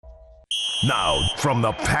Now, from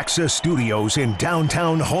the Paxa Studios in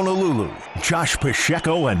downtown Honolulu, Josh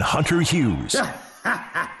Pacheco and Hunter Hughes.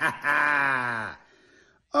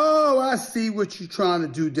 Oh, I see what you're trying to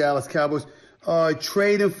do, Dallas Cowboys.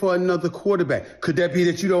 Trading for another quarterback. Could that be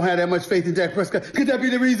that you don't have that much faith in Dak Prescott? Could that be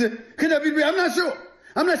the reason? I'm not sure.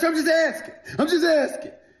 I'm just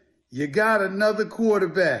asking. You got another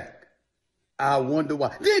quarterback. I wonder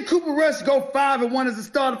why. Didn't Cooper Rush go 5-1 as a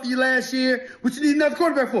starter for you last year? What you need another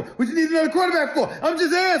quarterback for? I'm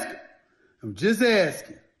just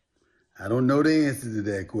asking. I don't know the answer to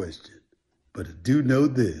that question, but I do know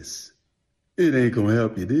this. It ain't gonna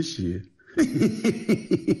help you this year.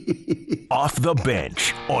 Off the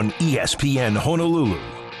bench on ESPN Honolulu.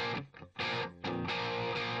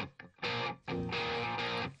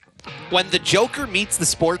 When the Joker meets the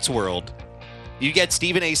sports world, you get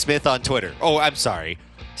Stephen A. Smith on Twitter. Oh, I'm sorry.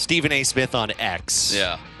 Stephen A. Smith on X.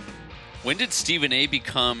 Yeah. When did Stephen A.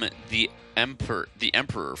 become the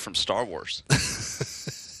Emperor from Star Wars?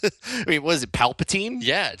 I mean, was it Palpatine?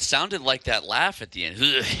 Yeah, it sounded like that laugh at the end.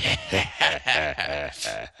 It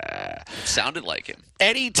sounded like him.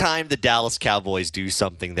 Anytime the Dallas Cowboys do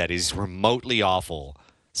something that is remotely awful,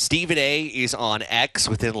 Stephen A. is on X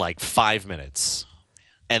within like 5 minutes.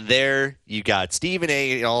 And there you got Stephen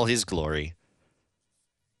A. in all his glory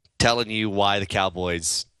telling you why the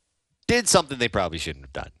Cowboys did something they probably shouldn't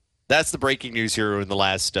have done. That's the breaking news here in the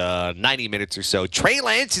last 90 minutes or so. Trey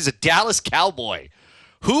Lance is a Dallas Cowboy.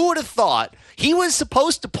 Who would have thought he was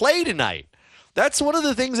supposed to play tonight? That's one of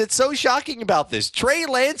the things that's so shocking about this. Trey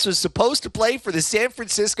Lance was supposed to play for the San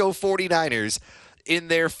Francisco 49ers in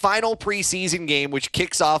their final preseason game, which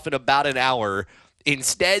kicks off in about an hour.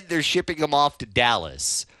 Instead, they're shipping him off to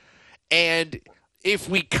Dallas. And if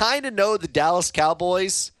we kind of know the Dallas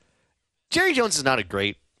Cowboys, Jerry Jones is not a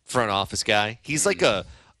great front office guy. He's like a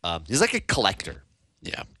collector.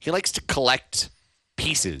 Yeah. He likes to collect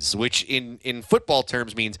pieces, which in football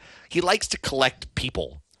terms means he likes to collect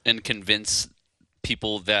people. And convince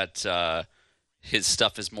people that his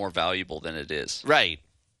stuff is more valuable than it is. Right.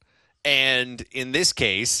 And in this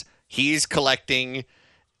case, he's collecting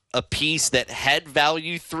a piece that had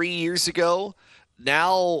value 3 years ago.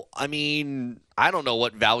 Now, I mean, I don't know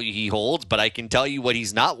what value he holds, but I can tell you what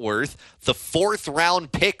he's not worth. The 4th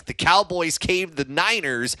round pick the Cowboys caved the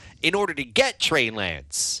Niners in order to get Trey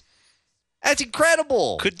Lance. That's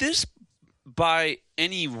incredible. Could this, by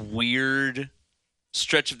any weird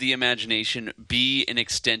stretch of the imagination, be an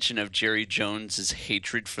extension of Jerry Jones's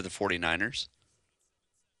hatred for the 49ers?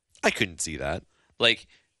 I couldn't see that. Like,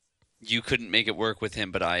 you couldn't make it work with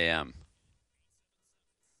him, but I am.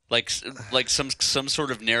 Like some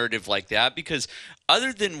sort of narrative like that, because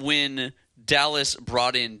other than when Dallas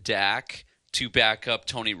brought in Dak to back up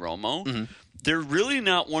Tony Romo, they're really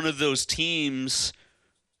not one of those teams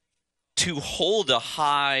to hold a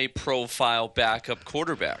high-profile backup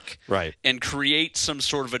quarterback, right, and create some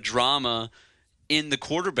sort of a drama in the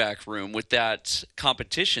quarterback room with that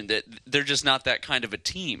competition. That they're just not that kind of a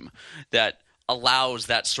team that allows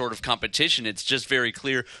that sort of competition. It's just very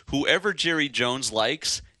clear whoever Jerry Jones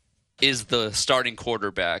likes is the starting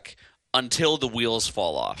quarterback until the wheels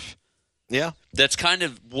fall off. Yeah. That's kind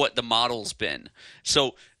of what the model's been.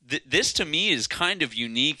 So this to me is kind of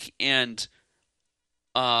unique and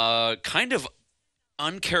kind of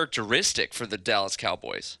uncharacteristic for the Dallas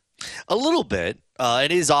Cowboys. A little bit.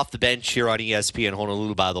 It is off the bench here on ESPN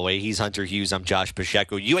Honolulu, by the way. He's Hunter Hughes. I'm Josh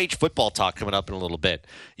Pacheco. UH football talk coming up in a little bit.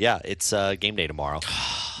 Yeah, it's game day tomorrow.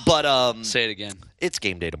 But say it again. It's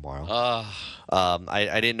game day tomorrow.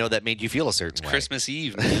 I didn't know that made you feel a certain way. Christmas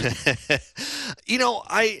Eve, man.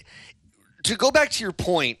 To go back to your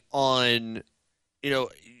point on,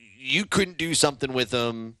 you couldn't do something with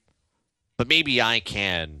him, but maybe I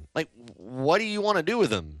can. Like, what do you want to do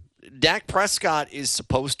with him? Dak Prescott is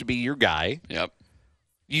supposed to be your guy. Yep.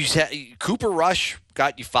 Cooper Rush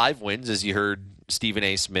got you 5 wins, as you heard Stephen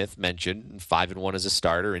A. Smith mention, 5-1 as a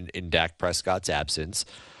starter in Dak Prescott's absence.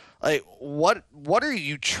 Like, what are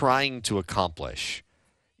you trying to accomplish?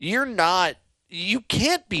 You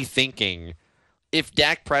can't be thinking, if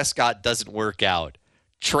Dak Prescott doesn't work out,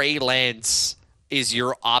 Trey Lance is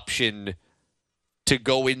your option to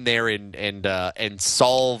go in there and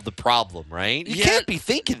solve the problem, right? You can't be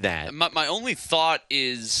thinking that. My only thought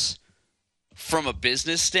is, from a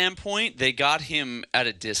business standpoint, they got him at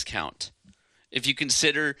a discount. If you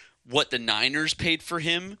consider what the Niners paid for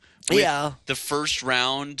him, with the first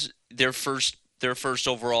round, their first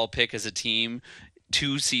overall pick as a team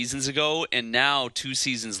 2 seasons ago, and now 2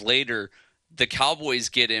 seasons later, the Cowboys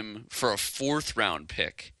get him for a 4th round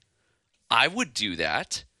pick. I would do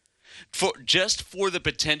that. For the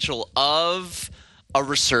potential of a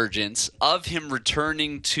resurgence, of him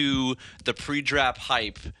returning to the pre-draft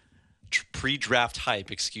hype,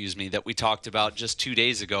 that we talked about just 2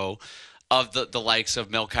 days ago, of the likes of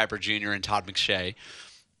Mel Kiper Jr. and Todd McShay.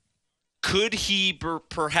 Could he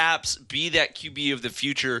perhaps be that QB of the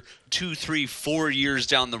future 2, 3, 4 years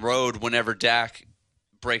down the road whenever Dak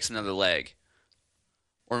breaks another leg?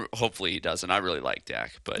 Or hopefully he doesn't. I really like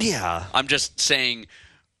Dak. But yeah. I'm just saying,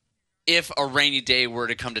 if a rainy day were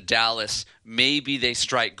to come to Dallas, maybe they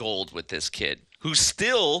strike gold with this kid who's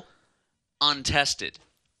still untested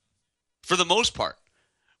for the most part,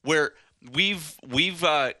 where we've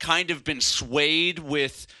kind of been swayed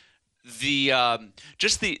with the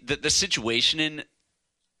situation in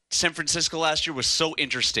San Francisco last year was so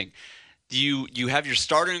interesting. You have your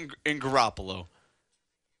starter in Garoppolo.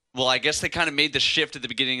 Well, I guess they kind of made the shift at the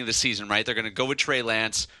beginning of the season, right? They're going to go with Trey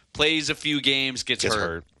Lance, plays a few games, gets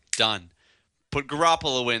hurt. Done. Put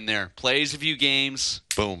Garoppolo in there, plays a few games,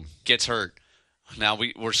 boom, gets hurt. Now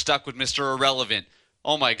we're stuck with Mr. Irrelevant.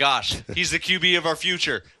 Oh my gosh, he's the QB of our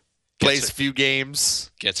future. Plays a few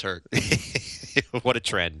games, gets hurt. What a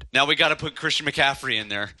trend. Now we got to put Christian McCaffrey in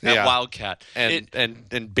there, that Wildcat.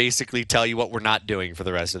 And basically tell you what we're not doing for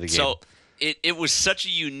the rest of the game. So it was such a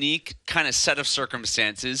unique kind of set of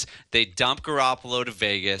circumstances. They dump Garoppolo to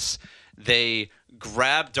Vegas. They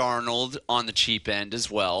grab Darnold on the cheap end as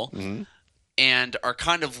well, and are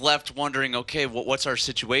kind of left wondering, okay, what's our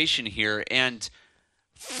situation here? And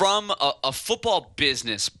from a football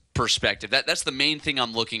business perspective, that's the main thing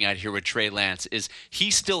I'm looking at here with Trey Lance, is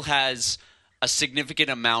he still has a significant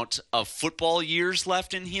amount of football years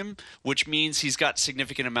left in him, which means he's got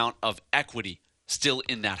significant amount of equity still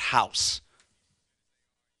in that house.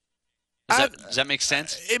 Does that make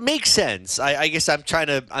sense? It makes sense. I guess I'm trying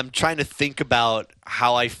to think about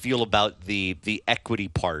how I feel about the equity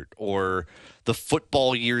part or the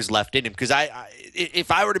football years left in him. Because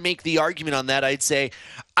if I were to make the argument on that, I'd say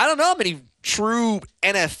I don't know how many true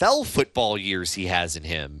NFL football years he has in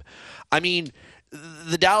him. I mean,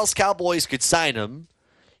 the Dallas Cowboys could sign him.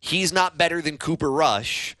 He's not better than Cooper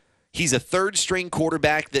Rush. He's a third-string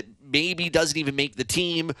quarterback that maybe doesn't even make the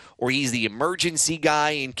team, or he's the emergency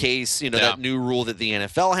guy in case, that new rule that the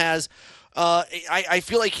NFL has. I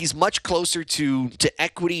feel like he's much closer to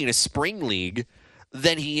equity in a spring league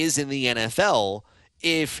than he is in the NFL.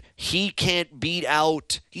 If he can't beat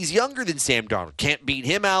out, he's younger than Sam Darnold, can't beat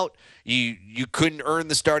him out. You couldn't earn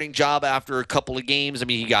the starting job after a couple of games. I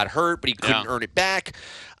mean, he got hurt, but he couldn't earn it back.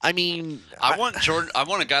 I mean, I want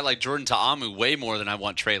a guy like Jordan Ta'amu way more than I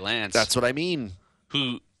want Trey Lance. That's what I mean.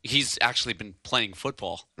 Who he's actually been playing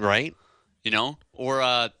football, right?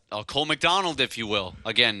 Or Cole McDonald, if you will.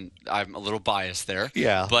 Again, I'm a little biased there.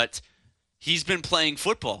 Yeah, but he's been playing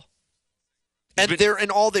football,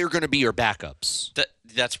 and all they're going to be are backups.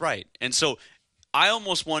 That's right. And so I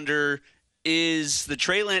almost wonder, is the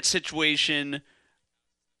Trey Lance situation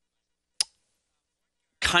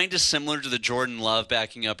kind of similar to the Jordan Love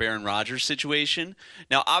backing up Aaron Rodgers situation?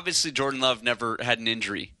 Now, obviously, Jordan Love never had an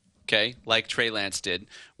injury, okay, like Trey Lance did,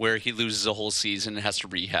 where he loses a whole season and has to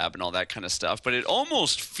rehab and all that kind of stuff. But it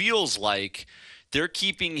almost feels like they're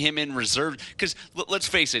keeping him in reserve because, let's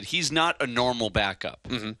face it, he's not a normal backup.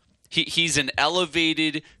 Mm-hmm. He's an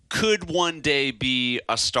elevated, could one day be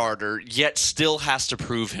a starter, yet still has to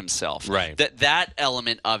prove himself. Right. That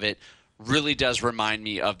element of it really does remind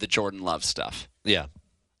me of the Jordan Love stuff. Yeah.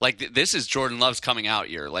 Like, this is Jordan Love's coming out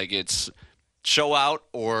year. Like, it's show out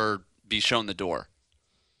or be shown the door.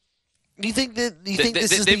 Do you think this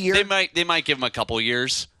is the year? They might give him a couple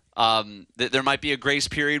years. There might be a grace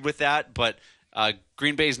period with that, but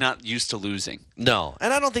Green Bay's not used to losing. No,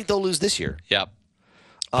 and I don't think they'll lose this year. Yep.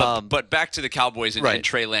 But back to the Cowboys and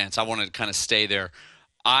Trey Lance. I want to kind of stay there.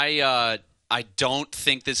 I don't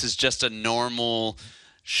think this is just a normal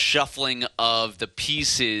shuffling of the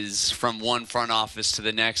pieces from one front office to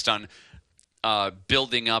the next on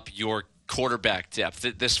building up your quarterback depth.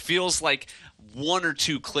 This feels like one or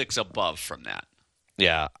two clicks above from that.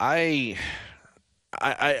 Yeah,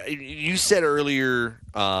 you said earlier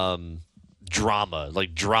drama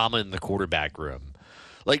in the quarterback room.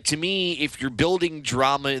 Like, to me, if you're building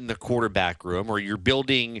drama in the quarterback room or you're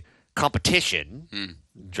building competition,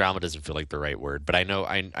 drama doesn't feel like the right word, but I know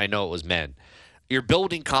it was meant. You're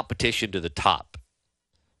building competition to the top.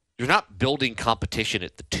 You're not building competition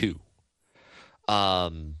at the two.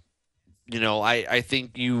 I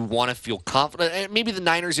think you want to feel confident. And maybe the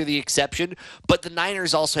Niners are the exception, but the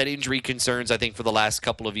Niners also had injury concerns, I think, for the last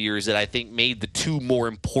couple of years that I think made the two more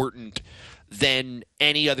important than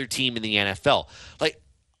any other team in the NFL. Like,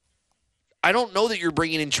 I don't know that you're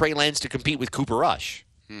bringing in Trey Lance to compete with Cooper Rush.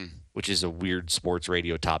 which is a weird sports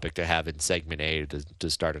radio topic to have in segment A to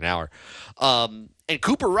start an hour. And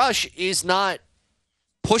Cooper Rush is not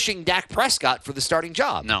pushing Dak Prescott for the starting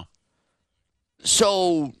job. No.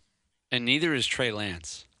 So. And neither is Trey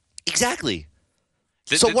Lance. Exactly.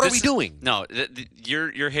 So what are we doing? No,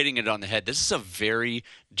 you're hitting it on the head. This is a very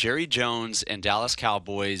Jerry Jones and Dallas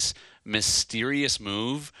Cowboys mysterious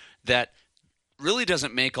move that really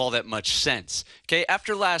doesn't make all that much sense. Okay,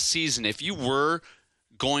 after last season, if you were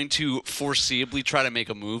going to foreseeably try to make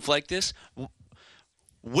a move like this,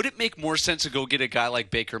 would it make more sense to go get a guy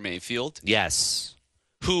like Baker Mayfield? Yes.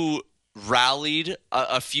 Who rallied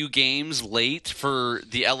a few games late for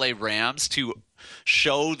the LA Rams to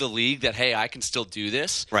show the league that, hey, I can still do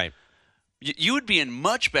this. Right. You would be in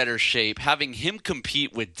much better shape having him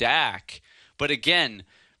compete with Dak. But again,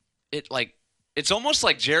 it's almost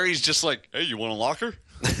like Jerry's just like, hey, you want a locker?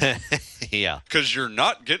 Yeah. Because you're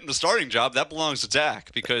not getting the starting job. That belongs to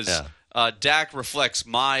Dak. Because Dak reflects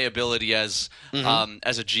my ability as a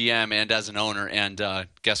GM and as an owner. And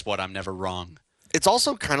guess what? I'm never wrong. It's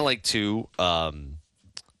also kind of like, too,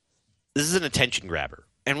 this is an attention grabber.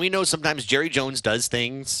 And we know sometimes Jerry Jones does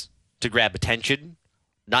things to grab attention,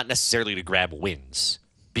 not necessarily to grab wins.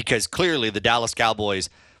 Because clearly the Dallas Cowboys,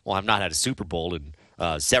 have not had a Super Bowl in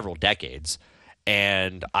several decades.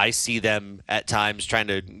 And I see them at times trying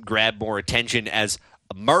to grab more attention as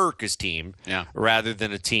America's team rather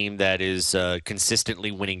than a team that is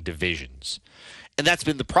consistently winning divisions. And that's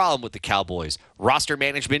been the problem with the Cowboys. Roster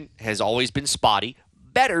management has always been spotty,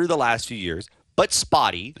 better the last few years, but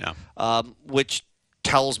spotty, which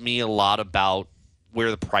tells me a lot about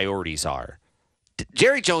where the priorities are.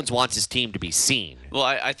 Jerry Jones wants his team to be seen. Well,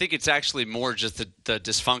 I think it's actually more just the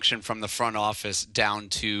dysfunction from the front office down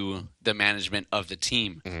to the management of the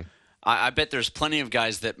team. Mm-hmm. I bet there's plenty of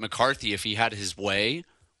guys that McCarthy, if he had his way,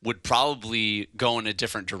 would probably go in a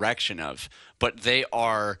different direction of. But they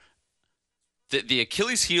are the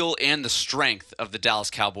Achilles heel and the strength of the Dallas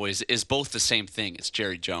Cowboys is both the same thing. It's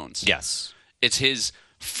Jerry Jones. Yes. It's his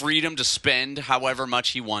freedom to spend however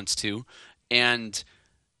much he wants to, and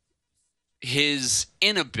his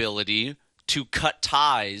inability to cut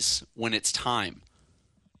ties when it's time.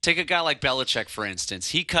 Take a guy like Belichick, for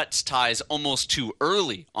instance. He cuts ties almost too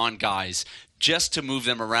early on guys just to move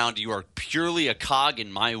them around. You are purely a cog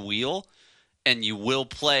in my wheel, and you will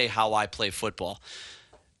play how I play football.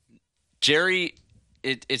 Jerry,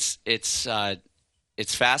 it's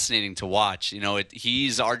fascinating to watch.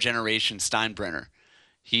 He's our generation Steinbrenner.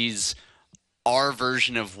 He's our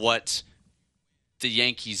version of what the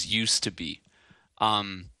Yankees used to be.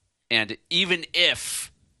 And even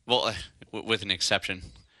if, with an exception,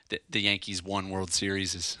 the Yankees won World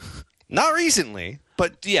Series. Not recently,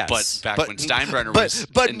 but yes. But back when Steinbrenner was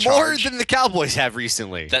in more charge, than the Cowboys have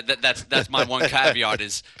recently. That's my one caveat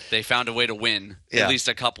is they found a way to win at least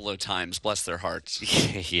a couple of times. Bless their hearts.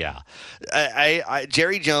 Yeah. I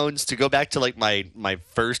Jerry Jones, to go back to like my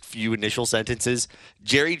first few initial sentences,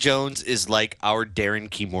 Jerry Jones is like our Darren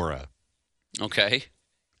Kimura. Okay.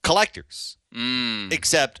 Collectors.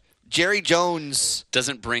 Except Jerry Jones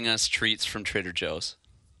doesn't bring us treats from Trader Joe's.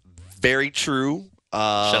 Very true.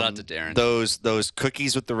 Shout out to Darren. Those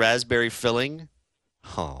cookies with the raspberry filling.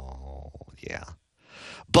 Oh, yeah.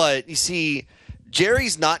 But you see,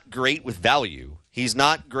 Jerry's not great with value. He's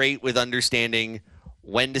not great with understanding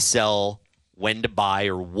when to sell, when to buy,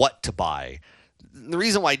 or what to buy. The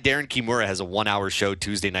reason why Darren Kimura has a 1-hour show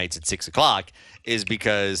Tuesday nights at 6 o'clock is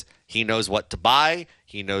because he knows what to buy.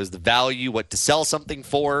 He knows the value, what to sell something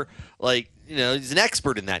for. He's an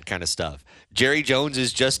expert in that kind of stuff. Jerry Jones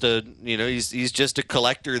is just he's just a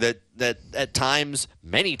collector that at times,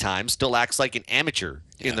 many times, still acts like an amateur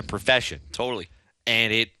in the profession. Totally.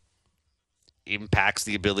 And it impacts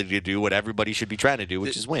the ability to do what everybody should be trying to do,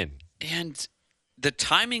 which is win. And the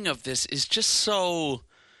timing of this is just so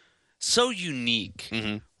unique,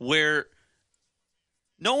 where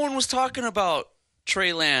no one was talking about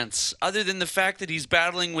Trey Lance other than the fact that he's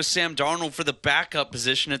battling with Sam Darnold for the backup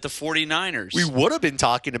position at the 49ers. We would have been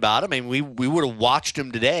talking about him. I mean, we would have watched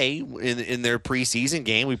him today in their preseason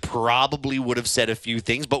game. We probably would have said a few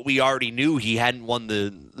things, but we already knew he hadn't won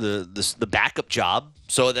the backup job,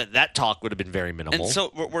 so that talk would have been very minimal. And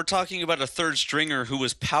so we're talking about a third stringer who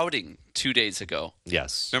was pouting 2 days ago.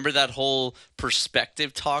 Yes. Remember that whole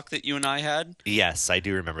perspective talk that you and I had? Yes, I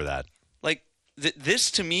do remember that. Like,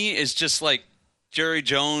 this to me is just like Jerry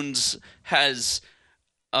Jones has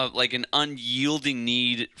an unyielding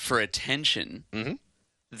need for attention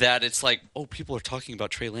that it's like, oh, people are talking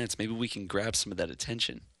about Trey Lance. Maybe we can grab some of that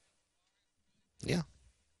attention. Yeah.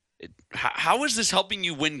 How is this helping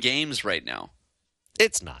you win games right now?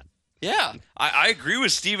 It's not. Yeah, I agree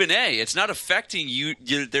with Stephen A. It's not affecting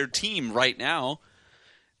their team right now.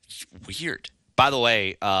 It's weird. By the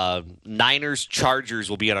way, Niners Chargers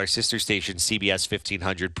will be on our sister station, CBS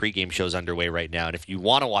 1500. Pregame show's underway right now. And if you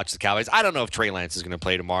want to watch the Cowboys, I don't know if Trey Lance is going to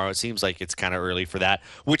play tomorrow. It seems like it's kind of early for that,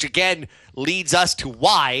 which again leads us to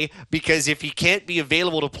why. Because if he can't be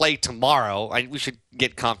available to play tomorrow, we should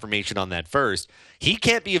get confirmation on that first. He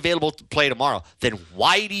can't be available to play tomorrow. Then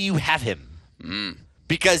why do you have him?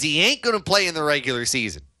 Because he ain't going to play in the regular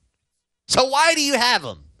season. So why do you have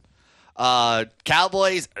him?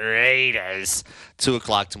 Cowboys, Raiders, 2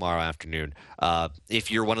 o'clock tomorrow afternoon.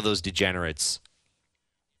 If you're one of those degenerates,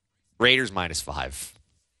 Raiders -5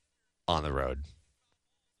 on the road.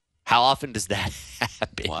 How often does that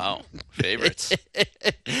happen? Wow. Favorites.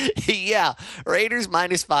 Yeah. Raiders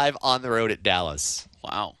 -5 on the road at Dallas.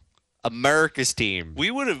 Wow. America's team.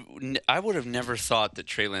 I would have never thought that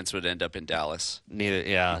Trey Lance would end up in Dallas. Neither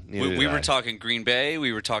we were talking Green Bay.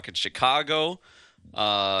 We were talking Chicago.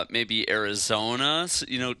 Maybe Arizona,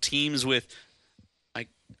 teams with, I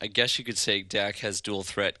guess you could say Dak has dual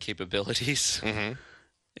threat capabilities. Mm-hmm.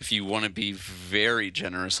 If you want to be very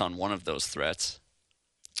generous on one of those threats.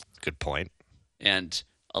 Good point. And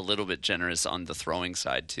a little bit generous on the throwing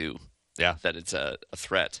side too. Yeah. That it's a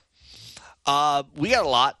threat. We got a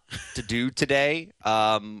lot to do today.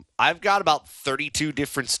 I've got about 32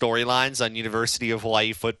 different storylines on University of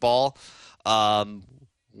Hawaii football.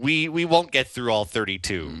 We won't get through all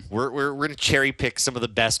 32. We're going to cherry pick some of the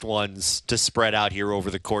best ones to spread out here over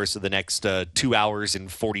the course of the next 2 hours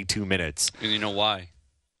and 42 minutes. And you know why?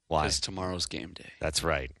 Why? Because tomorrow's game day. That's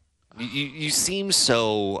right. You seem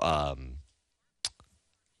so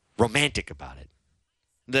romantic about it.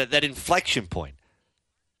 That inflection point.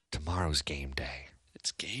 Tomorrow's game day.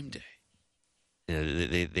 It's game day.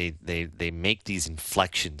 They make these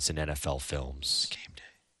inflections in NFL films. It's game day.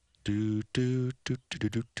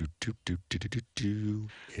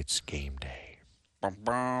 It's game day.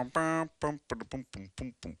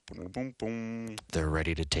 They're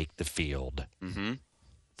ready to take the field. Mm-hmm.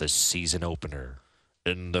 The season opener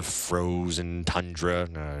in the frozen tundra.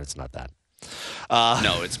 No, it's not that.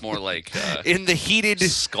 No, it's more like in the heated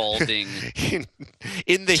scalding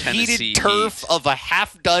in the Tennessee heated turf heat. of a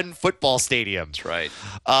half-done football stadium. That's right.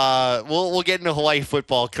 We'll get into Hawaii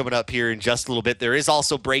football coming up here in just a little bit. There is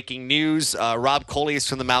also breaking news. Rob Collias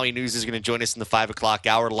from the Maui News is going to join us in the 5 o'clock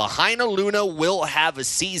hour. Lahainaluna will have a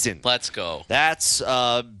season. Let's go. That's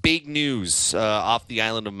big news off the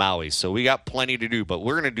island of Maui. So we got plenty to do, but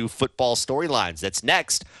we're going to do football storylines. That's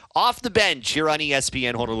next off the bench here on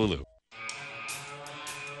ESPN Honolulu.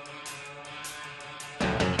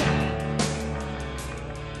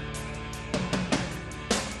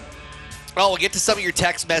 Oh, we'll get to some of your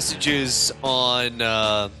text messages on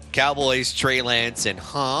Cowboys, Trey Lance, and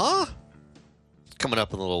coming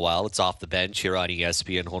up in a little while. It's off the bench here on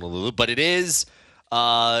ESPN Honolulu. But it is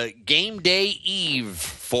game day eve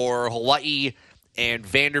for Hawaii and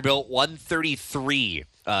Vanderbilt. 1:33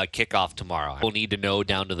 kickoff tomorrow. We'll need to know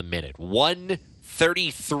down to the minute.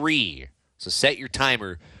 1:33. So set your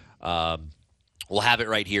timer. We'll have it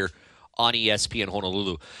right here on ESPN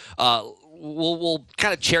Honolulu. We'll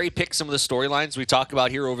kind of cherry pick some of the storylines we talk about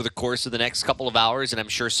here over the course of the next couple of hours, and I'm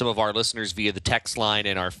sure some of our listeners via the text line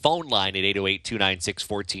and our phone line at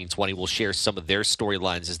 808-296-1420 will share some of their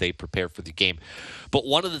storylines as they prepare for the game. But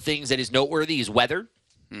one of the things that is noteworthy is weather.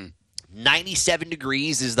 97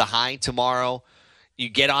 degrees is the high tomorrow. You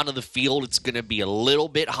get onto the field, it's going to be a little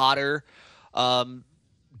bit hotter.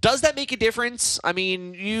 Does that make a difference? I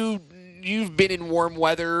mean, you've been in warm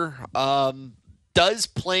weather. Does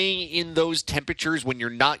playing in those temperatures when you're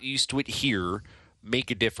not used to it here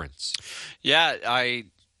make a difference? Yeah, I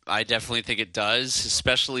definitely think it does,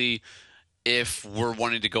 especially if we're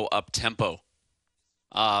wanting to go up tempo.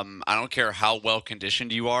 I don't care how well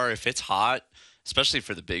conditioned you are. If it's hot, especially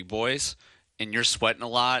for the big boys, and you're sweating a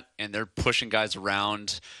lot and they're pushing guys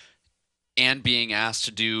around and being asked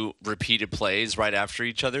to do repeated plays right after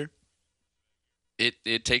each other,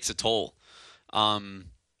 it takes a toll.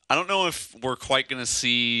 I don't know if we're quite going to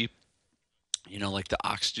see, like the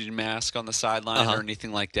oxygen mask on the sideline or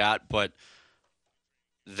anything like that, but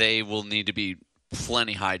they will need to be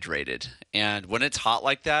plenty hydrated. And when it's hot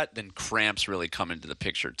like that, then cramps really come into the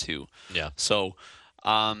picture too. Yeah. So,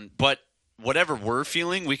 but whatever we're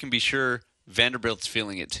feeling, we can be sure Vanderbilt's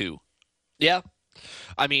feeling it too. Yeah.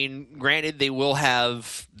 I mean, granted, they will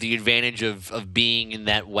have the advantage of being in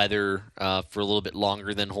that weather for a little bit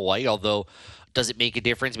longer than Hawaii, although does it make a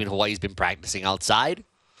difference? I mean, Hawaii's been practicing outside.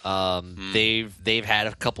 They've had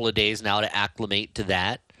a couple of days now to acclimate to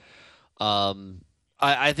that.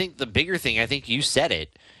 I think the bigger thing, I think you said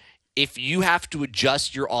it, if you have to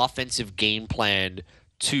adjust your offensive game plan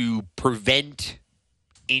to prevent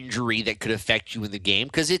injury that could affect you in the game,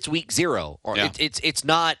 because it's week 0, or it's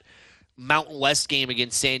not Mountain West game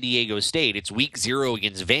against San Diego State. It's week 0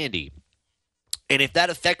 against Vandy. And if that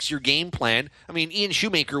affects your game plan, I mean, Ian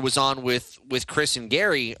Shoemaker was on with Chris and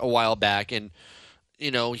Gary a while back, and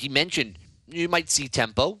he mentioned you might see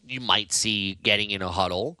tempo, you might see getting in a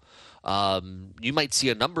huddle, you might see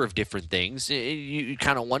a number of different things. You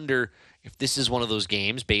kind of wonder if this is one of those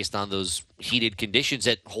games based on those heated conditions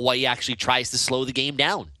that Hawaii actually tries to slow the game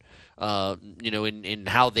down, in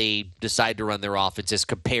how they decide to run their offense as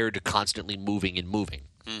compared to constantly moving and moving.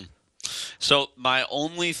 So my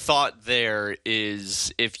only thought there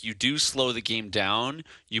is if you do slow the game down,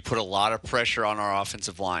 you put a lot of pressure on our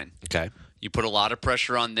offensive line. Okay. You put a lot of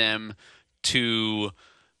pressure on them to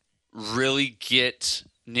really get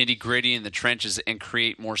nitty-gritty in the trenches and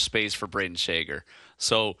create more space for Braden Shager.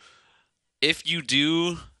 So if you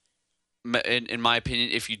do, in my opinion,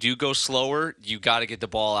 if you do go slower, you got to get the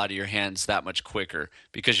ball out of your hands that much quicker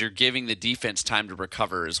because you're giving the defense time to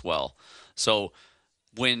recover as well. So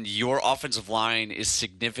when your offensive line is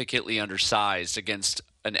significantly undersized against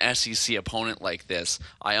an SEC opponent like this,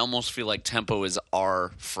 I almost feel like tempo is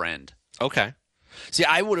our friend. Okay. See,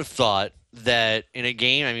 I would have thought that in a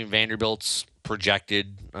game, I mean, Vanderbilt's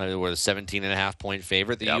projected with a 17.5-point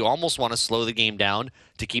favorite, that you almost want to slow the game down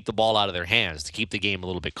to keep the ball out of their hands, to keep the game a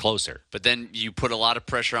little bit closer. But then you put a lot of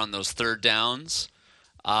pressure on those third downs.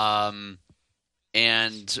 And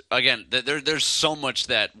again, there's so much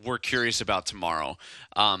that we're curious about tomorrow.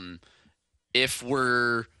 If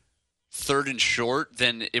we're third and short,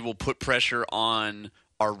 then it will put pressure on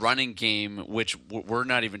our running game, which we're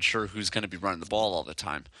not even sure who's going to be running the ball all the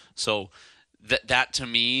time. So that to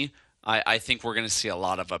me, I think we're going to see a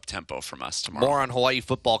lot of up-tempo from us tomorrow. More on Hawaii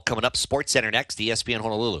football coming up. SportsCenter next, ESPN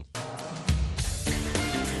Honolulu.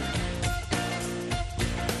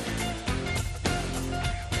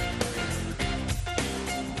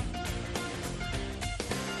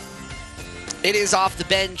 It is Off the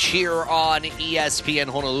Bench here on ESPN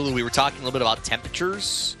Honolulu. We were talking a little bit about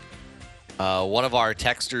temperatures. One of our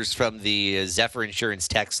texters from the Zephyr Insurance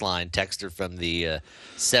text line, texter from the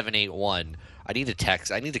 781. I need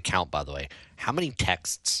to count, by the way. How many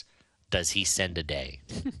texts does he send a day?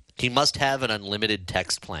 He must have an unlimited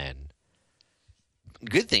text plan.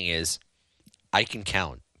 Good thing is, I can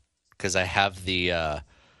count because I have the.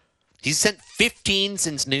 He's sent 15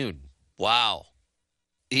 since noon. Wow.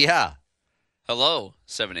 Yeah. Hello,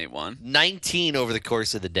 781. 19 over the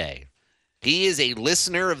course of the day. He is a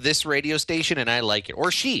listener of this radio station, and I like it. Or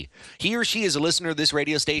she. He or she is a listener of this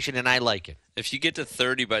radio station, and I like it. If you get to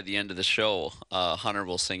 30 by the end of the show, Hunter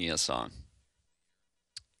will sing you a song.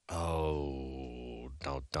 Oh,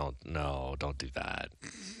 don't do that.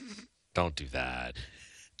 Don't do that.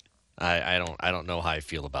 I don't know how I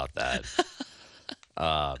feel about that.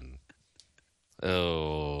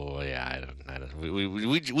 Oh yeah, I don't.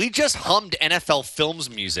 We just hummed NFL Films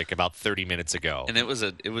music about 30 minutes ago, and it was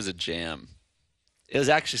a jam. It was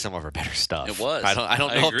actually some of our better stuff. It was. I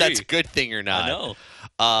don't know if that's a good thing or not. I know.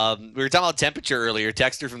 We were talking about temperature earlier.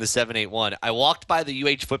 Texter from the 781. I walked by the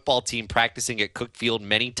UH football team practicing at Cook Field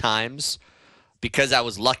many times because I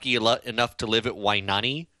was lucky enough to live at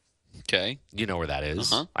Wainani. Okay. You know where that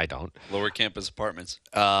is. Uh-huh. I don't. Lower Campus Apartments.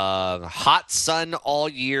 Hot sun all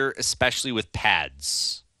year, especially with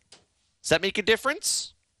pads. Does that make a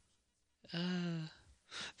difference?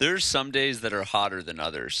 There's some days that are hotter than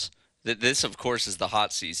others. This, of course, is the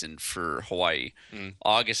hot season for Hawaii.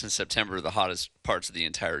 August and September are the hottest parts of the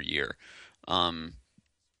entire year. The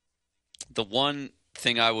one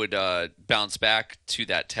thing I would bounce back to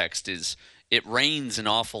that text is it rains an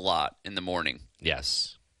awful lot in the morning.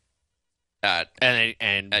 Yes. At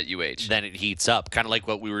UH. Then it heats up, kind of like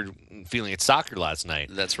what we were feeling at soccer last night.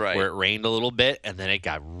 That's right. Where it rained a little bit, and then it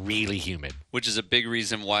got really humid. Which is a big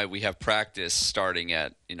reason why we have practice starting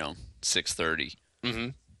at 6:30. Mm-hmm.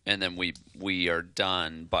 And then we are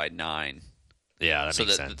done by 9. Yeah, that makes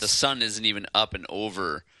sense. So that the sun isn't even up and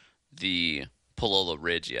over the Palolo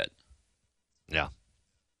Ridge yet. Yeah.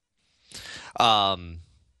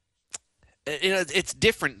 It's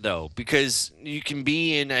different though because you can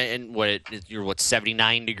be in what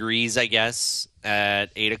 79 degrees, I guess, at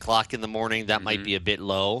 8 o'clock in the morning. That might be a bit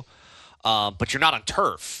low, but you're not on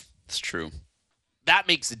turf. It's true. That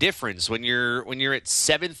makes a difference when you're at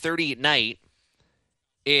 7:30 at night.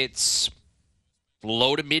 It's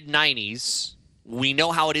low to mid 90s. We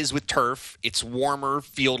know how it is with turf. It's warmer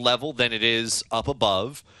field level than it is up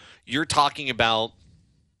above. You're talking about,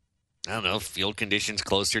 I don't know, field conditions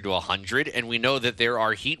closer to 100, and we know that there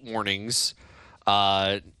are heat warnings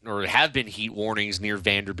or have been heat warnings near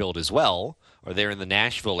Vanderbilt as well, or they're in the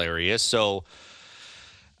Nashville area. So,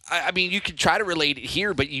 I mean, you can try to relate it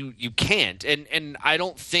here, but you can't. And I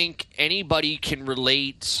don't think anybody can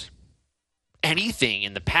relate anything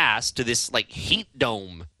in the past to this, like, heat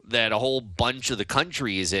dome that a whole bunch of the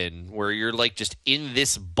country is in, where you're, like, just in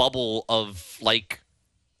this bubble of, like,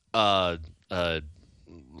 what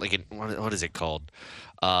is it called?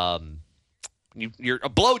 You're a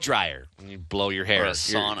blow dryer when you blow your hair. Or a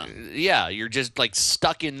sauna. You're just, like,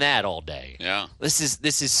 stuck in that all day. Yeah. This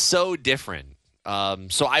is so different.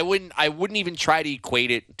 So I wouldn't even try to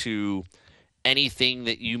equate it to anything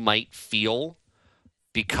that you might feel,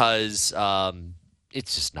 because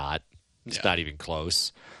it's just not. It's not even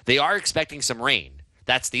close. They are expecting some rain.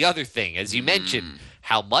 That's the other thing. As you mentioned,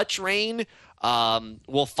 how much rain?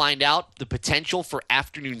 We'll find out. The potential for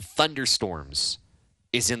afternoon thunderstorms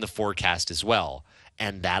is in the forecast as well.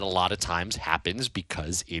 And that a lot of times happens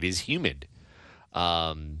because it is humid.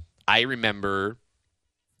 I remember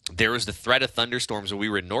there was the threat of thunderstorms when we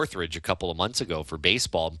were in Northridge a couple of months ago for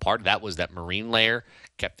baseball, and part of that was that marine layer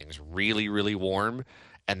kept things really, really warm,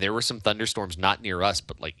 and there were some thunderstorms not near us,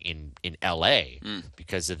 but like in L.A.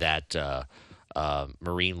 Because of that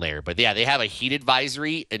marine layer. But yeah, they have a heat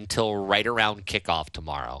advisory until right around kickoff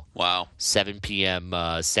tomorrow. Wow. 7 p.m.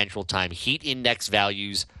 Central Time. Heat index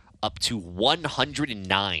values up to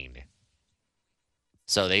 109.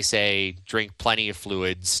 So they say drink plenty of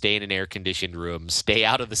fluids, stay in an air-conditioned room, stay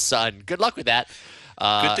out of the sun. Good luck with that.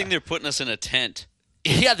 Good thing they're putting us in a tent.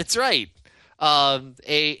 Yeah, that's right. An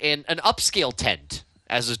upscale tent,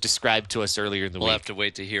 as was described to us earlier in the week. We'll have to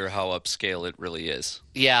wait to hear how upscale it really is.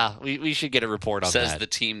 Yeah, we should get a report on that. Says the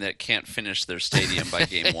team that can't finish their stadium by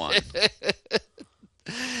game one.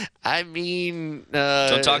 I mean...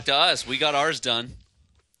 Don't talk to us. We got ours done.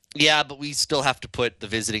 Yeah, but we still have to put the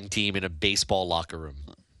visiting team in a baseball locker room.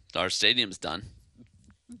 Our stadium's done.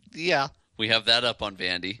 Yeah. We have that up on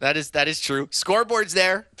Vandy. That is true. Scoreboard's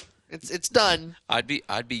there. It's done. I'd be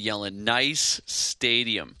yelling nice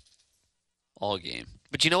stadium all game.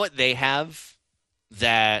 But you know what they have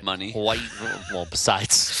that money? Hawaii, well,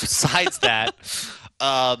 besides that,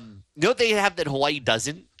 you know what they have that Hawaii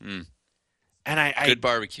doesn't? And Good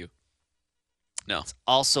barbecue. No. It's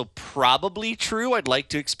also probably true. I'd like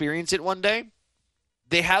to experience it one day.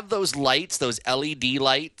 They have those lights, those LED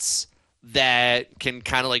lights that can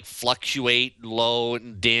kind of like fluctuate low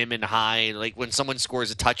and dim and high. Like when someone scores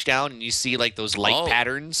a touchdown and you see like those light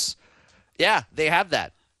patterns. Yeah, they have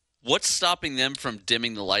that. What's stopping them from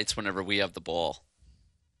dimming the lights whenever we have the ball?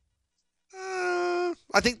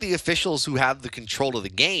 I think the officials who have the control of the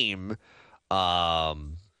game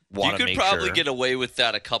you could probably get away with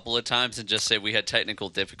that a couple of times and just say we had technical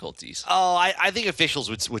difficulties. Oh, I think officials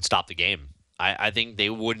would stop the game. I think they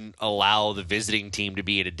wouldn't allow the visiting team to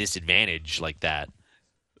be at a disadvantage like that.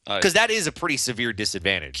 Because that is a pretty severe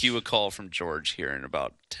disadvantage. Cue a call from George here in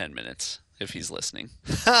about 10 minutes, if he's listening.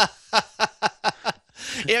 I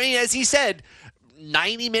mean, as he said,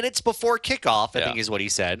 90 minutes before kickoff, I think is what he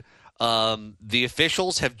said. The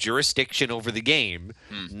officials have jurisdiction over the game,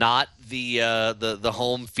 not the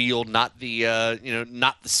home field, not the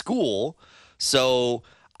not the school. So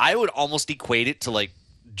I would almost equate it to like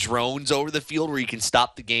drones over the field, where you can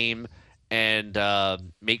stop the game and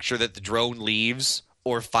make sure that the drone leaves,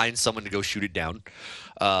 or find someone to go shoot it down.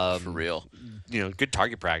 For real, good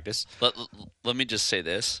target practice. Let me just say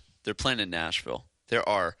this: they're playing in Nashville. There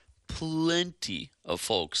are plenty of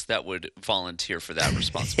folks that would volunteer for that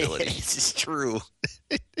responsibility. This is true.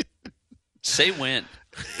 Say when.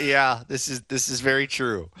 Yeah, this is very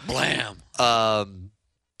true. Blam.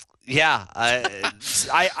 Yeah,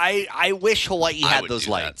 I wish Hawaii had those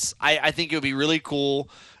lights. I think it would be really cool.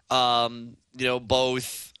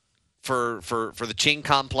 Both for the Ching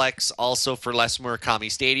Complex, also for Les Murakami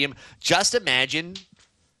Stadium. Just imagine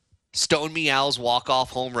Stone Meow's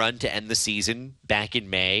walk-off home run to end the season back in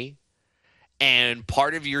May. And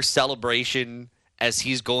part of your celebration as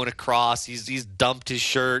he's going across, he's dumped his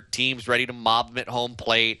shirt, team's ready to mob him at home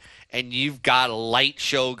plate, and you've got a light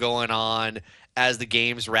show going on as the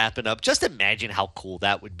game's wrapping up. Just imagine how cool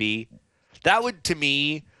that would be. That would, to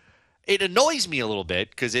me, it annoys me a little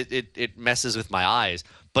bit because it messes with my eyes.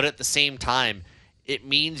 But at the same time, it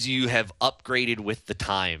means you have upgraded with the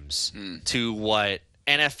times to what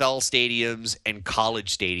NFL stadiums and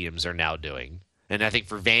college stadiums are now doing. And I think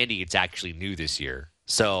for Vandy, it's actually new this year.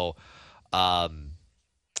 So I'd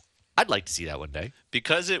like to see that one day.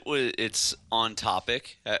 Because it's on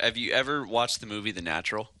topic. Have you ever watched the movie The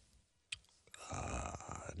Natural?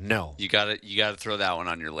 No. You gotta throw that one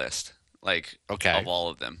on your list. Of all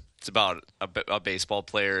of them. It's about a baseball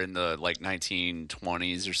player in the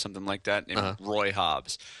 1920s or something like that named Roy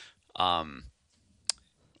Hobbs. I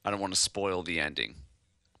don't want to spoil the ending.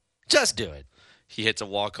 Just do it. He hits a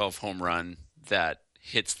walk-off home run that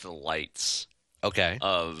hits the lights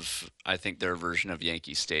of, I think, their version of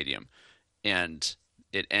Yankee Stadium. And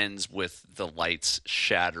it ends with the lights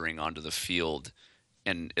shattering onto the field.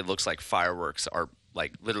 And it looks like fireworks are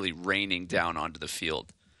literally raining down onto the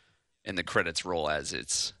field. And the credits roll as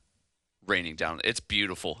it's raining down. It's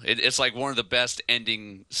beautiful. It's like one of the best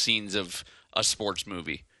ending scenes of a sports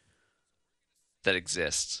movie that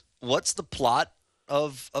exists. What's the plot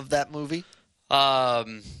of that movie?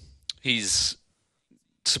 He's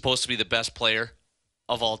supposed to be the best player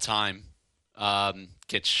of all time.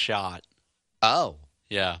 Gets shot. Oh.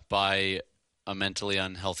 Yeah, by a mentally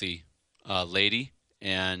unhealthy lady,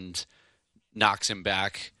 and knocks him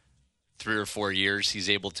back 3 or 4 years. He's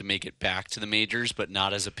able to make it back to the majors, but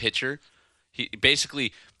not as a pitcher. He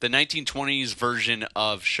basically the 1920s version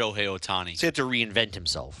of Shohei Ohtani. So he had to reinvent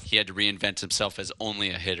himself. He had to reinvent himself as only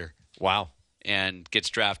a hitter. Wow. And gets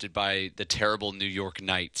drafted by the terrible New York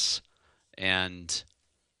Knights. And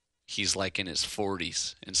he's in his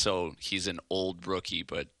 40s. And so he's an old rookie,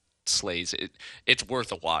 but slays it. It's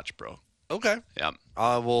worth a watch, bro. Okay. Yeah.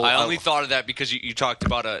 I only thought of that because you talked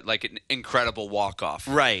about an incredible walk-off.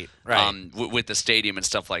 Right. With the stadium and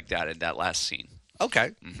stuff like that in that last scene.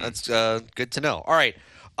 Okay. That's good to know. All right.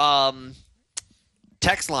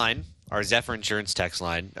 Text line, our Zephyr Insurance text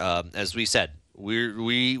line, as we said,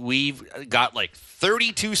 we've got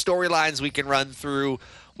 32 storylines we can run through.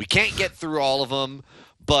 We can't get through all of them,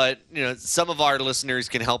 but some of our listeners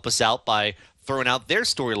can help us out by throwing out their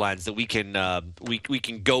storylines that we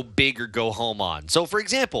can go big or go home on. So, for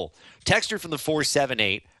example, texter from the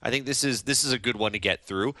 478, I think this is a good one to get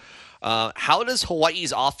through. How does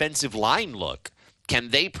Hawaii's offensive line look?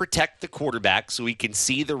 Can they protect the quarterback so we can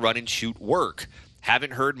see the run and shoot work?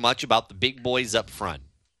 Haven't heard much about the big boys up front.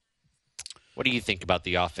 What do you think about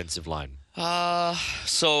the offensive line?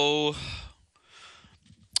 So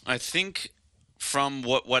I think from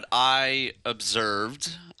what I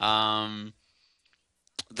observed, the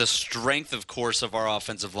strength, of course, of our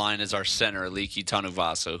offensive line is our center, Aliki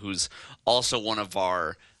Tanuvaso, who's also one of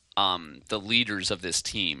our the leaders of this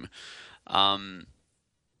team.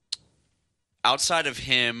 Outside of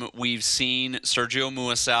him, we've seen Sergio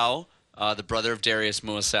Muasau, the brother of Darius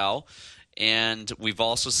Muasau, and we've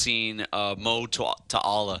also seen Mo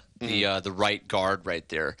Ta'ala, the right guard right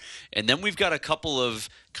there. And then we've got a couple of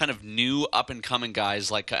kind of new up-and-coming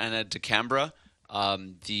guys like Ana DeCambra,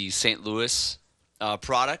 the St. Louis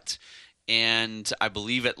product. And I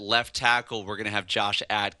believe at left tackle, we're going to have Josh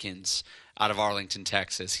Atkins out of Arlington,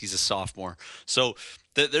 Texas. He's a sophomore. So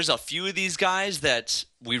there's a few of these guys that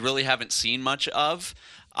we really haven't seen much of.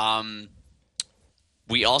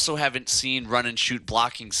 We also haven't seen run-and-shoot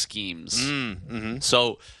blocking schemes.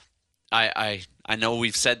 So I know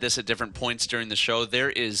we've said this at different points during the show. There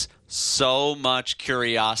is so much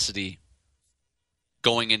curiosity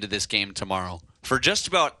going into this game tomorrow for just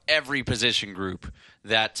about every position group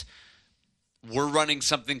that we're running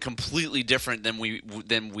something completely different than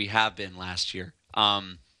we have been last year.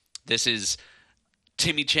 This is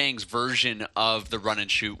Timmy Chang's version of the run and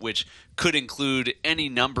shoot, which could include any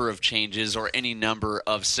number of changes or any number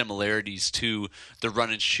of similarities to the run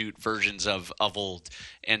and shoot versions of old.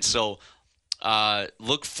 And so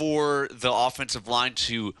look for the offensive line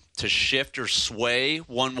to shift or sway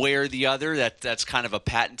one way or the other. That's kind of a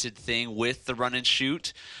patented thing with the run and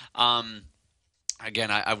shoot.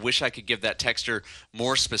 Again, I wish I could give that texter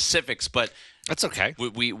more specifics, but that's okay.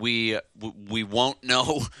 We won't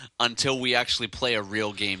know until we actually play a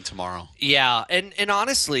real game tomorrow. Yeah, and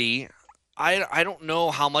honestly, I don't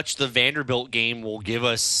know how much the Vanderbilt game will give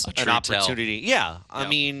us an opportunity. Yeah, I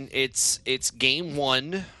mean it's game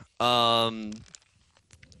one.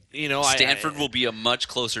 Stanford will be a much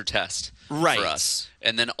closer test for us,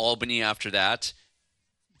 and then Albany after that.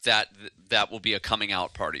 That will be a coming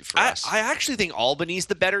out party for us. I actually think Albany's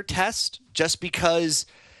the better test, just because,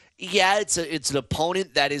 it's an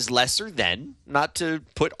opponent that is lesser than. Not to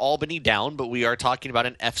put Albany down, but we are talking about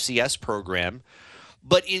an FCS program.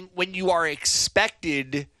 But when you are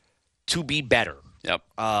expected to be better,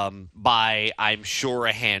 by I'm sure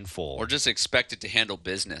a handful, or just expected to handle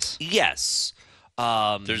business, yes.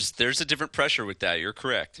 There's a different pressure with that. You're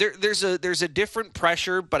correct. There's a different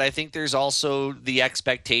pressure, but I think there's also the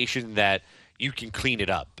expectation that you can clean it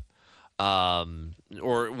up,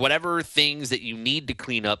 or whatever things that you need to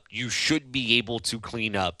clean up, you should be able to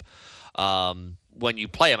clean up when you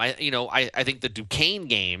play them. I think the Duquesne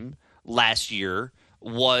game last year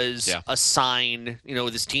was a sign.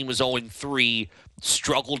 This team was 0-3,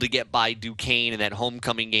 struggled to get by Duquesne in that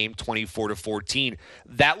homecoming game, 24-14.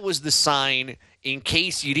 That was the sign. In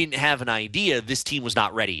case you didn't have an idea, this team was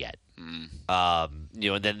not ready yet.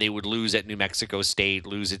 And then they would lose at New Mexico State,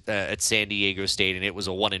 lose at San Diego State, and it was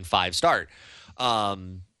a 1-5 start.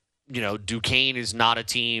 Duquesne is not a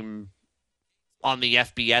team on the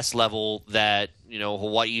FBS level that,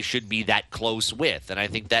 Hawaii should be that close with. And I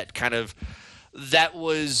think that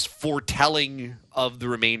was foretelling of the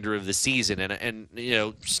remainder of the season. And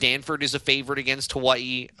Stanford is a favorite against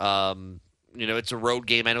Hawaii. It's a road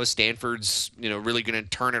game. I know Stanford's, really going to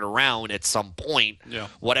turn it around at some point,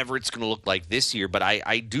 whatever it's going to look like this year. But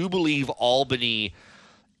I do believe Albany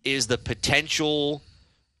is the potential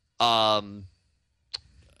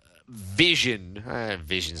vision.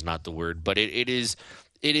 Vision's not the word, but it is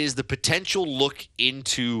the potential look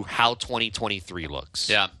into how 2023 looks.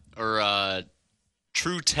 Yeah, or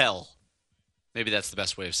true tell. Maybe that's the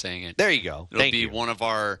best way of saying it. There you go. It'll be one of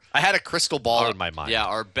our... I had a crystal ball in my mind. Yeah,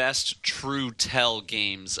 our best true tell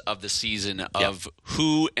games of the season of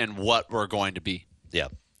who and what we're going to be. Yeah.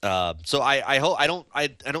 So I hope I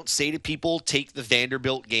don't say to people take the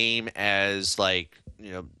Vanderbilt game as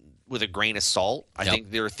with a grain of salt. I think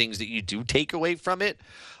there are things that you do take away from it.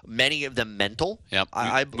 Many of them mental. Yep.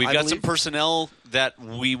 We've got some personnel that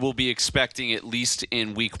we will be expecting at least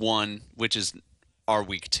in week 1, which is our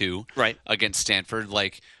week 2, right, against Stanford.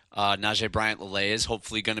 Najee Bryant-Lele is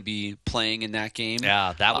hopefully going to be playing in that game.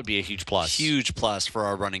 Yeah, that would be a huge plus. Huge plus for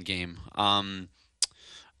our running game. Ati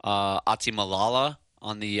Malala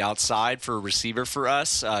on the outside for a receiver for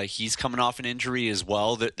us. He's coming off an injury as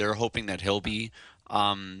well. They're hoping that he'll be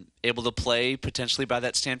able to play potentially by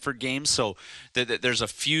that Stanford game. So there's a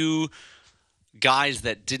few guys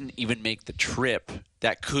that didn't even make the trip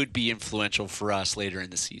that could be influential for us later in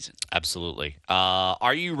the season. Absolutely.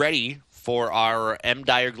 Are you ready for our M.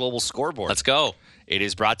 Dyer Global Scoreboard? Let's go. It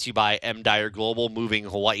is brought to you by M. Dyer Global, moving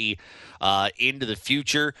Hawaii into the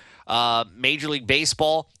future. Major League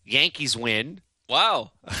Baseball, Yankees win.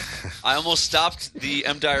 Wow. I almost stopped the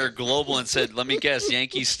M. Dyer Global and said, let me guess,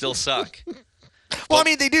 Yankees still suck. Well,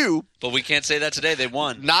 they do. But we can't say that today. They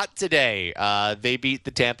won. Not today. They beat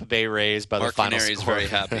the Tampa Bay Rays by the final score. Very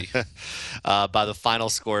happy. By the final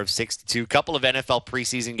score of 6-2. Couple of NFL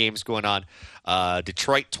preseason games going on.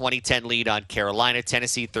 Detroit 20-10 lead on Carolina.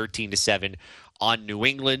 Tennessee 13-7 on New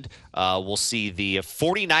England. We'll see the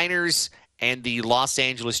 49ers and the Los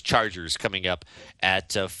Angeles Chargers coming up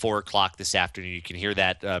at 4 o'clock this afternoon. You can hear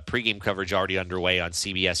that pregame coverage already underway on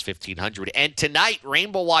CBS 1500. And tonight,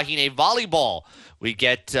 Rainbow Wahine Volleyball. We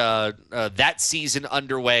get that season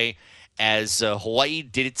underway as Hawaii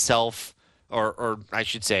did itself, or I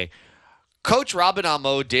should say, Coach Robin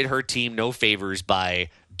Amo did her team no favors by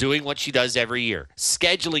doing what she does every year,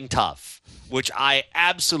 scheduling tough, which I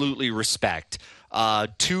absolutely respect.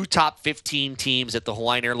 2 top 15 teams at the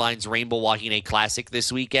Hawaiian Airlines Rainbow Wahine Classic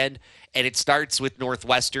this weekend, and it starts with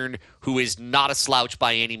Northwestern, who is not a slouch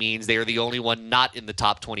by any means. They are the only one not in the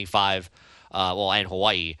top 25, and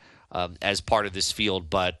Hawaii as part of this field,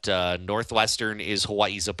 but Northwestern is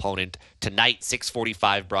Hawaii's opponent tonight,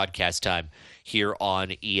 6:45 broadcast time here on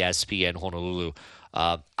ESPN Honolulu.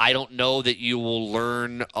 I don't know that you will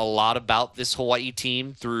learn a lot about this Hawaii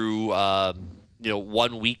team through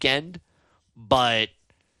one weekend. But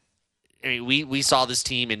we saw this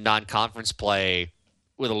team in non-conference play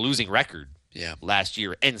with a losing record last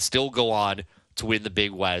year and still go on to win the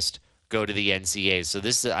Big West, go to the NCAA. So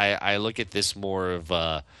this I look at this more of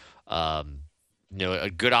a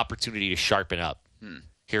good opportunity to sharpen up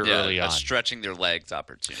here early on. Stretching their legs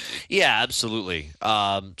opportunity. Yeah, absolutely.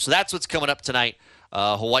 So that's what's coming up tonight.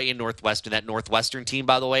 Hawaii and Northwestern. That Northwestern team,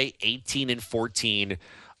 by the way, 18-14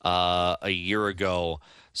 a year ago.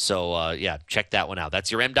 So, check that one out. That's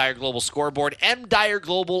your M. Dyer Global Scoreboard. M. Dyer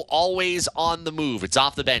Global, always on the move. It's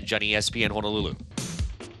Off the Bench on ESPN Honolulu.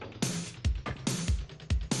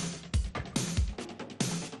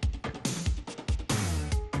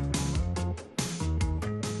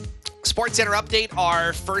 Sports Center update.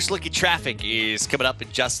 Our first look at traffic is coming up in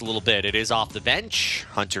just a little bit. It is Off the Bench.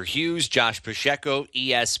 Hunter Hughes, Josh Pacheco,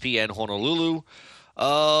 ESPN Honolulu.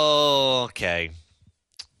 Oh, okay.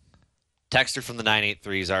 Texter from the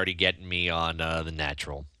 983 is already getting me on the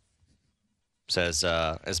natural. Says,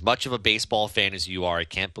 as much of a baseball fan as you are, I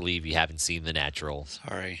can't believe you haven't seen The Natural.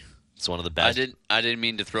 Sorry. It's one of the best. I didn't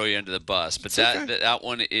mean to throw you under the bus, but that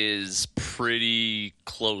one is pretty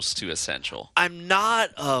close to essential. I'm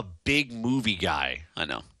not a big movie guy. I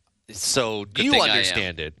know. So you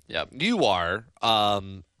understand it. Yep. You are. I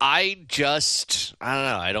don't know.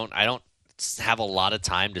 I don't have a lot of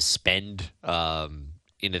time to spend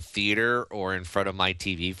in a theater or in front of my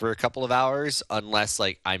TV for a couple of hours unless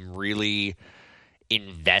like I'm really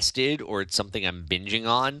invested or it's something I'm binging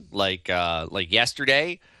on. Like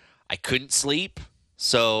yesterday, I couldn't sleep,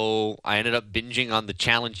 so I ended up binging on the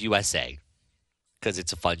Challenge USA because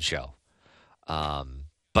it's a fun show.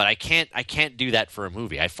 But I can't do that for a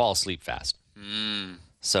movie. I fall asleep fast.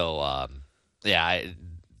 So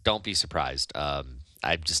don't be surprised.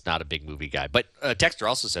 I'm just not a big movie guy. But Texter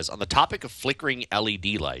also says, on the topic of flickering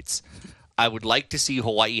LED lights, I would like to see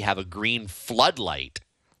Hawaii have a green floodlight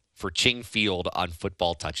for Ching Field on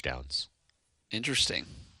football touchdowns. Interesting.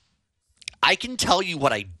 I can tell you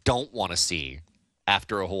what I don't want to see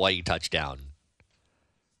after a Hawaii touchdown.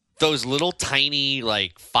 Those little tiny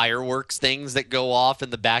like fireworks things that go off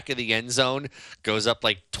in the back of the end zone, goes up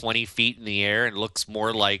like 20 feet in the air and looks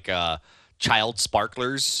more like child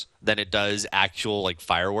sparklers than it does actual like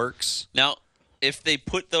fireworks. Now, if they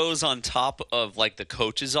put those on top of like the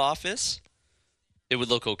coach's office, it would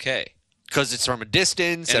look okay. Because it's from a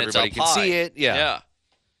distance, and everybody can see it. Yeah.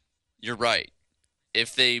 You're right.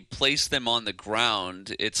 If they place them on the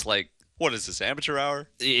ground, it's like, what is this, amateur hour?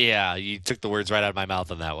 Yeah, you took the words right out of my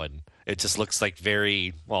mouth on that one. It just looks like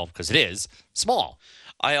very, well, because it is, small.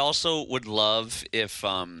 I also would love if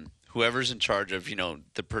whoever's in charge of,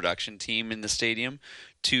 the production team in the stadium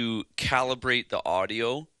to calibrate the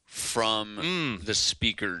audio from the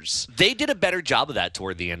speakers. They did a better job of that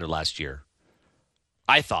toward the end of last year,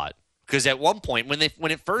 I thought. Because at one point, when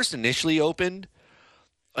it first initially opened,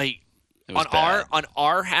 like on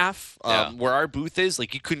our half, where our booth is,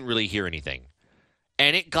 like you couldn't really hear anything,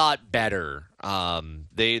 and it got better.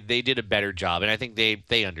 They did a better job, and I think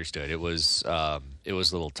they understood. It was a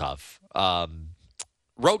little tough.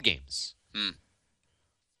 Road games.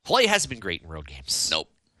 Hawaii hasn't been great in road games. Nope.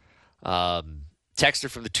 Texter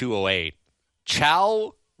from the 208.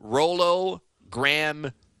 Chow, Rolo,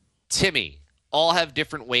 Graham, Timmy all have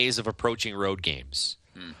different ways of approaching road games.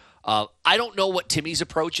 I don't know what Timmy's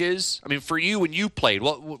approach is. I mean, for you, when you played,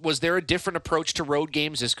 what was there a different approach to road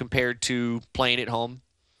games as compared to playing at home?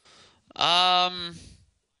 I'm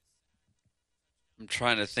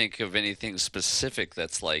trying to think of anything specific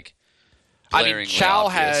that's like. I mean, Chow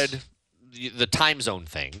had the time zone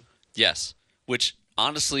thing. Yes, which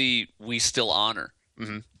honestly we still honor.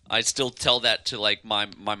 Mm-hmm. I still tell that to like my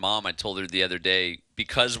mom. I told her the other day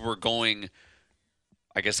because we're going.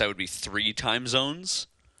 I guess that would be 3 time zones.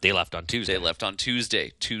 They left on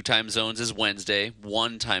Tuesday. 2 time zones is Wednesday.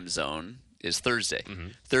 1 time zone is Thursday. Mm-hmm.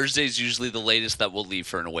 Thursday is usually the latest that we'll leave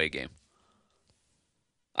for an away game.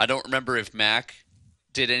 I don't remember if Mac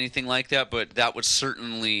did anything like that, but that was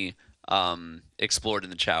certainly explored in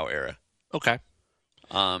the Chow era. Okay.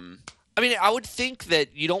 I mean, I would think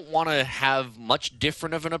that you don't want to have much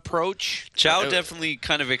different of an approach. Chow definitely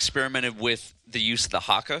kind of experimented with the use of the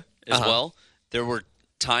haka as well. There were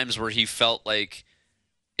times where he felt like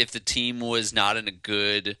if the team was not in a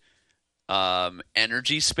good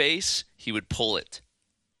energy space, he would pull it.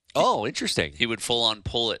 Oh, interesting. He would full on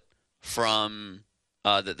pull it from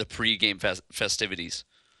the pregame festivities.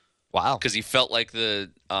 Wow. Because he felt like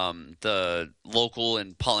the local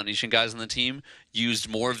and Polynesian guys on the team used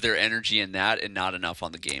more of their energy in that and not enough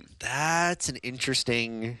on the game. That's an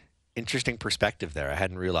interesting perspective there. I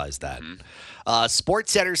hadn't realized that.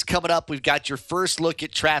 Sports Center's coming up. We've got your first look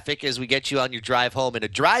at traffic as we get you on your drive home and a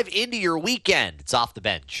drive into your weekend. It's Off the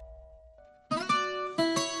Bench.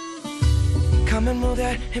 Come and move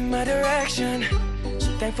that in my direction.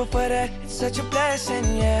 So thankful for that. It's such a blessing,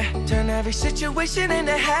 yeah. Turn every situation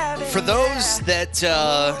into heaven. For those that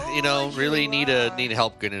really need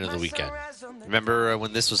help getting into the weekend. Remember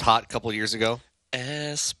when this was hot a couple of years ago?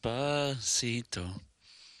 Espacito.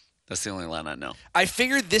 That's the only line I know. I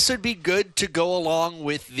figured this would be good to go along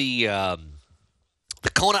with the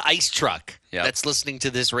Kona ice truck that's listening to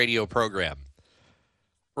this radio program.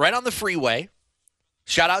 Right on the freeway.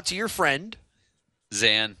 Shout out to your friend.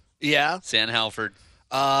 Zan. Yeah. Zan Halford.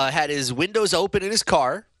 Had his windows open in his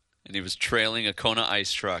car. And he was trailing a Kona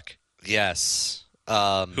ice truck. Yes.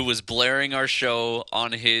 Who was blaring our show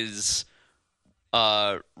on his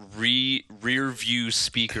rear view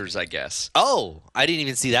speakers, I guess. Oh, I didn't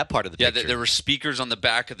even see that part of the picture. Yeah, there were speakers on the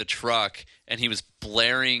back of the truck, and he was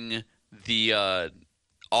blaring the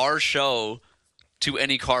our show to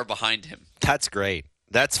any car behind him. That's great.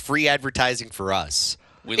 That's free advertising for us.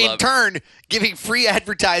 In turn, giving free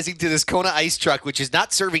advertising to this Kona ice truck, which is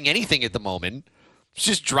not serving anything at the moment. It's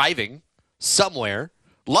just driving somewhere.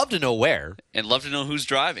 Love to know where. And love to know who's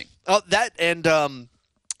driving. Oh, that and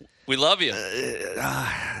we love you.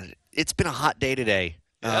 It's been a hot day today.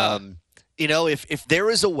 Yeah. If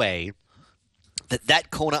there is a way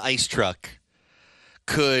that Kona ice truck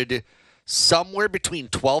could, somewhere between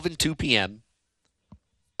 12 and 2 p.m.,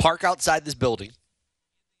 park outside this building,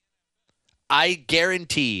 I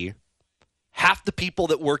guarantee half the people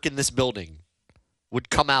that work in this building would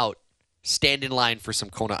come out, stand in line for some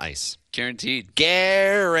Kona Ice. Guaranteed.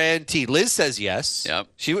 Guaranteed. Liz says yes. Yep.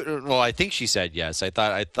 Well, I think she said yes. I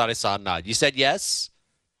thought I saw a nod. You said yes?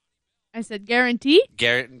 I said guarantee.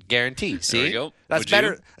 Guarantee. See? There we go. That's Would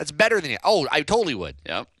better. you? That's better than you. Oh, I totally would.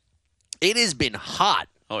 Yep. It has been hot.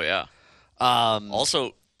 Oh, yeah.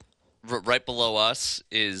 Also, right below us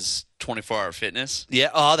is 24-hour fitness. Yeah.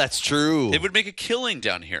 Oh, that's true. They would make a killing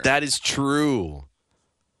down here. That is true.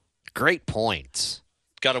 Great point.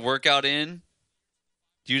 Got a workout in.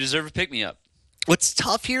 You deserve a pick-me-up. What's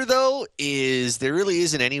tough here, though, is there really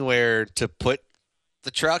isn't anywhere to put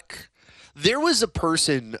the truck. There was a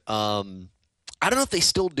person, I don't know if they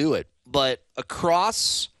still do it, but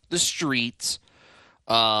across the street,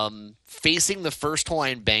 facing the First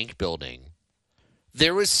Hawaiian Bank building,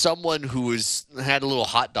 there was someone who had a little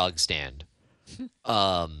hot dog stand,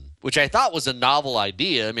 which I thought was a novel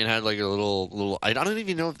idea. I mean, it had like a little. I don't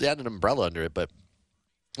even know if they had an umbrella under it, but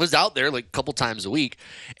it was out there like a couple times a week.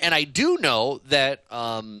 And I do know that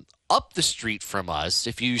up the street from us,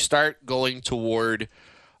 if you start going toward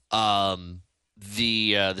the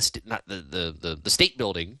state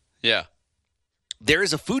building, Yeah. there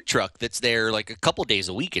is a food truck that's there like a couple days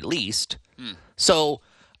a week at least. So,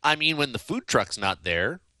 I mean, when the food truck's not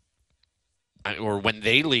there, or when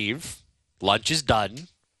they leave, lunch is done.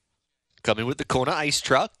 Come in with the Kona Ice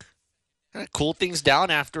truck, cool things down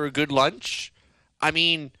after a good lunch. I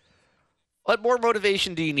mean, what more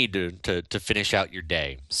motivation do you need to finish out your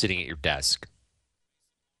day sitting at your desk?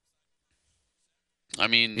 I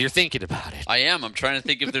mean, You're thinking about it. I am. I'm trying to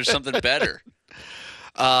think if there's something better.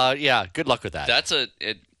 Yeah, good luck with that. That's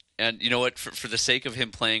and you know what? For the sake of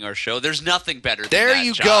him playing our show, there's nothing better than There that,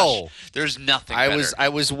 you Josh. go. There's nothing better. I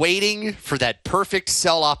was waiting for that perfect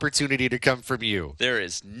sell opportunity to come from you. There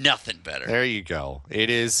is nothing better. There you go.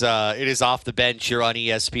 It is off the bench here on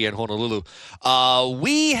ESPN Honolulu.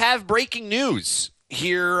 We have breaking news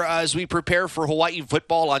here as we prepare for Hawaii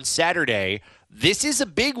football on Saturday. This is a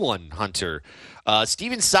big one, Hunter.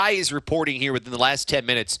 Stephen Tsai is reporting here within the last 10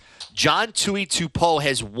 minutes. John Tuitupou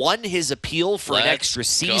has won his appeal for an extra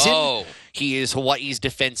season. Go. He is Hawaii's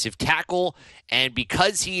defensive tackle, and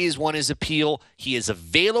because he has won his appeal, he is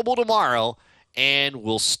available tomorrow and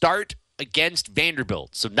will start against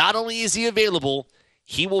Vanderbilt. So not only is he available,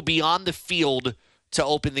 he will be on the field to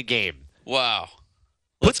open the game. Wow.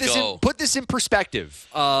 Put this in perspective.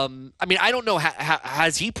 I mean, I don't know.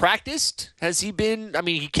 Has he practiced? Has he been? I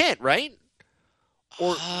mean, he can't, right?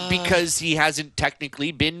 Or because he hasn't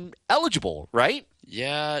technically been eligible, right?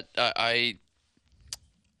 Yeah,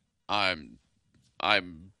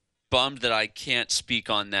 I'm bummed that I can't speak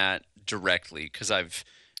on that directly because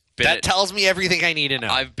that tells me everything I need to know.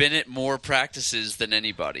 I've been at more practices than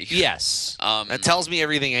anybody. Yes, that tells me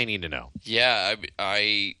everything I need to know. Yeah,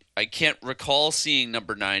 I can't recall seeing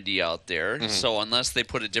number 90 out there, so unless they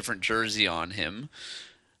put a different jersey on him,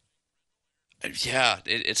 yeah,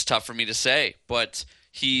 it's tough for me to say. But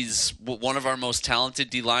he's one of our most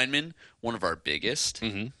talented D linemen, one of our biggest.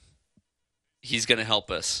 Mm-hmm. He's going to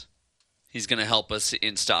help us. He's going to help us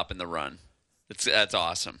in stopping the run. That's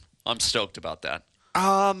awesome. I'm stoked about that.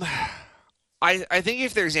 I think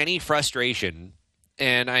if there's any frustration,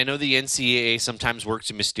 and I know the NCAA sometimes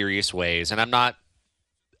works in mysterious ways, and I'm not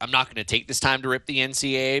going to take this time to rip the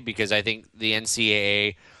NCAA because I think the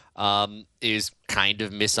NCAA is kind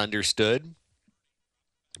of misunderstood.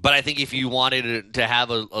 But I think if you wanted to have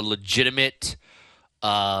a legitimate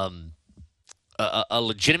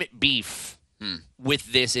beef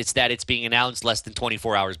with this, it's that it's being announced less than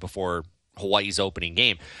 24 hours before Hawaii's opening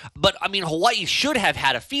game. But, I mean, Hawaii should have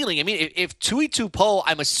had a feeling. I mean, if Tuitupou,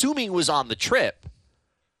 I'm assuming, was on the trip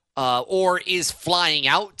or is flying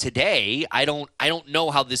out today, I don't know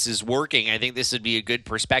how this is working. I think this would be a good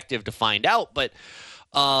perspective to find out. But,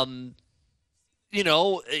 you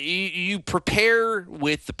know, you prepare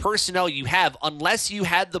with the personnel you have unless you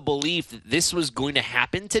had the belief that this was going to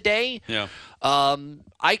happen today. Yeah.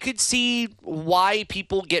 I could see why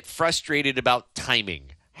people get frustrated about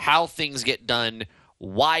timing, how things get done,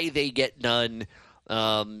 why they get done,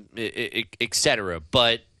 etc.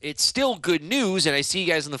 But it's still good news, and I see you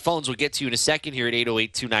guys on the phones. We'll get to you in a second here at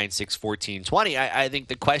 808-296-1420. I think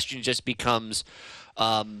the question just becomes,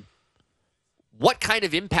 what kind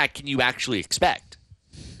of impact can you actually expect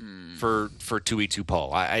for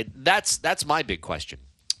Tuitupou? That's my big question.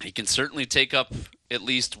 He can certainly take up at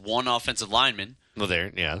least one offensive lineman. Well,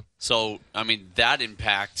 there, yeah. So, I mean, that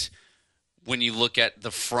impact, when you look at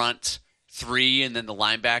the front three and then the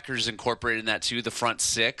linebackers incorporated in that too, the front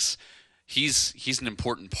six, he's an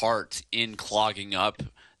important part in clogging up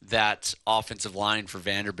that offensive line for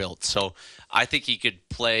Vanderbilt. So I think he could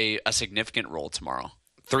play a significant role tomorrow.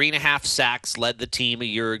 3.5 sacks, led the team a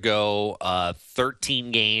year ago,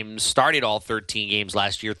 13 games, started all 13 games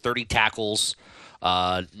last year, 30 tackles,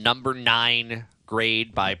 number 9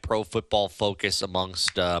 grade by Pro Football Focus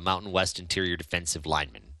amongst Mountain West interior defensive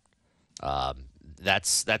linemen.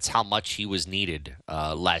 That's how much he was needed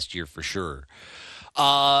last year for sure.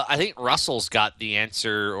 I think Russell's got the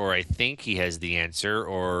answer, or I think he has the answer,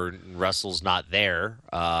 or Russell's not there.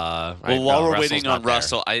 While we're waiting on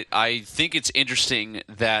Russell, I think it's interesting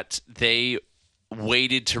that they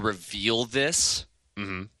waited to reveal this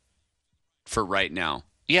for right now.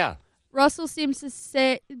 Yeah. Russell seems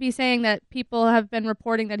to be saying that people have been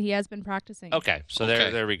reporting that he has been practicing. Okay, so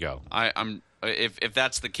there we go. If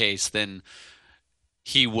that's the case, then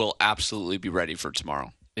he will absolutely be ready for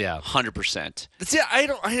tomorrow. Yeah, 100%. See,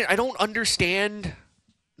 I don't understand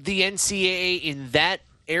the NCAA in that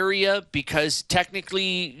area because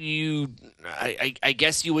technically I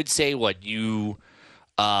guess you would say what you.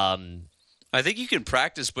 I think you can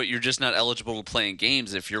practice, but you're just not eligible to play in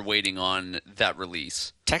games if you're waiting on that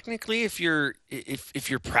release. Technically, if you're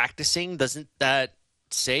practicing, doesn't that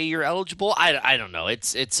say you're eligible? I don't know.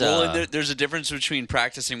 It's well, and there's a difference between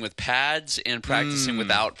practicing with pads and practicing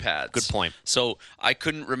without pads. Good point. So I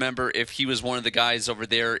couldn't remember if he was one of the guys over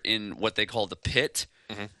there in what they call the pit,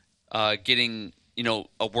 getting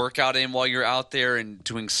a workout in while you're out there and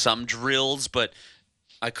doing some drills, but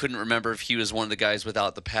I couldn't remember if he was one of the guys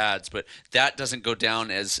without the pads. But that doesn't go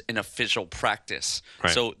down as an official practice.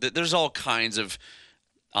 Right. So there's all kinds of.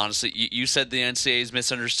 Honestly, you said the NCAA is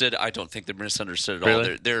misunderstood. I don't think they're misunderstood at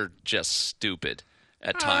all. They're just stupid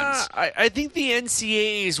at times. I think the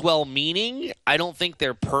NCAA is well-meaning. I don't think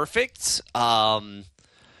they're perfect. I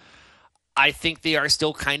think they are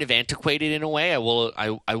still kind of antiquated in a way. I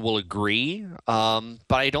will agree. But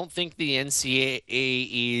I don't think the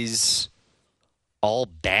NCAA is all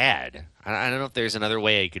bad. I don't know if there's another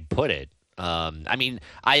way I could put it.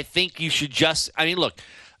 I think you should look.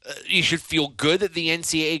 You should feel good that the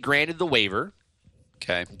NCAA granted the waiver.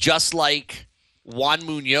 Okay. Just like Juan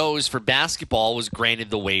Munoz for basketball was granted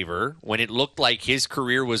the waiver when it looked like his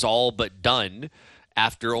career was all but done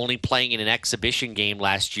after only playing in an exhibition game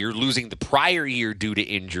last year, losing the prior year due to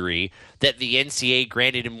injury, that the NCAA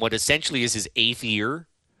granted him what essentially is his 8th year,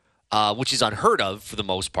 which is unheard of for the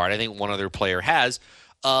most part. I think one other player has.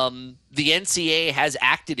 The NCAA has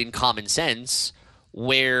acted in common sense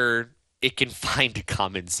where it can find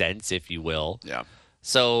common sense, if you will. Yeah.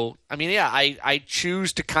 So, I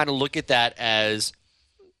choose to kind of look at that as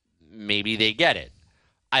maybe they get it.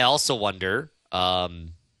 I also wonder,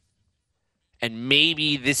 and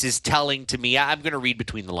maybe this is telling to me, I'm going to read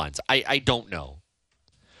between the lines. I don't know.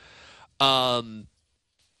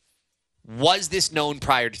 Was this known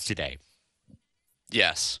prior to today?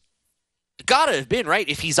 Yes. Gotta have been, right?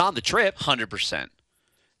 If he's on the trip. 100%.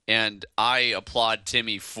 And I applaud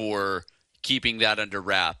Timmy for keeping that under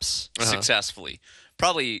wraps successfully.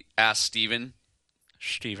 Probably asked Steven.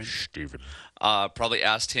 Probably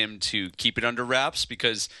asked him to keep it under wraps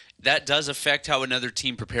because that does affect how another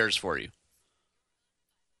team prepares for you.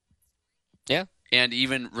 Yeah. And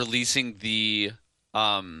even releasing the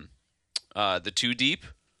 2 deep,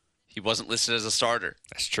 he wasn't listed as a starter.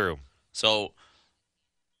 That's true. So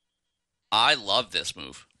I love this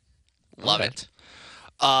move. Love it.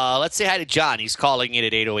 Let's say hi to John. He's calling in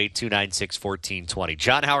at 808-296-1420.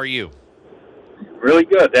 John, how are you? Really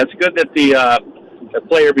good. That's good that the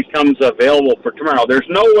player becomes available for tomorrow. There's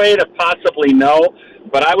no way to possibly know,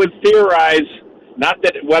 but I would theorize, not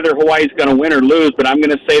that whether Hawaii's going to win or lose, but I'm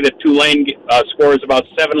going to say that Tulane scores about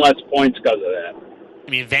 7 less points because of that.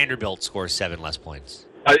 Vanderbilt scores 7 less points.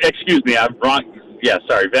 Excuse me, I'm wrong. Yeah,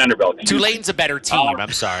 sorry, Vanderbilt. Tulane's a better team.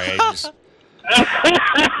 I'm sorry.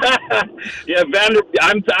 Yeah,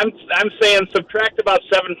 I'm saying subtract about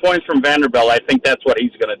 7 points from Vanderbilt. I think that's what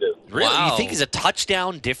he's going to do. Really? Wow. You think he's a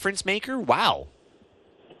touchdown difference maker? Wow.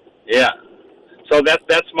 Yeah. So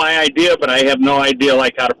that's my idea, but I have no idea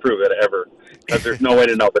how to prove it ever because there's no way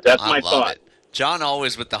to know. But that's my thought. It. John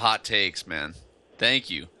always with the hot takes, man.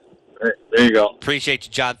 Thank you. There you go. Appreciate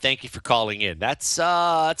you, John. Thank you for calling in. That's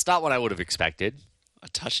not what I would have expected. A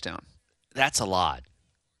touchdown. That's a lot.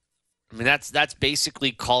 That's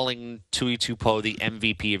basically calling Tuitupou the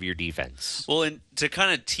MVP of your defense. Well, and to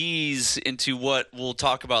kind of tease into what we'll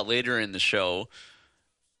talk about later in the show,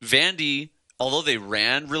 Vandy, although they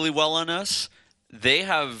ran really well on us, they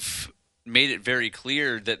have made it very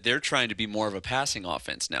clear that they're trying to be more of a passing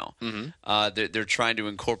offense now. Mm-hmm. They're trying to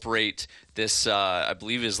incorporate this. I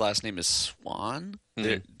believe his last name is Swan.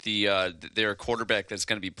 Mm-hmm. Their quarterback that's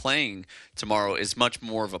going to be playing tomorrow is much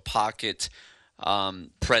more of a pocket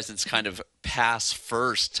presence, kind of pass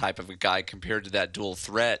first type of a guy compared to that dual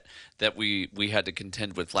threat that we had to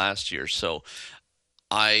contend with last year. So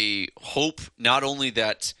I hope not only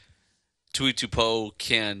that Tuitupou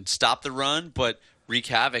can stop the run, but wreak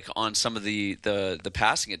havoc on some of the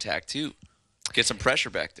passing attack too. Get some pressure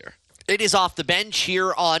back there. It is Off the Bench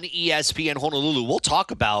here on ESPN Honolulu. We'll talk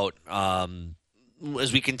about,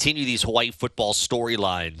 as we continue these Hawaii football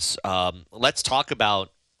storylines, let's talk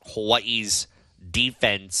about Hawaii's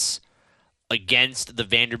defense against the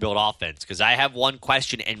Vanderbilt offense, because I have one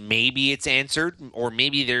question, and maybe it's answered, or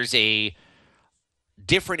maybe there's a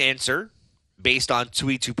different answer based on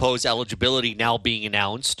Tuitupou's eligibility now being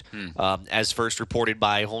announced, as first reported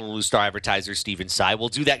by Honolulu Star advertiser Stephen Tsai. We'll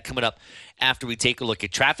do that coming up after we take a look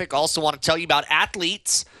at traffic. Also want to tell you about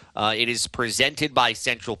athletes. It is presented by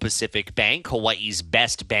Central Pacific Bank, Hawaii's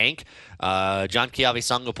best bank. John Kiawe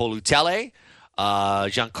Sangapolutele,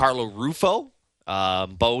 Giancarlo Rufo,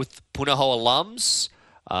 both Punahou alums,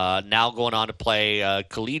 now going on to play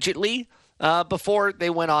collegiately. Before they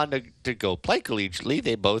went on to go play collegiately,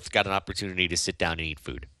 they both got an opportunity to sit down and eat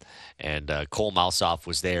food. And Cole Malsoff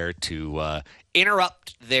was there to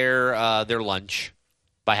interrupt their lunch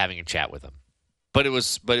by having a chat with them. But it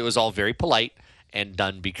was all very polite and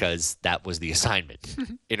done because that was the assignment.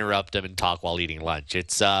 Interrupt them and talk while eating lunch.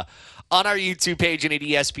 It's on our YouTube page and at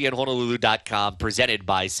ESPNHonolulu.com, presented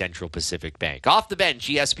by Central Pacific Bank. Off the Bench,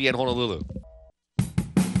 ESPN Honolulu.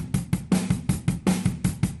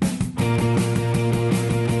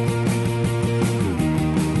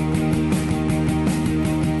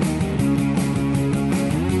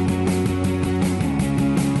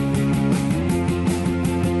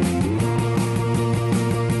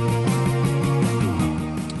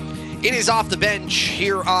 It is Off the Bench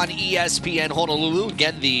here on ESPN Honolulu.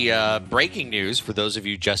 Again, the breaking news for those of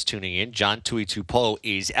you just tuning in: John Tuitupou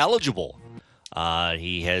is eligible.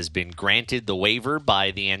 He has been granted the waiver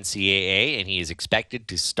by the NCAA, and he is expected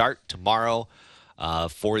to start tomorrow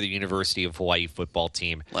for the University of Hawaii football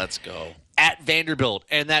team. Let's go. At Vanderbilt.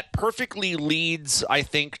 And that perfectly leads, I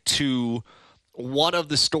think, to one of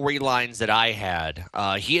the storylines that I had.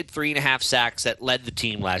 He had 3.5 sacks that led the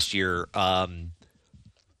team last year.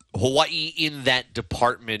 Hawaii in that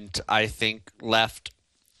department, I think, left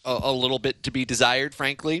a little bit to be desired,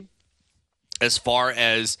 frankly, as far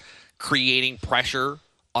as creating pressure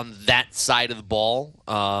on that side of the ball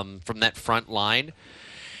from that front line.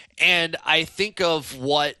 And I think of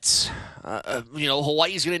what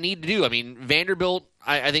Hawaii's going to need to do. I mean, Vanderbilt,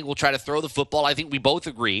 I think, will try to throw the football. I think we both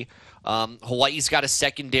agree. Hawaii's got a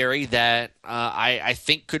secondary that I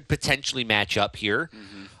think could potentially match up here.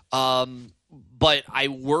 Mm-hmm. But I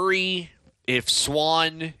worry if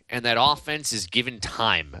Swan and that offense is given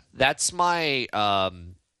time. That's my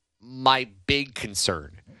my big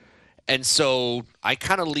concern. And so I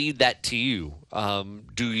kind of lead that to you.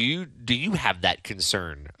 Do you have that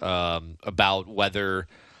concern about whether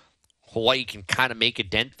Hawaii can kind of make a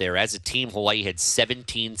dent there? As a team, Hawaii had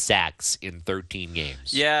 17 sacks in 13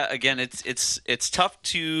 games. Yeah, again, it's tough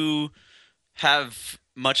to have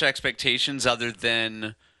much expectations other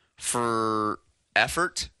than for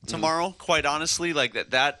effort tomorrow, quite honestly.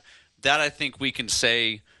 Like that I think we can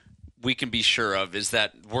say, we can be sure of, is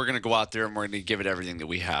that we're going to go out there and we're going to give it everything that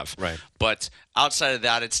we have. Right. But outside of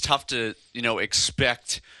that, it's tough to,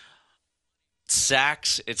 expect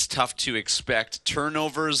sacks. It's tough to expect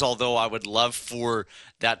turnovers, although I would love for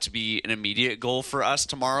that to be an immediate goal for us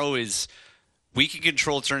tomorrow. Is we can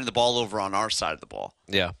control turning the ball over on our side of the ball.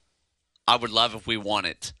 Yeah. I would love if we won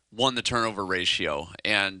the turnover ratio.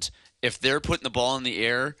 And if they're putting the ball in the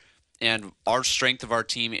air and our strength of our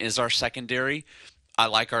team is our secondary, I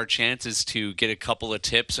like our chances to get a couple of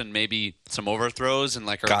tips and maybe some overthrows. And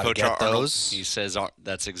like our coach Arnold, he says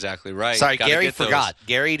that's exactly right. Sorry, Gary forgot.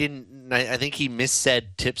 Gary didn't. I think he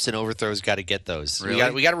missaid tips and overthrows. Got to get those.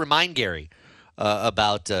 Really? We got to remind Gary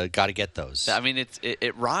about got to get those. I mean,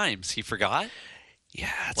 it rhymes. He forgot. Yeah,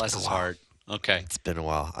 bless his heart. Okay, it's been a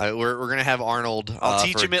while. We're gonna have Arnold. I'll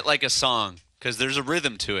teach him it like a song because there's a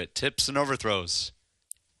rhythm to it. Tips and overthrows.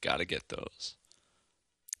 Got to get those.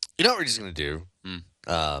 You know what we're just gonna do?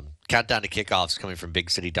 Countdown to kickoffs coming from Big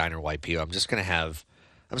City Diner YPO. I'm just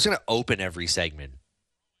gonna open every segment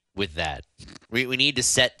with that. We need to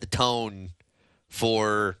set the tone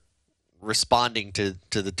for responding to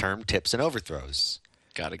the term tips and overthrows.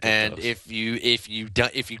 Gotta get and those. if you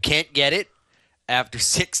can't get it, after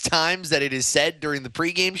 6 times that it is said during the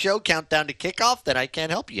pregame show, countdown to kickoff, then I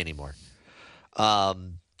can't help you anymore.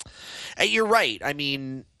 And you're right. I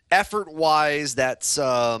mean, effort-wise, that's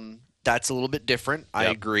a little bit different. Yep. I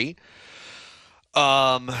agree.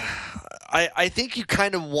 I think you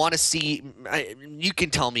kind of want to see you can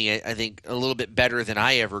tell me, I think, a little bit better than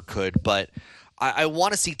I ever could, but I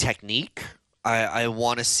want to see technique. I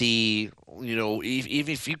want to see, even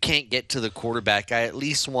if you can't get to the quarterback, I at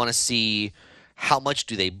least want to see how much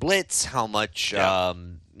do they blitz, how much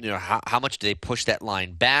how much do they push that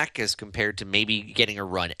line back as compared to maybe getting a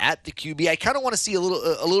run at the QB. I kind of want to see a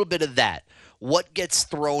little bit of that. What gets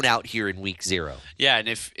thrown out here in week 0? Yeah, and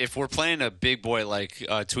if we're playing a big boy like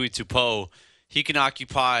Tuitupou, he can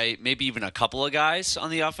occupy maybe even a couple of guys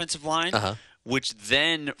on the offensive line, which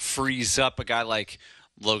then frees up a guy like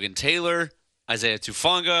Logan Taylor, Isaiah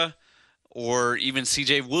Tufanga, or even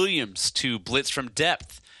C.J. Williams to blitz from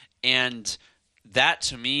depth. And that,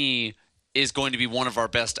 to me, is going to be one of our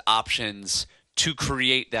best options to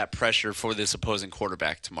create that pressure for this opposing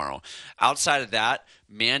quarterback tomorrow. Outside of that,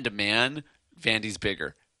 man-to-man, Vandy's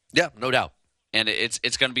bigger. Yeah, no doubt. And it's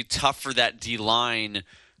going to be tough for that D-line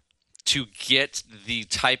to get the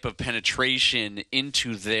type of penetration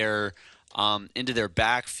into their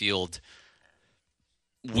backfield.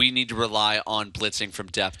 We need to rely on blitzing from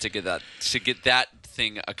depth to get that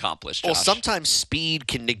thing accomplished. Josh. Well, sometimes speed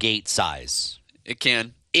can negate size. It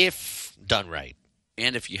can, if done right,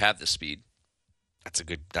 and if you have the speed. That's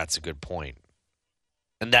a good point.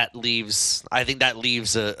 And I think that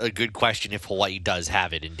leaves a good question if Hawaii does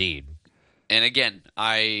have it indeed. And again,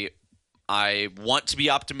 I want to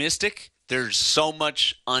be optimistic. There's so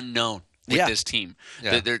much unknown with this team.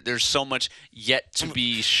 Yeah. There's so much yet to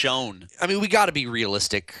be shown. I mean, we got to be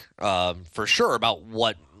realistic for sure about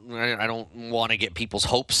what. I don't want to get people's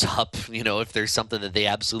hopes up, if there's something that they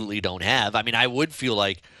absolutely don't have. I mean, I would feel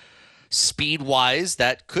like speed-wise,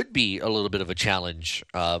 that could be a little bit of a challenge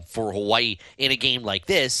for Hawaii in a game like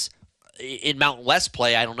this. In Mountain West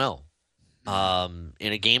play, I don't know.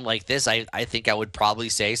 In a game like this, I think I would probably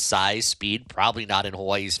say size, speed, probably not in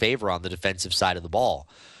Hawaii's favor on the defensive side of the ball.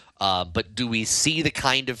 But do we see the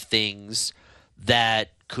kind of things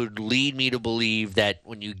that could lead me to believe that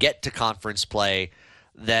when you get to conference play,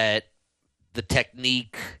 that the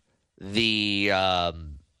technique,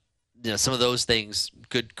 some of those things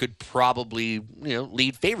could probably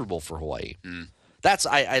lead favorable for Hawaii.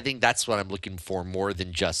 I think that's what I'm looking for more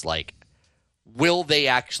than just like, will they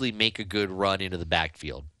actually make a good run into the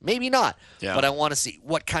backfield? Maybe not, but I want to see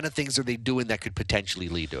what kind of things are they doing that could potentially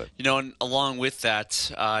lead to it. And along with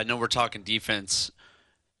that, I know we're talking defense.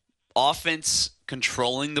 Offense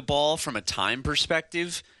controlling the ball from a time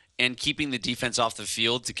perspective and keeping the defense off the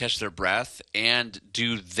field to catch their breath and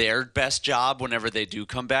do their best job whenever they do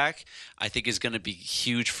come back, I think is going to be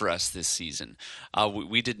huge for us this season.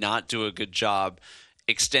 We did not do a good job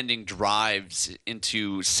extending drives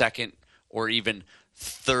into second or even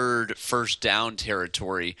third first down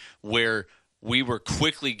territory where we were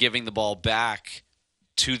quickly giving the ball back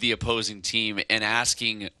to the opposing team and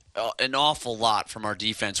asking an awful lot from our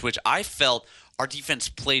defense, which I felt our defense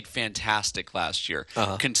played fantastic last year,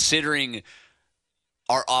 considering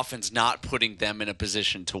our offense not putting them in a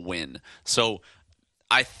position to win. So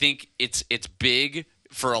I think it's big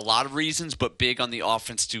for a lot of reasons, but big on the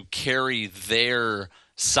offense to carry their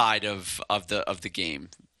side of the game.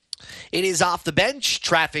 It is Off the Bench.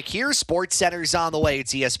 Traffic here. Sports Center's on the way.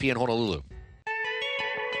 It's ESPN Honolulu.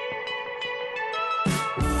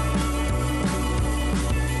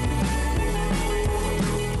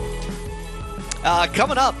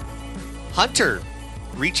 Coming up, Hunter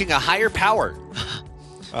reaching a higher power.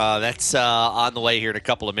 That's on the way here in a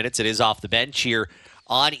couple of minutes. It is Off the Bench here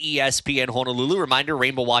on ESPN Honolulu. Reminder,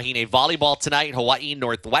 Rainbow Wahine volleyball tonight, Hawaii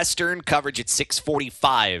Northwestern. Coverage at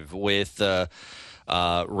 6:45 with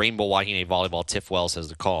Rainbow Wahine volleyball. Tiff Wells has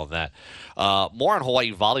the call on that. More on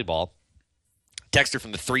Hawaii volleyball. Texter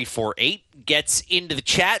from the 348 gets into the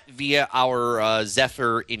chat via our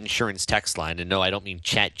Zephyr Insurance text line. And no, I don't mean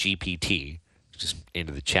Chat GPT. Just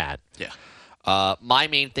into the chat. Yeah. My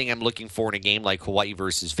main thing I'm looking for in a game like Hawaii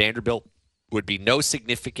versus Vanderbilt would be no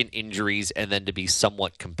significant injuries and then to be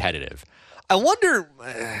somewhat competitive. I wonder,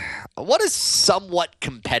 what does somewhat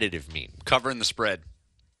competitive mean? Covering the spread.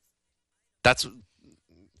 That's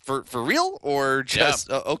for real or just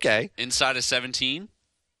okay? Inside of 17.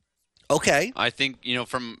 Okay. I think,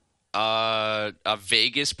 from a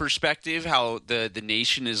Vegas perspective, how the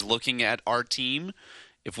nation is looking at our team,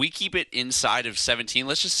 if we keep it inside of 17,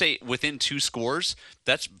 let's just say within 2 scores,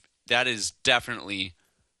 that is definitely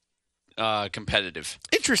competitive.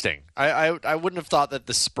 Interesting. I wouldn't have thought that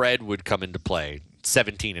the spread would come into play.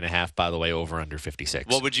 17.5, by the way, over under 56.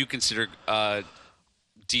 What would you consider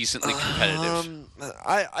decently competitive?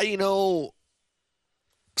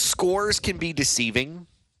 Scores can be deceiving.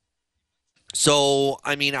 So,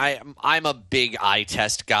 I mean, I'm a big eye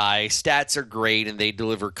test guy. Stats are great and they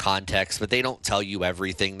deliver context, but they don't tell you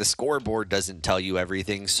everything. The scoreboard doesn't tell you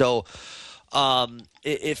everything. So,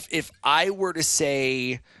 if I were to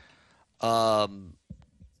say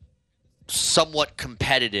somewhat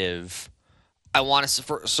competitive, I want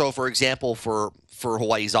to. For example, for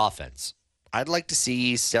Hawaii's offense, I'd like to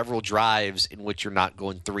see several drives in which you're not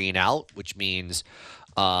going 3 and out, which means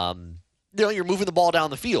you're moving the ball down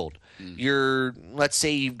the field. Let's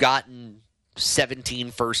say you've gotten 17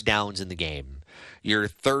 first downs in the game. Your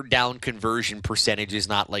third down conversion percentage is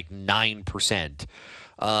not like 9%.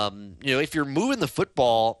 If you're moving the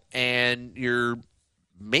football and you're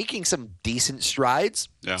making some decent strides,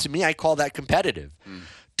 to me, I call that competitive.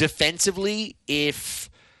 Defensively, if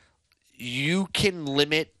you can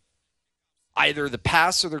limit either the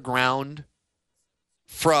pass or the ground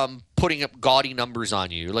from putting up gaudy numbers on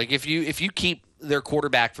you, like if you keep their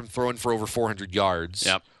quarterback from throwing for over 400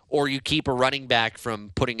 yards, or you keep a running back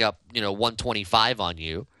from putting up 125 on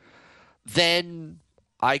you, then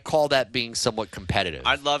I call that being somewhat competitive.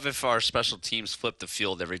 I'd love if our special teams flipped the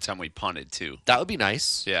field every time we punted too. That would be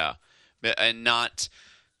nice. Yeah, and not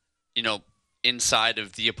inside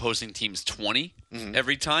of the opposing team's 20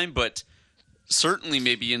 every time, but certainly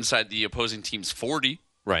maybe inside the opposing team's 40.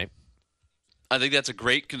 Right. I think that's a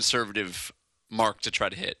great conservative mark to try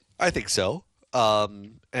to hit. I think so.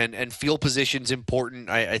 And field position's important.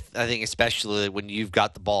 I think especially when you've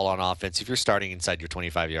got the ball on offense, if you're starting inside your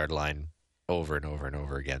 25-yard line over and over and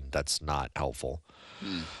over again, that's not helpful.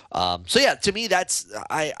 To me,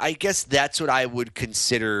 I guess that's what I would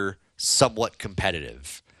consider somewhat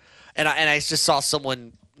competitive. And I just saw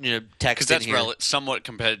someone text in here. Because that's somewhat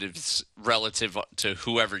competitive relative to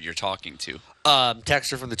whoever you're talking to.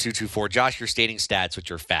 Texter from the 224, Josh, you're stating stats,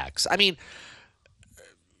 which are facts. I mean,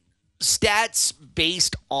 stats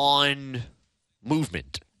based on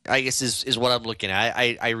movement, I guess, is what I'm looking at.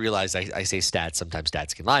 I realize I say stats. Sometimes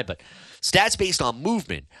stats can lie, but stats based on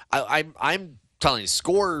movement. I'm telling you,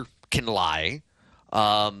 score can lie.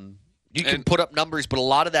 You can put up numbers, but a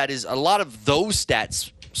lot of those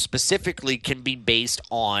stats specifically can be based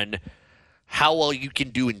on how well you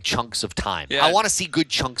can do in chunks of time. Yeah, I want to see good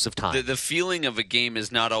chunks of time. The feeling of a game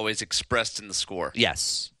is not always expressed in the score.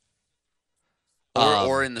 Yes.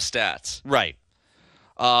 Or in the stats. Right.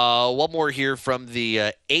 One more here from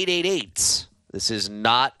the 888s. This is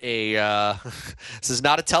not a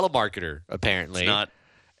telemarketer, apparently. It's not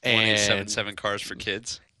 1877 Cars for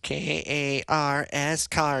Kids. KARS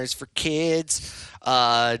Cars for Kids.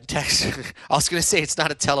 Text. I was going to say it's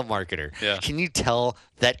not a telemarketer. Yeah. Can you tell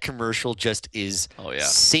that commercial just is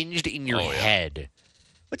singed in your head?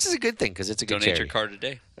 Which is a good thing because it's a good Donate charity. your car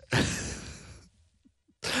today.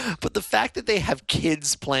 But the fact that they have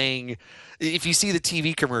kids playing, if you see the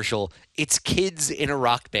TV commercial, it's kids in a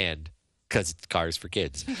rock band because it's Cars for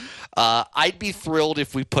Kids. I'd be thrilled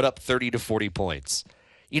if we put up 30 to 40 points.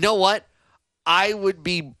 You know what? I would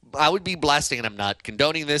be blasting, and I'm not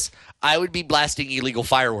condoning this, I would be blasting illegal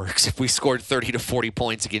fireworks if we scored 30 to 40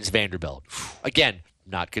 points against Vanderbilt. Again,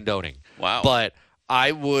 not condoning. Wow. But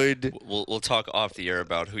I would... We'll talk off the air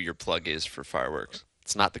about who your plug is for fireworks.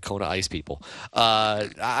 It's not the Kona Ice people.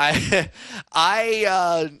 30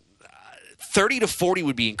 to 40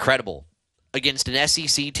 would be incredible against an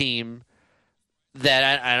SEC team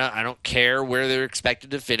that I don't care where they're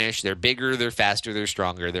expected to finish. They're bigger, they're faster, they're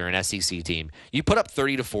stronger. They're an SEC team. You put up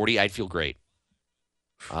 30 to 40, I'd feel great.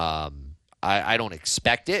 I don't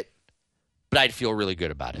expect it, but I'd feel really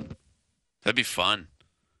good about it. That'd be fun.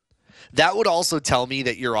 That would also tell me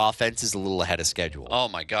that your offense is a little ahead of schedule. Oh,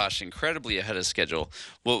 my gosh, incredibly ahead of schedule.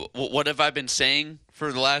 Well, what have I been saying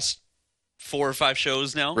for the last 4 or 5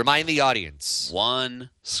 shows now? Remind the audience. 1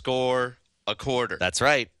 score a quarter. That's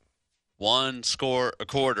right. 1 score a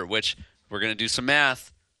quarter, which we're going to do some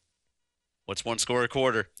math. What's 1 score a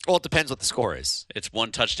quarter? Well, it depends what the score is. It's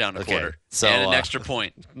 1 touchdown a quarter. So, and an extra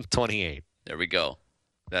point. 28. There we go.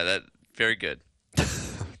 That very good.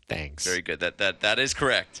 Thanks. Very good. That is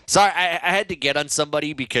correct. Sorry, I had to get on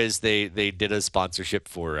somebody because they did a sponsorship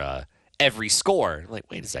for every score. I'm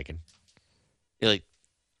like, wait a second. You're like,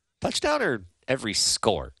 touchdown or every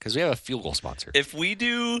score? Because we have a field goal sponsor. If we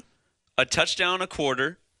do a touchdown a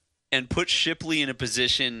quarter and put Shipley in a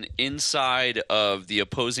position inside of the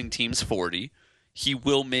opposing team's 40, he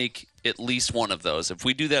will make at least one of those. If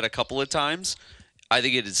we do that a couple of times, I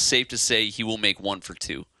think it is safe to say he will make 1 for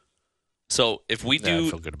 2. So if we I do,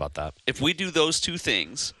 feel good about that. if we do those two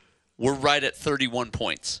things, we're right at 31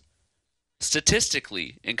 points.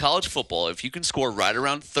 Statistically, in college football, if you can score right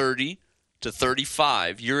around 30 to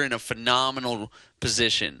 35, you're in a phenomenal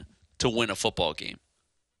position to win a football game.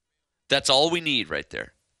 That's all we need right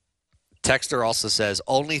there. Texter also says,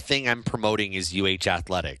 only thing I'm promoting is UH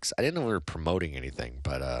Athletics. I didn't know we were promoting anything,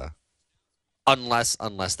 but unless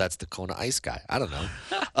that's the Kona Ice guy. I don't know.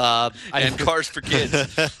 And Cars for Kids.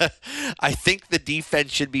 I think the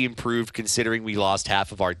defense should be improved considering we lost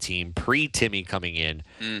half of our team pre-Timmy coming in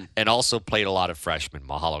and also played a lot of freshmen.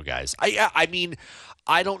 Mahalo, guys. I mean,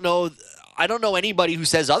 I don't know anybody who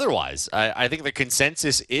says otherwise. I think the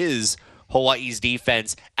consensus is Hawaii's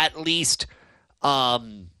defense, at least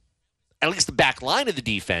the back line of the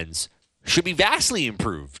defense, should be vastly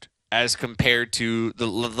improved as compared to the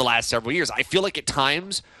last several years. I feel like at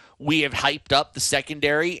times we have hyped up the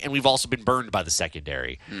secondary, and we've also been burned by the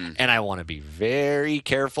secondary. And I want to be very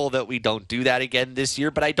careful that we don't do that again this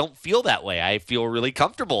year, but I don't feel that way. I feel really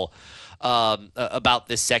comfortable about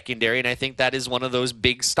this secondary, and I think that is one of those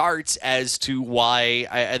big starts as to why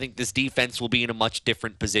I think this defense will be in a much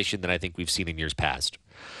different position than I think we've seen in years past.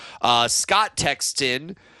 Scott texts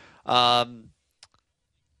in, can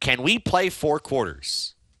we play 4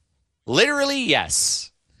 quarters? Literally,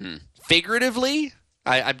 yes. Figuratively,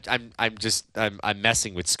 I'm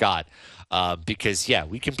messing with Scott because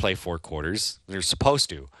we can play 4 quarters. They're supposed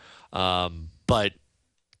to, but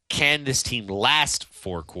can this team last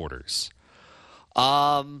 4 quarters?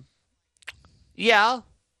 Yeah,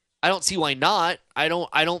 I don't see why not. I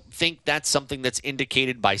don't think that's something that's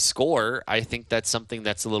indicated by score. I think that's something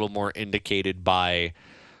that's a little more indicated by,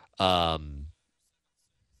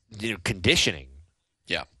 conditioning.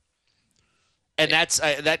 Yeah. And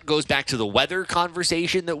that goes back to the weather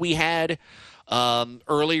conversation that we had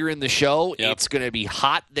earlier in the show. Yep. It's going to be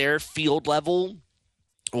hot there, field level,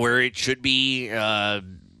 where it should be. I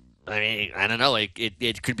don't know.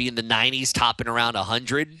 It could be in the 90s, topping around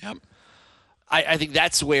 100. Yep. I think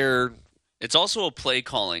that's where it's also a play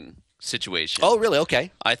calling situation. Oh, really?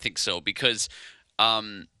 Okay. I think so because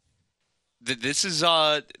this is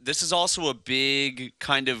also a big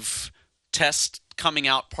kind of test coming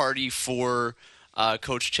out party for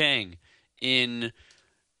Coach Chang.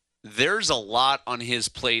 There's a lot on his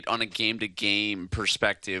plate on a game-to-game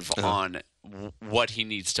perspective on what he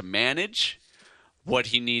needs to manage, what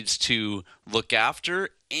he needs to look after,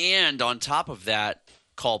 and on top of that,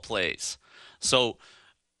 call plays. So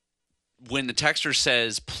when the texter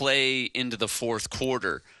says play into the fourth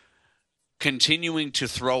quarter, continuing to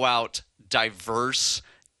throw out diverse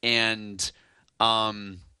and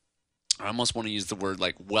I almost want to use the word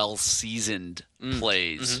like well-seasoned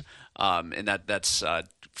plays, and that's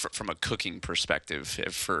from a cooking perspective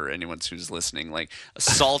for anyone who's listening, like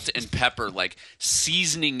salt and pepper, like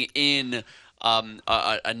seasoning in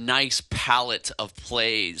a nice palette of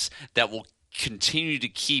plays that will continue to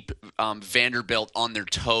keep Vanderbilt on their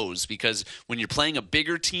toes, because when you're playing a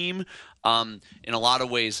bigger team, in a lot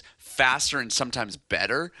of ways faster and sometimes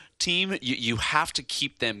better team, you have to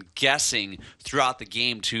keep them guessing throughout the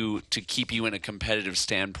game to keep you in a competitive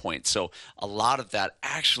standpoint. So a lot of that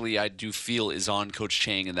actually I do feel is on Coach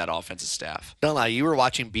Chang and that offensive staff. Don't lie, you were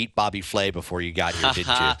watching Beat Bobby Flay before you got here,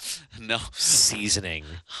 didn't you? No. Seasoning.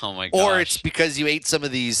 Oh my gosh. Or it's because you ate some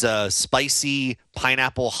of these spicy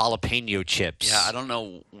pineapple jalapeno chips. Yeah, I don't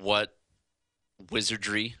know what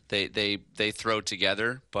wizardry they throw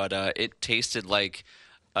together, but it tasted like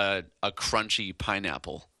a crunchy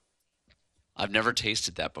pineapple. I've never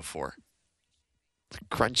tasted that before.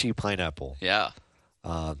 Crunchy pineapple. Yeah.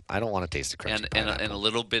 I don't want to taste the crunchy pineapple. And a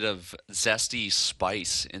little bit of zesty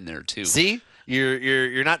spice in there too. See,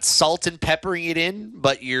 you're not salt and peppering it in,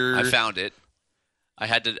 but you're. I found it. I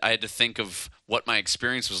had to think of what my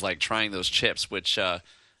experience was like trying those chips, which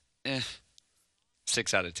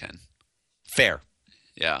 6 out of 10. Fair.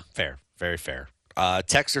 Yeah. Fair. Very fair.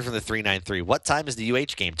 Texter from the 393. What time is the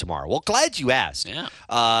UH game tomorrow? Well, glad you asked. Yeah.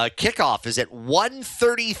 Kickoff is at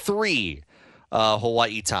 1:33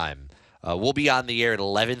 Hawaii time. We'll be on the air at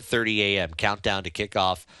 11:30 a.m. Countdown to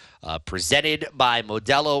kickoff, presented by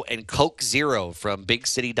Modelo and Coke Zero from Big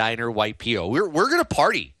City Diner, Waipio. We're gonna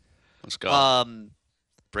party. Let's go.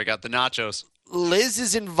 Break out the nachos. Liz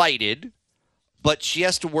is invited, but she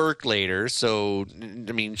has to work later. So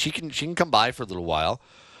I mean, she can come by for a little while.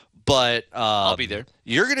 But I'll be there.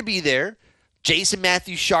 You're going to be there. Jason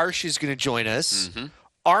Matthew Sharsh is going to join us. Mm-hmm.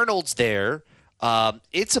 Arnold's there.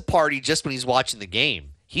 It's a party just when he's watching the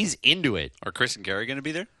game. He's into it. Are Chris and Gary going to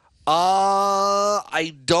be there?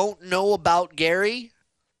 I don't know about Gary.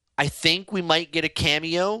 I think we might get a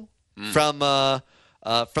cameo from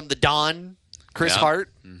from the Don, Chris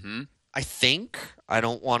Hart. Mm-hmm. I think I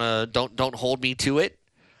don't want to. Don't hold me to it.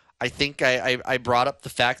 I think I brought up the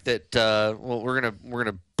fact that we're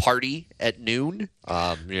gonna party at noon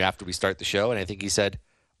after we start the show, and I think he said,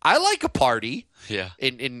 "I like a party." Yeah.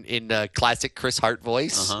 In classic Chris Hart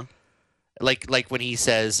voice, like when he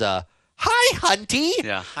says, "Hi, Hunty."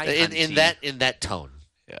 Yeah. Hi, Hunty. In that tone.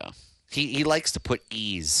 Yeah. He likes to put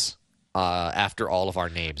E's after all of our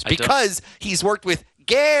names because he's worked with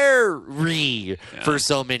Gary for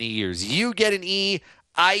so many years. You get an E,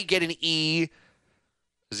 I get an E.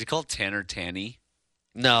 Is he called Tanner Tanny?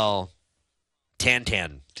 No. Tan.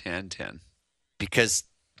 Tan. Because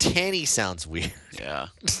Tanny sounds weird. Yeah.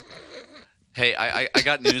 Hey, I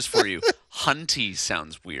got news for you. Hunty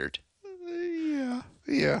sounds weird.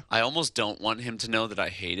 Yeah. I almost don't want him to know that I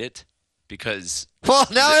hate it because... Well,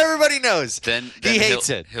 now everybody knows. Then he hates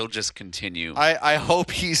it. He'll just continue. I hope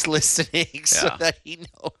he's listening so that he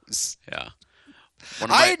knows. Yeah.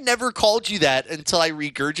 I had never called you that until I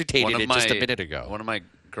regurgitated it just a minute ago. One of my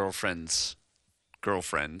girlfriends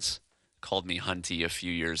called me Hunty a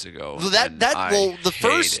few years ago. Well,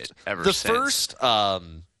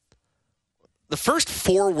 the first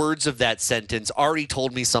 4 words of that sentence already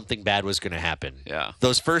told me something bad was going to happen. Yeah.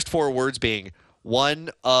 Those first 4 words being one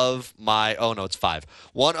of my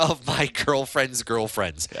girlfriend's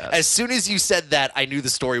girlfriends. Yes. As soon as you said that, I knew the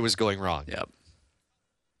story was going wrong. Yep.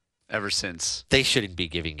 Ever since. They shouldn't be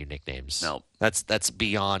giving you nicknames. No. That's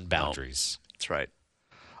beyond boundaries. No. That's right.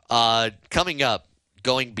 Coming up,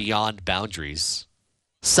 going beyond boundaries,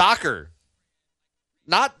 soccer.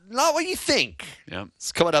 Not what you think. Yep.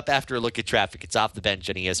 It's coming up after a look at traffic. It's Off the Bench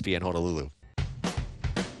on ESPN Honolulu.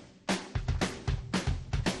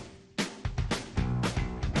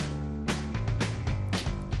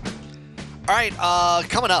 All right,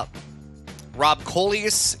 coming up, Rob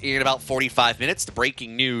Collias in about 45 minutes. The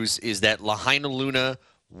breaking news is that Lahainaluna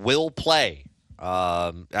will play.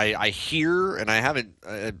 I hear, and I haven't,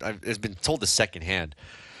 it's been told the secondhand,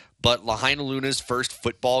 but Lahainaluna's first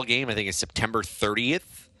football game, I think, is September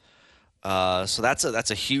 30th. So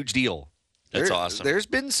that's a huge deal. That's awesome. There's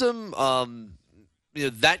been some,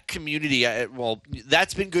 that community,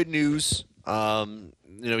 that's been good news.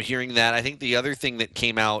 Hearing that. I think the other thing that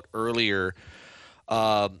came out earlier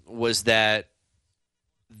was that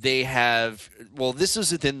they have, this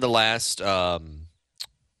was within the last hour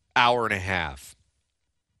and a half.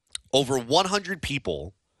 Over 100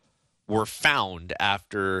 people were found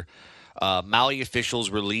after Maui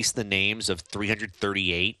officials released the names of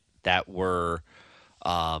 338 that were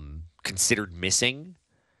considered missing.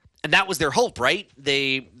 And that was their hope, right?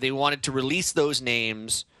 They wanted to release those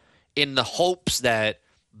names in the hopes that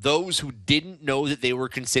those who didn't know that they were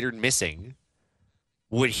considered missing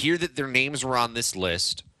would hear that their names were on this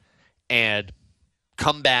list and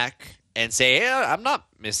come back and say, hey, I'm not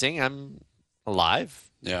missing. I'm alive.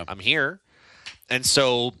 Yeah. I'm here. And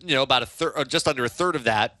so, about just under a third of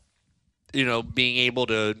that, being able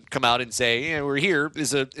to come out and say, yeah, we're here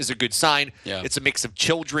is a good sign. Yeah. It's a mix of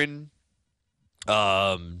children,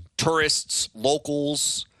 tourists,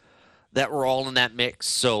 locals that were all in that mix.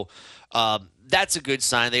 So that's a good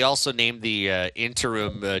sign. They also named the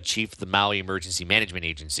interim chief of the Maui Emergency Management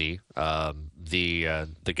Agency. The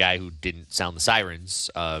guy who didn't sound the sirens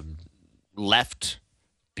left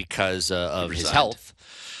because of his health.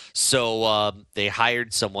 So they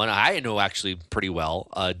hired someone I know actually pretty well,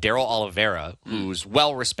 Daryl Oliveira, who's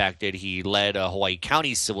well respected. He led Hawaii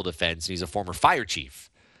County Civil Defense, and he's a former fire chief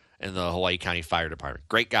in the Hawaii County Fire Department.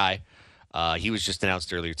 Great guy. He was just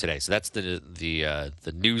announced earlier today. So that's the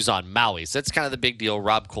news on Maui. So that's kind of the big deal.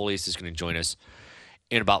 Rob Collias is going to join us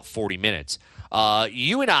in about 40 minutes.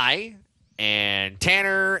 You and I and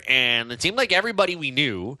Tanner and it seemed like everybody we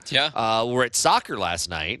knew were at soccer last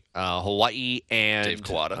night. Hawaii and Dave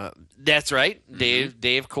Kawada. That's right. Mm-hmm.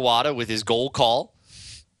 Dave Kawada with his goal call,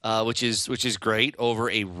 which is great over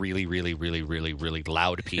a really, really, really, really, really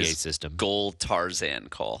loud PA system. Goal Tarzan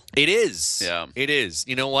call. It is. Yeah. It is.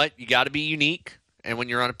 You know what? You got to be unique. And when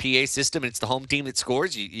you're on a PA system and it's the home team that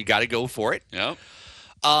scores, you got to go for it. Yep.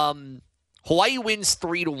 Hawaii wins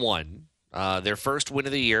 3-1. Their first win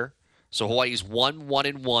of the year. So Hawaii's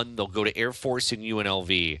 1-1-1. They'll go to Air Force and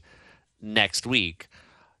UNLV next week.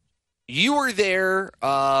 You were there,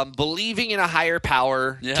 believing in a higher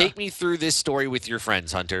power. Yeah. Take me through this story with your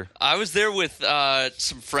friends, Hunter. I was there with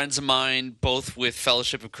some friends of mine, both with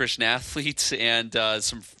Fellowship of Christian Athletes and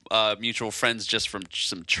some mutual friends just from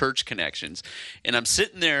some church connections. And I'm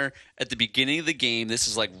sitting there at the beginning of the game. This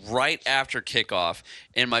is like right after kickoff.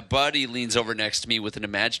 And my buddy leans over next to me with an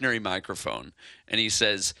imaginary microphone. And he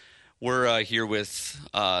says, We're here with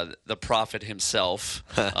the prophet himself,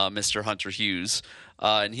 Mr. Hunter Hughes,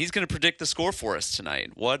 and he's going to predict the score for us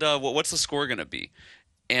tonight. What's the score going to be?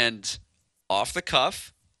 And off the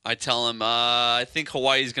cuff, I tell him I think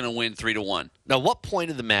Hawaii's going to win 3-1. Now, what point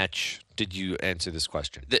of the match did you answer this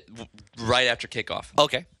question? Right after kickoff.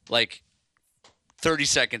 Okay. Like 30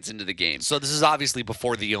 seconds into the game. So this is obviously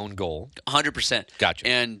before the own goal. 100%. Gotcha.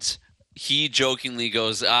 And he jokingly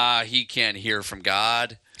goes, he can't hear from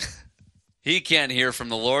God. He can't hear from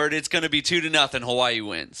the Lord. It's going to be 2-0. Hawaii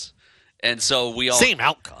wins. And so we all... Same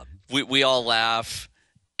outcome. We all laugh,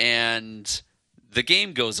 and the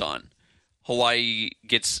game goes on. Hawaii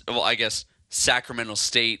gets, I guess Sacramento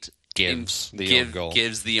State gives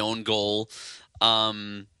the own goal.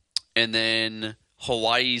 And then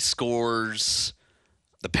Hawaii scores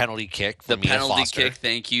the penalty kick. The penalty kick,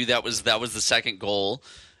 thank you. That was the second goal.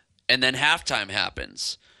 And then halftime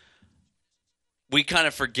happens. We kind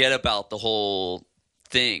of forget about the whole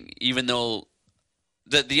thing, even though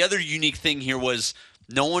the other unique thing here was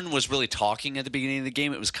no one was really talking at the beginning of the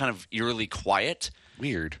game. It was kind of eerily quiet.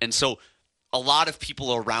 Weird. And so a lot of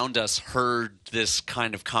people around us heard this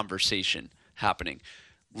kind of conversation happening.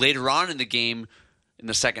 Later on in the game, in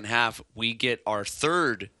the second half, we get our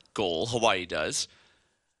third goal, Hawaii does.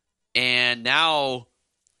 And now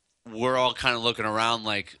we're all kind of looking around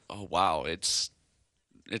like, oh, wow, it's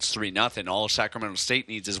 3-0. All Sacramento State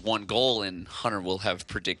needs is one goal, and Hunter will have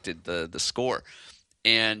predicted the score.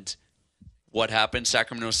 And what happened?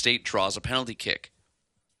 Sacramento State draws a penalty kick.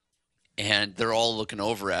 And they're all looking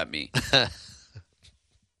over at me.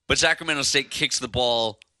 But Sacramento State kicks the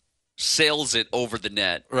ball, sails it over the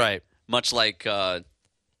net. Right. Much like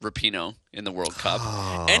Rapinoe in the World Cup.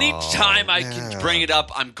 Anytime I can bring it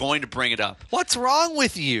up, I'm going to bring it up. What's wrong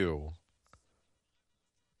with you?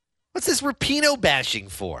 What's this Rapinoe bashing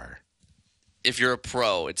for? If you're a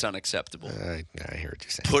pro, it's unacceptable. I hear what you're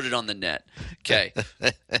saying. Put it on the net. Okay.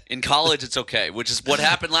 In college, it's okay, which is what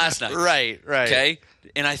happened last night. Right. Okay?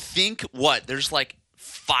 And I think, there's like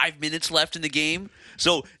 5 minutes left in the game.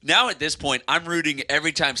 So now at this point, I'm rooting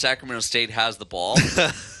every time Sacramento State has the ball.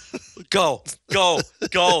 Go.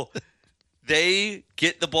 They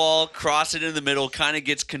get the ball, cross it in the middle, kind of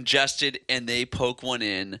gets congested, and they poke one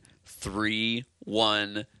in.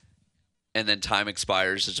 3-1. And then time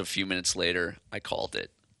expires. Just a few minutes later, I called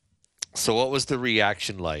it. So what was the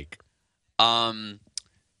reaction like?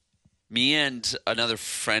 Me and another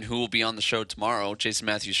friend who will be on the show tomorrow, Jason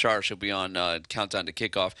Matthews Sharsh, he'll be on Countdown to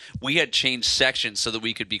Kickoff. We had changed sections so that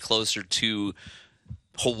we could be closer to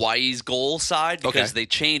Hawaii's goal side because they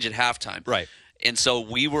change at halftime. Right. And so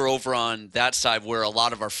we were over on that side where a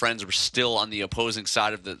lot of our friends were still on the opposing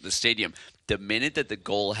side of the stadium. The minute that the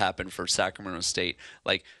goal happened for Sacramento State,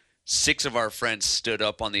 like 6 of our friends stood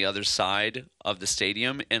up on the other side of the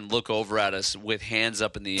stadium and look over at us with hands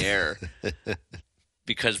up in the air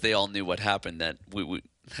because they all knew what happened, that we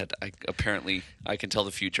had apparently I can tell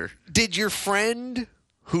the future. Did your friend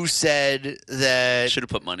who said that... Should have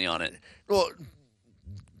put money on it. Well,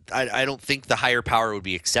 I don't think the higher power would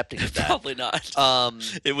be accepting of that. Probably not.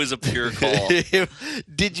 It was a pure call.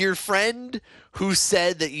 Did your friend who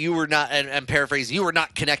said that you were not, and I'm paraphrasing, you were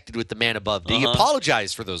not connected with the man above, did he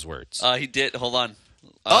apologize for those words? He did. Hold on.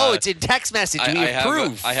 It's in text message. We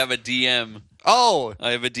approve. I have a DM. Oh.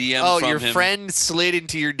 I have a DM from your him. Friend slid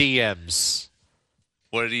into your DMs.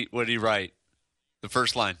 What did he write? The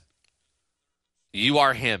first line. You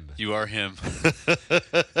are him. You are him.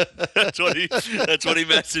 That's what he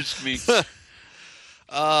messaged me.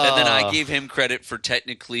 And then I gave him credit for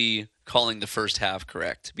technically calling the first half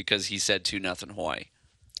correct because he said 2-0 Hawaii.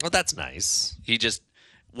 Well, that's nice. He just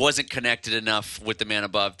wasn't connected enough with the man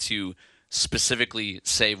above to specifically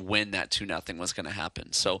say when that 2-0 was going to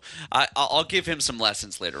happen. So I'll give him some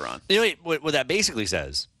lessons later on. You know what that basically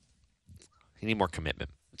says? You need more commitment.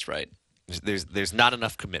 That's right. There's not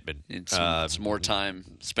enough commitment. It's more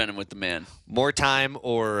time spending with the man. More time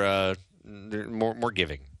or more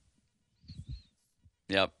giving.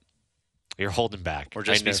 Yep. You're holding back. Or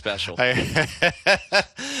just be special.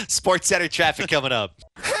 Sports Center traffic coming up.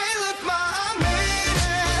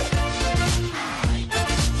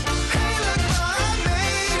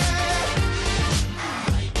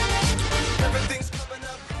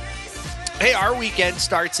 Hey, our weekend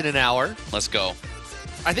starts in an hour. Let's go.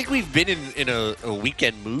 I think we've been in a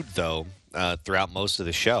weekend mood, though, throughout most of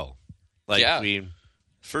the show.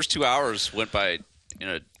 First 2 hours went by in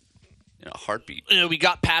a heartbeat. We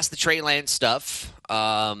got past the Trey Lance stuff,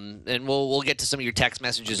 and we'll get to some of your text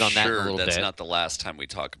messages on that in a little bit. That's not the last time we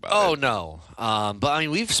talk about it. Oh, no. But, I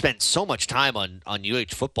mean, we've spent so much time on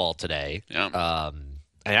UH football today. Yeah.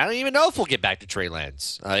 And I don't even know if we'll get back to Trey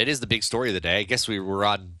Lance. It is the big story of the day. I guess we were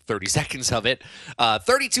on 30 seconds of it.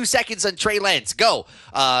 32 seconds on Trey Lance. Go.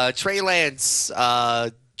 Trey Lance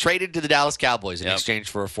traded to the Dallas Cowboys in exchange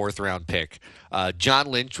for a 4th-round pick. John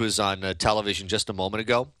Lynch was on television just a moment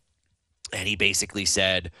ago, and he basically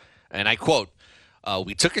said, and I quote,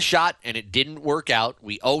 we took a shot and it didn't work out.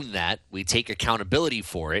 We own that. We take accountability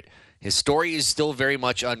for it. His story is still very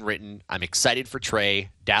much unwritten. I'm excited for Trey.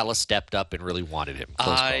 Dallas stepped up and really wanted him.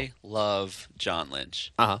 I love John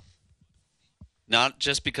Lynch. Not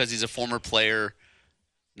just because he's a former player,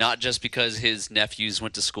 not just because his nephews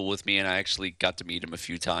went to school with me and I actually got to meet him a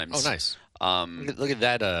few times. Oh, nice. Look at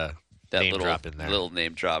that name drop in there. Little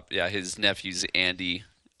name drop. Yeah, his nephew's Andy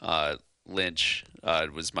Lynch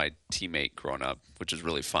was my teammate growing up, which was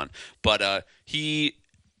really fun. But he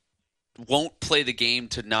won't play the game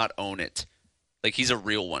to not own it. Like, he's a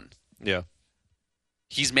real one. Yeah.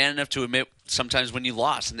 He's man enough to admit sometimes when you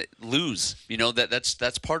lost and lose. You know, that's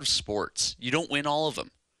part of sports. You don't win all of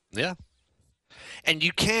them. Yeah. And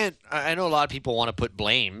you can't – I know a lot of people want to put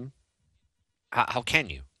blame. How can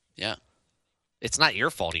you? Yeah. It's not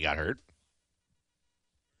your fault he got hurt.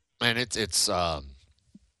 And it's hard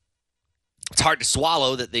to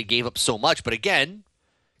swallow that they gave up so much. But again,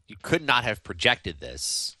 you could not have projected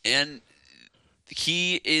this. And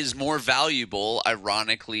he is more valuable,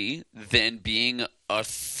 ironically, than being a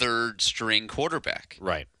third-string quarterback.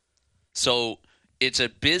 Right. So it's a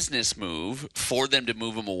business move for them to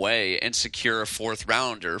move him away and secure a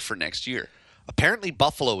 4th-rounder for next year. Apparently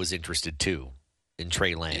Buffalo was interested, too, in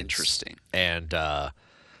Trey Lance. Interesting. And I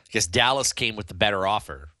guess Dallas came with the better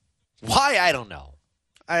offer. Why? I don't know.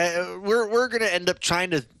 We're going to end up trying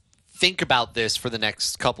to think about this for the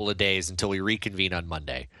next couple of days until we reconvene on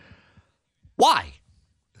Monday. Why?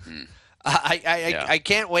 I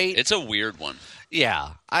can't wait. It's a weird one.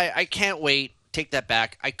 Yeah, I can't wait. Take that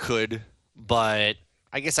back. I could, but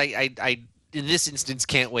I guess I in this instance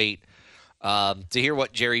can't wait to hear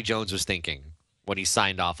what Jerry Jones was thinking when he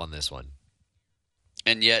signed off on this one.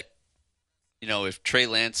 And yet, you know, if Trey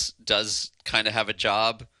Lance does kind of have a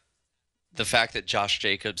job, the fact that Josh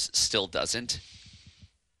Jacobs still doesn't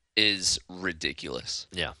is ridiculous.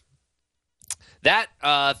 Yeah. That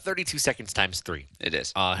 32 seconds times 3. It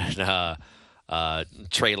is. On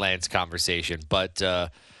Trey Lance conversation. But, the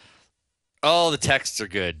texts are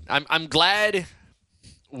good. I'm glad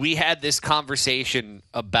we had this conversation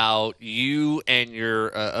about you and your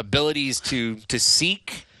abilities to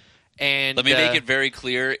seek. And let me make it very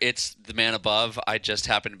clear. It's the man above. I just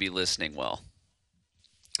happen to be listening well.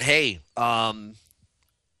 Hey, one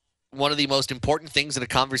of the most important things in a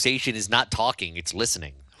conversation is not talking. It's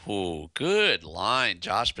listening. Oh, good line,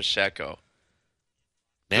 Josh Pacheco.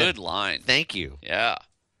 Man, good line. Thank you. Yeah.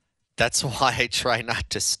 That's why I try not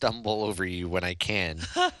to stumble over you when I can.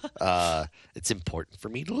 It's important for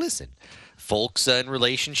me to listen. Folks in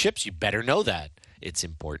relationships, you better know that. It's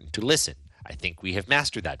important to listen. I think we have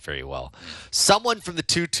mastered that very well. Someone from the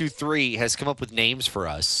 223 has come up with names for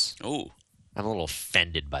us. Oh. I'm a little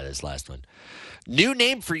offended by this last one. New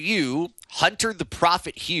name for you, Hunter the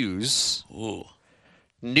Prophet Hughes. Ooh.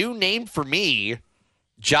 New name for me,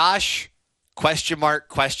 Josh, Pacheco.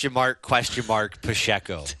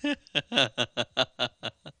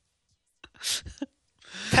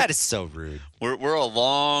 That is so rude. We're a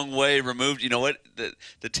long way removed. You know what?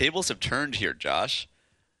 The tables have turned here, Josh.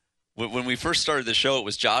 When we first started the show, it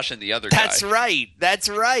was Josh and the other guy. That's right.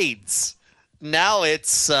 Now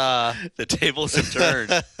it's the tables have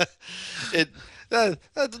turned.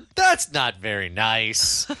 That's not very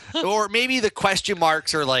nice. Or maybe the question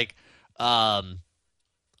marks are like,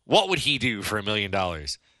 what would he do for $1 million?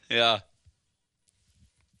 Yeah.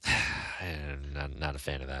 I'm not a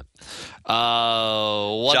fan of that.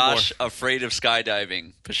 Josh, afraid of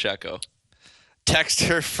skydiving, Pacheco.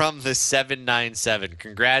 Texter from the 797.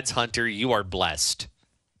 Congrats, Hunter. You are blessed.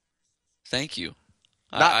 Thank you.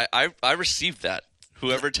 I received that.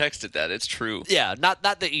 Whoever texted that, it's true. Yeah, not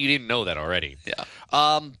that you didn't know that already. Yeah.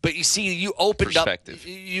 But you see, you opened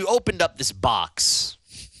up this box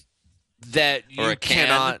that you a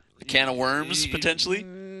can of worms potentially.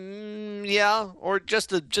 Yeah, or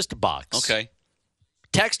just a box. Okay.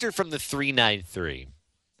 Texter from the 393.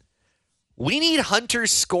 We need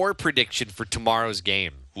Hunter's score prediction for tomorrow's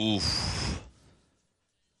game. Oof.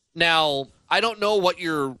 Now, I don't know what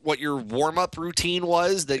your warm-up routine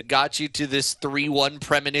was that got you to this 3-1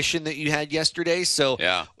 premonition that you had yesterday. So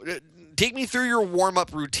yeah. Take me through your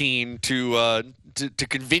warm-up routine to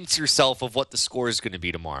convince yourself of what the score is going to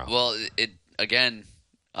be tomorrow. Well, again,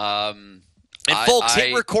 And folks,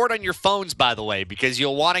 hit record on your phones, by the way, because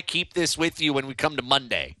you'll want to keep this with you when we come to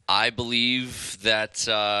Monday. I believe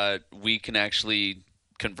that we can actually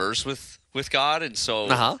converse with God, and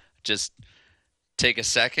so just take a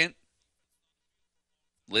second,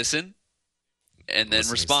 listen, and then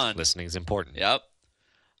respond. Listening is important. Yep.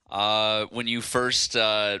 When you first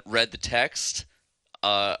read the text,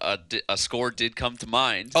 a score did come to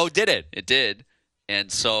mind. Oh, did it? It did.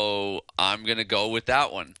 And so I'm going to go with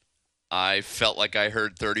that one. I felt like I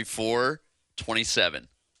heard 34-27.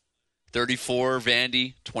 34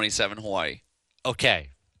 Vandy, 27 Hawaii. Okay.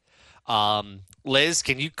 Liz,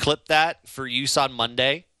 can you clip that for use on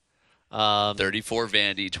Monday? 34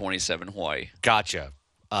 Vandy, 27 Hawaii. Gotcha.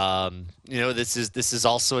 This is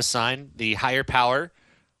also a sign. The higher power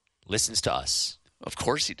listens to us. Of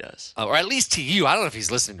course he does. Or at least to you. I don't know if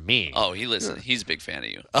he's listening to me. Oh, he listens. He's a big fan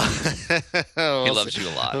of you. He loves you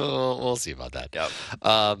a lot. We'll see about that. Yep.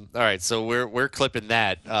 All right, so we're clipping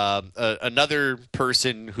that. Another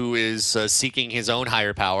person who is seeking his own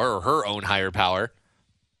higher power or her own higher power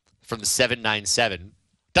from the 797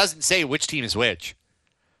 doesn't say which team is which.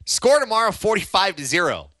 Score tomorrow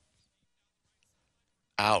 45-0.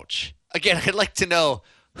 Ouch. Again, I'd like to know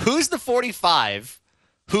who's the 45.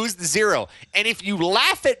 Who's the 0? And if you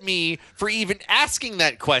laugh at me for even asking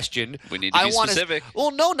that question, we need to be specific.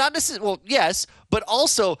 Well, no, not necessarily. Well, yes, but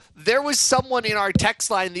also there was someone in our text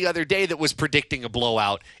line the other day that was predicting a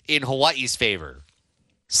blowout in Hawaii's favor.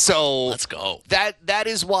 So let's go. That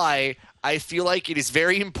is why I feel like it is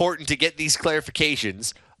very important to get these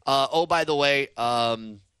clarifications. By the way,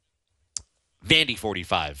 Vandy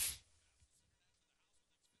 45,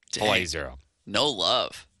 Dang. Hawaii 0. No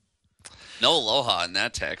love. No aloha in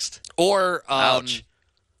that text. Or ouch.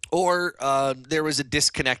 Or there was a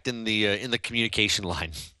disconnect in the communication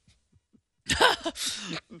line.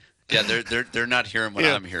 Yeah, they're not hearing what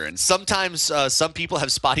I'm hearing. Sometimes some people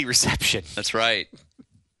have spotty reception. That's right.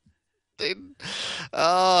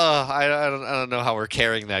 I don't know how we're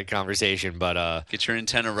carrying that conversation, but get your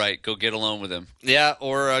antenna right. Go get alone with him. Yeah,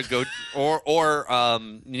 or you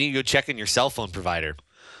need to go check in your cell phone provider.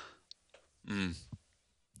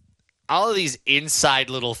 All of these inside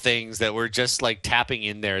little things that we're just like tapping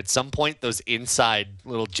in there. At some point, those inside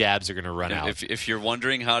little jabs are going to run out. If you're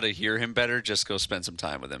wondering how to hear him better, just go spend some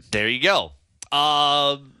time with him. There you go.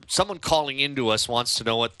 Someone calling into us wants to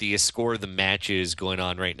know what the score of the match is going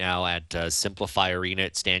on right now at Simplify Arena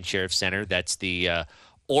at Stan Sheriff Center. That's the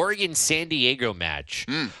Oregon-San Diego match.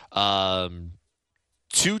 2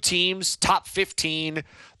 teams, top 15.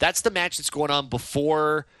 That's the match that's going on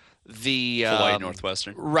before the Hawaii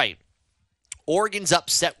Northwestern. Right. Oregon's up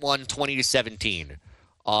set 1, 20-17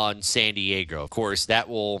 on San Diego. Of course, that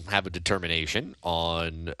will have a determination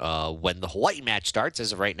on when the Hawaii match starts.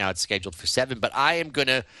 As of right now, it's scheduled for 7. But I am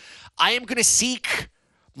gonna seek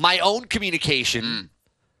my own communication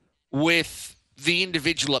with the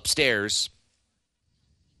individual upstairs,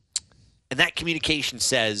 and that communication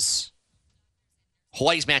says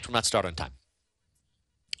Hawaii's match will not start on time.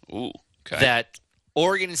 Ooh, okay. That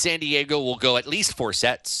Oregon and San Diego will go at least 4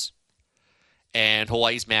 sets. And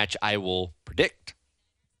Hawaii's match, I will predict,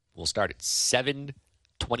 will start at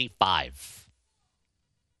 7:25.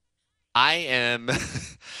 I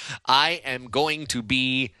am going to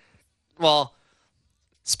be, well,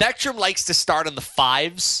 Spectrum likes to start on the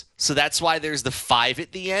 5s, so that's why there's the 5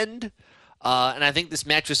 at the end. And I think this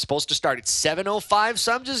match was supposed to start at 7:05,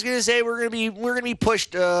 so I'm just gonna say we're gonna be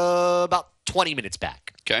pushed about 20 minutes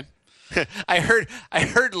back. Okay. I heard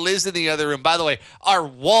Liz in the other room. By the way, our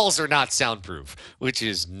walls are not soundproof, which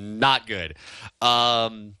is not good.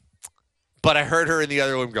 But I heard her in the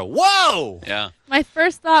other room go, "Whoa!" Yeah. My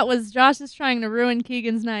first thought was Josh is trying to ruin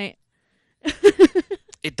Keegan's night.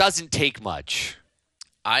 It doesn't take much.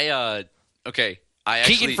 Okay.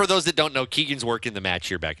 Keegan, for those that don't know, Keegan's working the match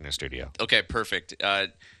here back in the studio. Okay, perfect.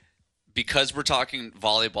 Because we're talking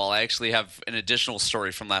volleyball, I actually have an additional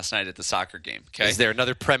story from last night at the soccer game. Okay, is there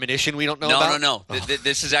another premonition we don't know about? No. Oh.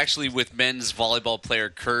 This is actually with men's volleyball player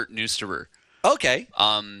Kurt Neusterer. Okay.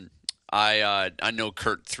 I know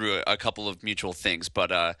Kurt through a couple of mutual things,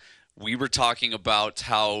 but we were talking about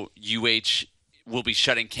how UH will be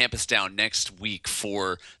shutting campus down next week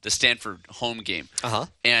for the Stanford home game.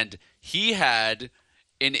 And he had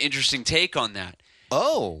an interesting take on that.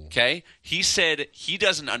 Oh. Okay. He said he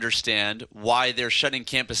doesn't understand why they're shutting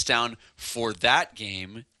campus down for that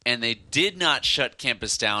game, and they did not shut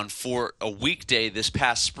campus down for a weekday this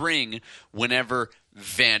past spring whenever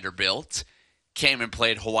Vanderbilt came and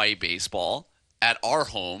played Hawaii baseball at our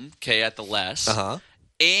home, okay, at the Les.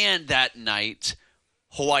 And that night,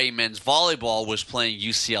 Hawaii men's volleyball was playing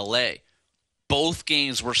UCLA. Both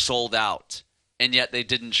games were sold out. and yet they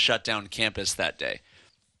didn't shut down campus that day.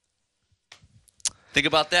 Think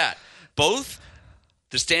about that. Both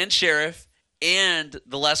the Stan Sheriff and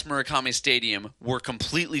the Les Murakami Stadium were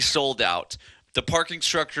completely sold out. The parking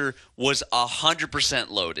structure was 100%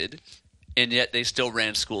 loaded, and yet they still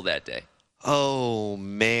ran school that day. Oh,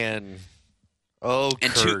 man. Oh,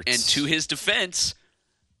 Kurt. And to his defense,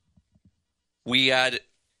 we had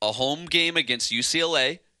a home game against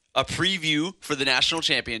UCLA, a preview for the national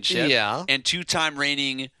championship, and two-time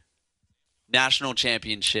reigning national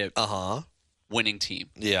championship winning team.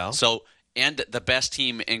 Yeah. So, and the best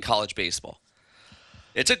team in college baseball.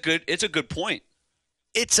 It's a good point.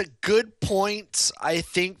 It's a good point. I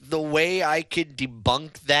think the way I could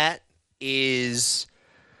debunk that is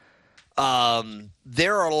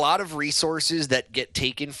there are a lot of resources that get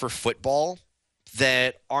taken for football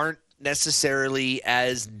that aren't necessarily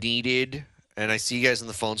as needed. And I see you guys on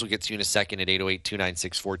the phones. We'll get to you in a second at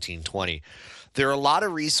 808-296-1420. There are a lot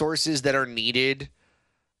of resources that are needed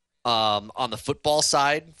on the football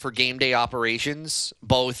side for game day operations,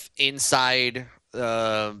 both inside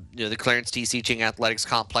the Clarence T. Seaching Athletics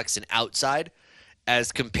Complex and outside,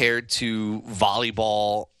 as compared to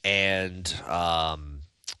volleyball and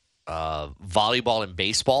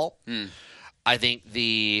baseball. I think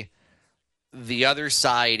the other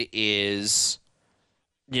side is,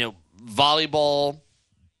 volleyball,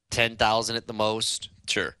 10,000 at the most.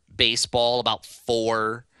 Sure. Baseball, about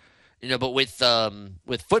 4. But with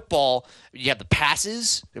football, you have the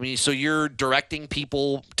passes. I mean, so you're directing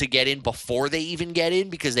people to get in before they even get in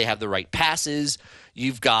because they have the right passes.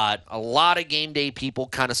 You've got a lot of game day people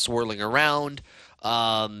kind of swirling around.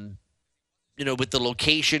 With the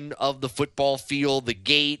location of the football field, the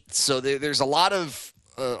gate. So there's a lot of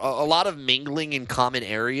mingling in common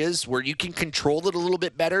areas where you can control it a little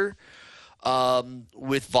bit better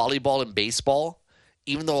with volleyball and baseball.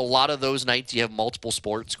 Even though a lot of those nights you have multiple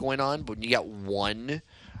sports going on, but when you got one,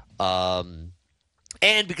 and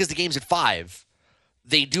because the game's at 5,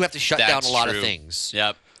 they do have to shut down a lot of things.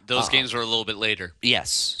 Yep. Those games were a little bit later.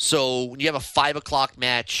 Yes. So when you have a 5 o'clock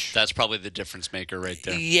match, that's probably the difference maker right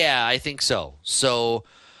there. Yeah, I think so. So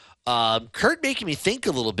Kurt making me think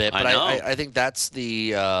a little bit, but I think that's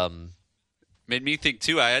the made me think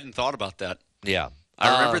too. I hadn't thought about that. Yeah.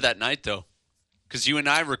 I remember that night though. Because you and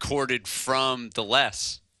I recorded from the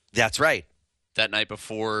Les. That's right. That night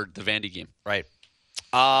before the Vandy game. Right.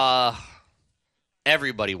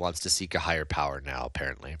 Everybody wants to seek a higher power now,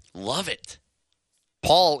 apparently. Love it.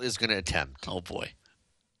 Paul is going to attempt. Oh, boy.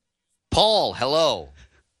 Paul, hello.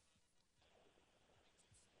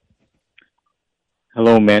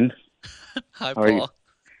 Hello, men. Hi, Paul.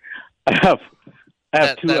 I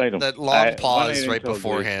have two items. That long pause right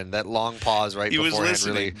beforehand. That long pause right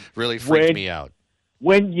beforehand really freaked me out.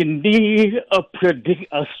 When you need a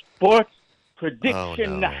sports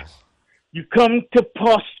prediction, you come to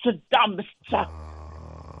Postradamus.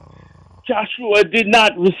 Joshua did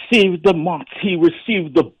not receive the marks. He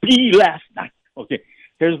received the B last night. Okay,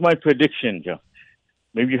 here's my prediction, Joe.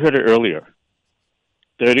 Maybe you heard it earlier.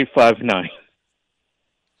 35-9.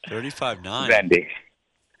 35-9? Vandy.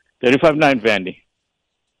 35-9 Vandy.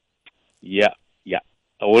 Yeah.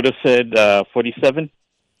 I would have said 47-9.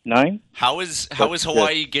 How is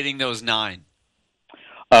Hawaii getting those 9?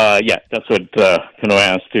 Yeah, that's what Kanoa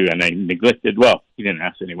asked too, and I neglected. Well, he didn't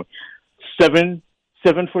ask anyway. 7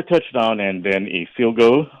 for touchdown, and then a field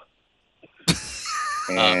goal.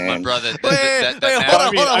 My brother.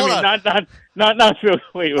 Hold on. Not field.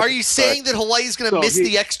 Wait. Are you saying that Hawaii's going to miss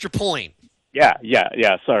the extra point? Yeah.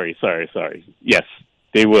 Sorry. Yes,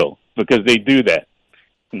 they will, because they do that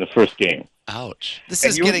in the first game. Ouch. This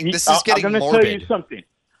is getting morbid.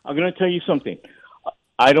 I'm going to tell you something.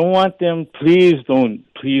 I don't want them. Please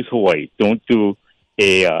Hawaii, don't do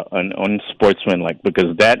an unsportsmanlike,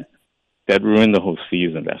 because that ruined the whole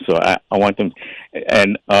season. So I want them.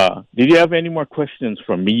 And did you have any more questions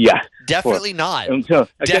for me? Yeah. Definitely not.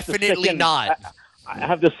 Definitely not. I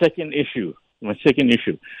have the second issue. My second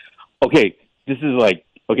issue. Okay, this is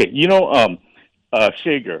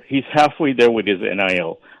Shager. He's halfway there with his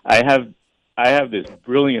NIL. I have this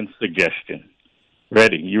brilliant suggestion.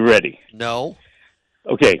 Ready? You ready? No.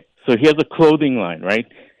 Okay, so he has a clothing line, right?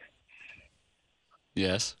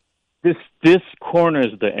 Yes. This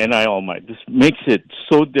corners the NIL market. This makes it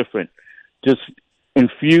so different. Just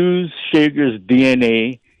infuse Shager's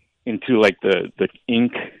DNA into like the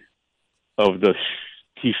ink of the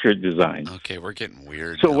T-shirt design. Okay, we're getting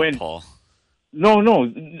weird. So now, Paul. No,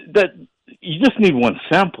 that you just need one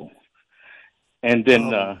sample, and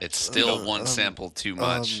then it's still one sample too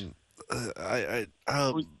much.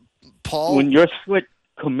 Paul, when your sweat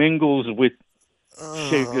commingles with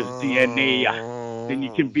Sugar's DNA. Then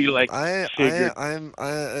you can be like Sugar.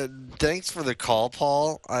 Thanks for the call,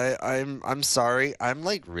 Paul. I'm sorry. I'm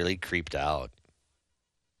like really creeped out.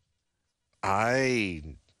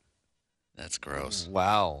 That's gross.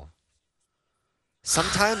 Wow.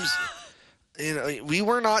 Sometimes, we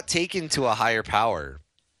were not taken to a higher power.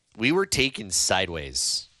 We were taken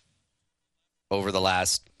sideways over the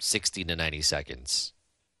last 60 to 90 seconds.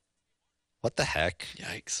 What the heck?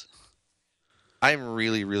 Yikes. I'm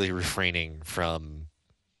really, really refraining from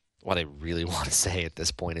what I really want to say at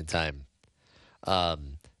this point in time.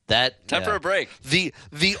 Time for a break. The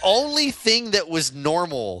only thing that was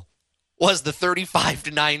normal was the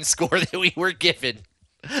 35-9 score that we were given.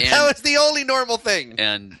 That was the only normal thing.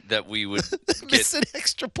 And that we would miss an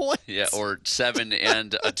extra point. Yeah, or 7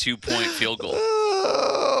 and a 2-point field goal.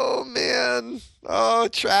 Oh, man. Oh,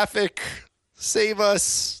 traffic. Save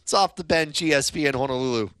us. It's off the bench, ESPN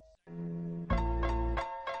Honolulu.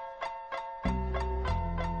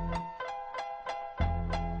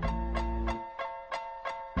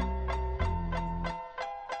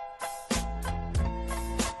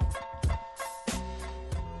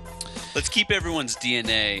 Let's keep everyone's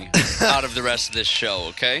DNA out of the rest of this show,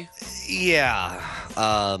 okay? Yeah.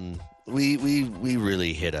 We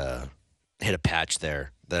really hit a patch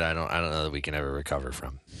there that I don't know that we can ever recover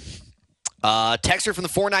from. Texter from the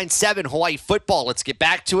 497, Hawaii football. Let's get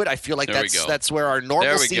back to it. I feel like that's where our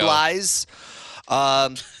normalcy lies.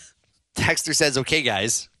 Texter says, okay,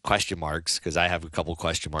 guys, question marks, because I have a couple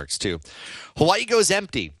question marks too. Hawaii goes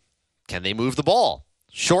empty. Can they move the ball?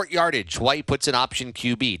 Short yardage. Hawaii puts an option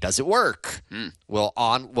QB. Does it work? Will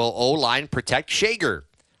O-line protect Shager?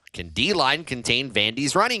 Can D-line contain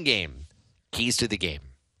Vandy's running game? Keys to the game.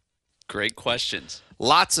 Great questions.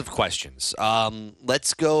 Lots of questions.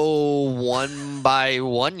 Let's go one by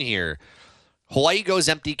one here. Hawaii goes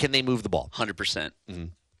empty. Can they move the ball? 100%.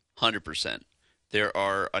 100%. There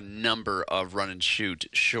are a number of run and shoot,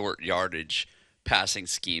 short yardage passing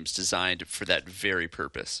schemes designed for that very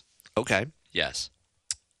purpose. Okay. Yes.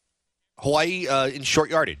 Hawaii in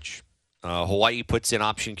short yardage. Hawaii puts in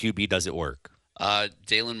option QB. Does it work?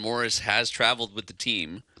 Dalen Morris has traveled with the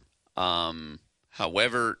team.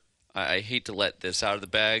 However, I hate to let this out of the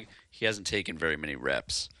bag. He hasn't taken very many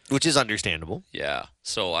reps. Which is understandable. Yeah.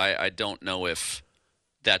 So I don't know if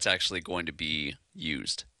that's actually going to be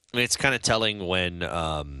used. I mean, it's kind of telling when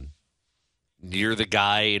you're the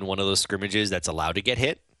guy in one of those scrimmages that's allowed to get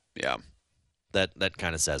hit. Yeah. That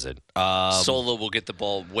kind of says it. Solo will get the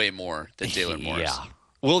ball way more than Dalen Morris. Yeah.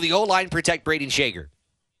 Will the O-line protect Braden Shager?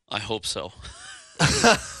 I hope so.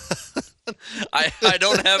 I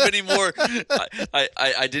don't have any more.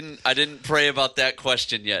 I didn't pray about that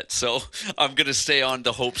question yet, so I'm gonna stay on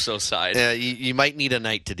the hope so side. Yeah, you might need a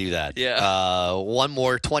night to do that. Yeah. One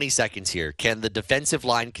more 20 seconds here. Can the defensive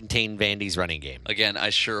line contain Vandy's running game? Again,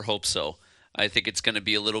 I sure hope so. I think it's going to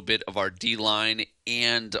be a little bit of our D-line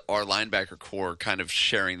and our linebacker core kind of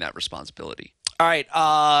sharing that responsibility. All right,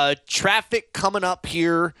 traffic coming up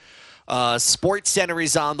here. Sports Center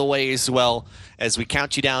is on the way as well as we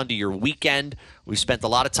count you down to your weekend. We've spent a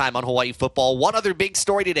lot of time on Hawaii football. One other big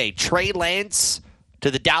story today, Trey Lance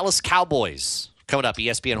to the Dallas Cowboys. Coming up,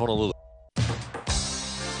 ESPN Honolulu.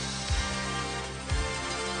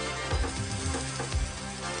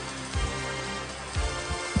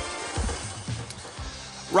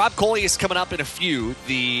 Rob Collias coming up in a few.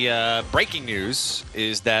 The breaking news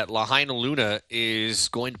is that Lahainaluna is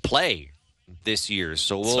going to play this year.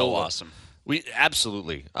 So awesome.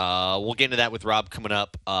 Absolutely. We'll get into that with Rob coming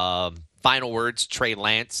up. Final words, Trey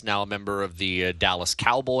Lance, now a member of the Dallas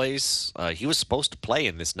Cowboys. He was supposed to play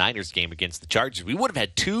in this Niners game against the Chargers. We would have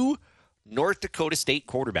had two North Dakota State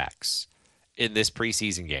quarterbacks in this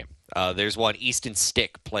preseason game. There's one, Easton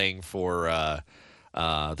Stick, playing for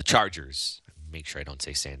the Chargers. Make sure I don't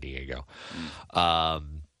say San Diego.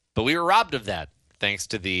 But we were robbed of that thanks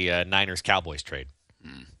to the Niners-Cowboys trade.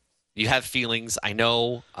 You have feelings. I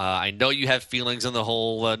know you have feelings on the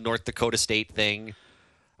whole North Dakota State thing.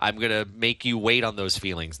 I'm going to make you wait on those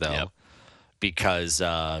feelings, though, because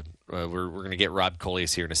we're going to get Rob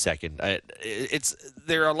Collias here in a second.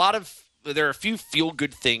 There are a few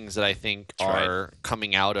feel-good things that I think are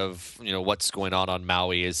coming out of what's going on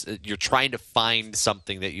Maui. Is you're trying to find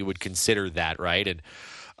something that you would consider that, right? And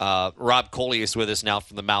Rob Collias with us now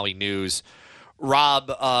from the Maui News.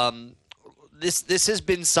 Rob, this has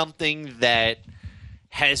been something that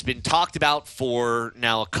has been talked about for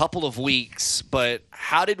now a couple of weeks, but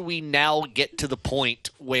how did we now get to the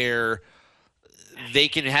point where they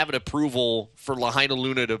can have an approval for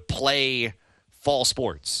Lahainaluna to play fall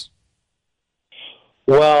sports?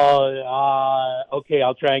 Well, okay,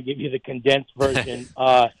 I'll try and give you the condensed version.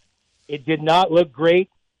 It did not look great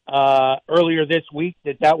earlier this week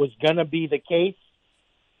that was going to be the case.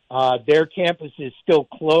 Their campus is still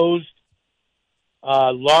closed.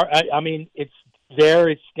 I mean, it's there,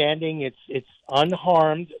 it's standing, it's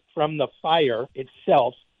unharmed from the fire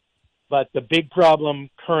itself. But the big problem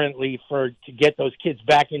currently to get those kids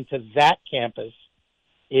back into that campus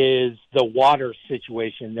is the water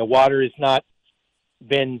situation. The water has not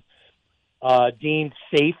been deemed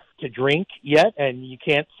safe to drink yet, and you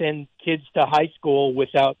can't send kids to high school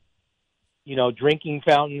without, drinking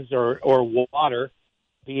fountains or water.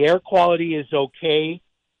 The air quality is okay.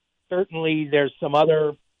 Certainly there's some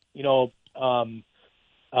other,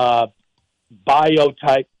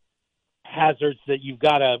 biotype hazards that you've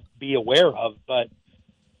got to be aware of. But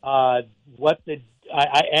if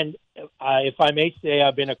I may say,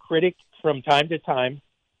 I've been a critic from time to time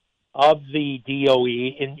of the DOE.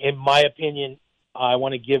 In my opinion, I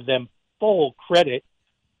want to give them full credit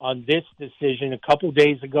on this decision. A couple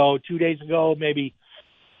days ago, 2 days ago, maybe,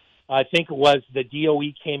 I think it was, the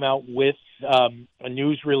DOE came out with a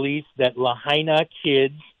news release that Lahaina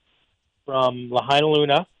kids from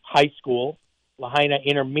Lahainaluna High School, Lahaina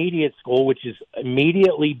Intermediate School, which is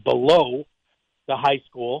immediately below the high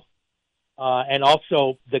school, and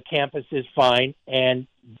also the campus is fine. And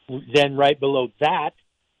then right below that,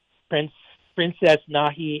 Princess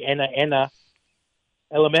Nahi Ena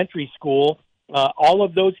Elementary School, all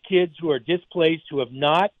of those kids who are displaced, who have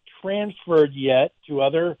not transferred yet to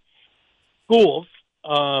other schools,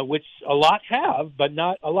 which a lot have, but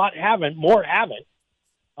not a lot haven't, more haven't.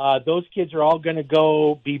 Those kids are all going to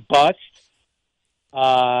go be bused.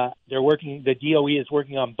 The DOE is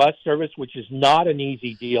working on bus service, which is not an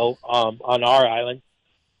easy deal on our island,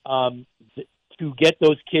 to get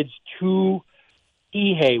those kids to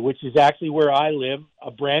Kihei, which is actually where I live.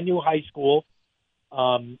 A brand new high school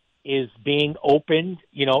is being opened,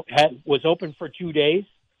 was open for 2 days.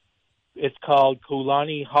 It's called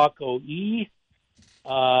Kulani Hako'i.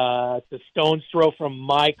 It's a stone's throw from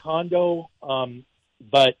my condo,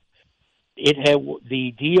 but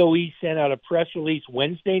the DOE sent out a press release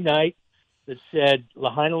Wednesday night that said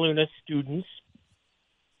Lahainaluna students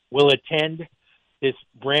will attend this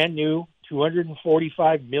brand new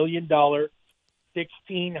 $245 million,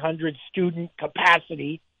 1,600 student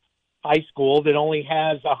capacity high school that only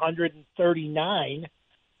has 139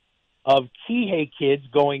 of Kihei kids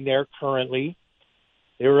going there currently.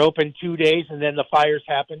 They were open 2 days, and then the fires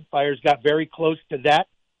happened. Fires got very close to that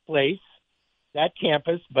place, that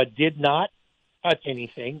campus, but did not touch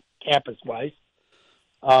anything campus-wise.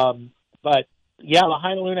 But, yeah,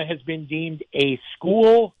 Lahainaluna has been deemed a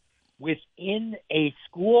school within a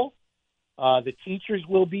school. The teachers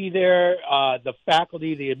will be there, the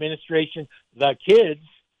faculty, the administration, the kids.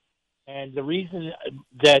 And the reason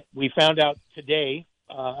that we found out today,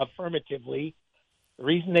 affirmatively, the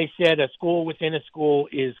reason they said a school within a school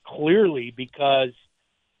is clearly because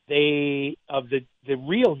of the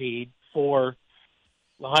real need for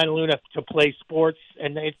Lahainaluna to play sports.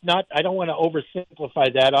 And it's not, I don't want to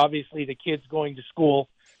oversimplify that. Obviously, the kids going to school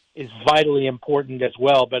is vitally important as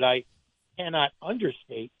well, but I cannot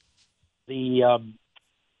understate the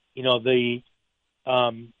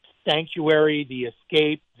sanctuary, the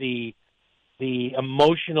escape, the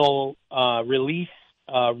emotional relief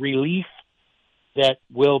that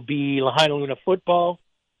will be Lahainaluna football.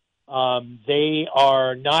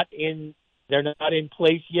 They're not in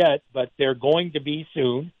place yet, but they're going to be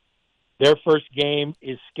soon. Their first game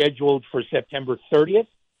is scheduled for September 30th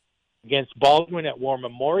against Baldwin at War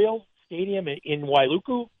Memorial Stadium in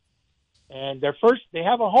Wailuku. And they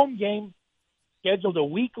have a home game scheduled a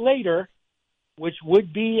week later, which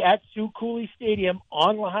would be at Sue Cooley Stadium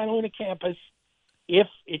on Lahainaluna campus, if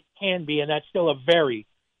it can be, and that's still a very,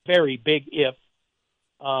 very big if.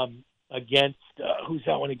 Against who's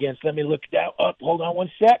that one against? Let me look that up. Hold on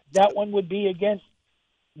one sec. That one would be against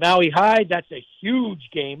Maui High. That's a huge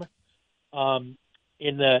game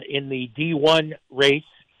in the D1 race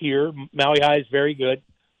here. Maui High is very good.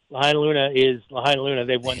 Lahainaluna is Lahainaluna.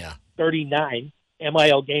 They've won 39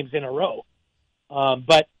 MIL games in a row.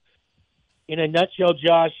 But in a nutshell,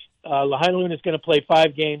 Josh, Lahainaluna is going to play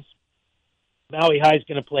 5 games. Maui High is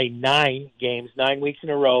going to play 9 games, 9 weeks in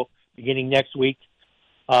a row, beginning next week.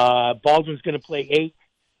 Baldwin's going to play 8.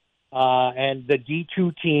 And the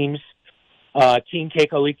D2 teams, Team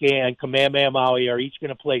Kekalike and Kamehameha Maui, are each going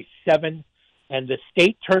to play 7. And the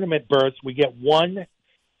state tournament berths, we get 1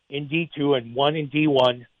 in D2 and 1 in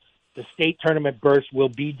D1. The state tournament berths will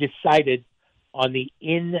be decided on the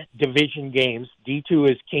in-division games.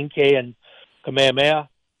 D2 is King K and Kamehameha.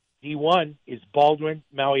 D1 is Baldwin,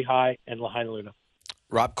 Maui High, and Lahainaluna.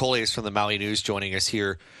 Rob Collias from the Maui News joining us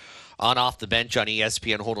here on Off the Bench on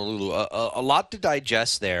ESPN Honolulu. A lot to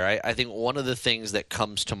digest there. I think one of the things that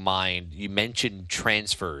comes to mind, you mentioned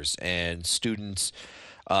transfers and students.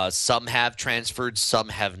 Some have transferred, some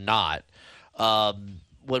have not.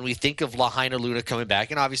 When we think of Lahainaluna coming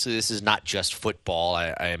back, and obviously this is not just football,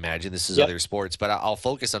 I imagine this is other sports, but I'll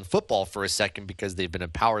focus on football for a second because they've been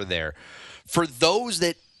in power there. For those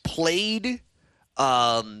that played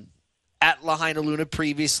at Lahainaluna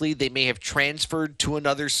previously, they may have transferred to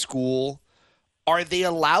another school. Are they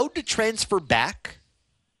allowed to transfer back?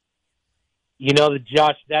 You know,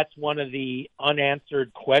 Josh, that's one of the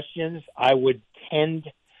unanswered questions. I would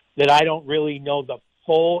tend that I don't really know the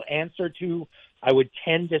full answer to. I would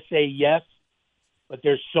tend to say yes, but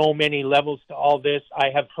there's so many levels to all this. I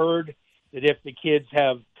have heard that if the kids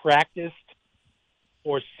have practiced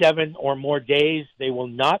for 7 or more days, they will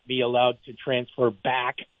not be allowed to transfer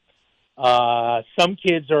back. Some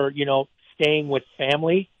kids are, staying with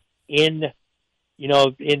family in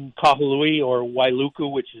Kahului or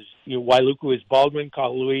Wailuku, which is, Wailuku is Baldwin,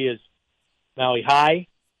 Kahului is Maui High.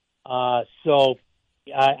 So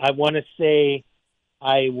I want to say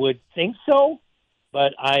I would think so,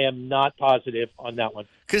 but I am not positive on that one.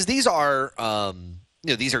 Because these are,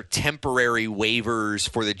 these are temporary waivers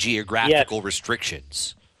for the geographical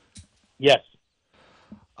restrictions. Yes.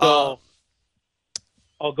 So,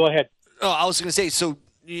 go ahead. Oh, I was going to say, so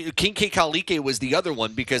Kinke Kalike was the other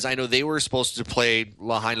one because I know they were supposed to play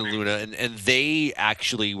Lahainaluna, and they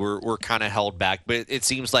actually were kind of held back. But it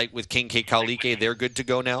seems like with Kinke Kalike, they're good to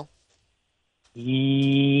go now?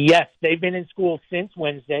 Yes, they've been in school since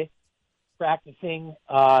Wednesday, practicing.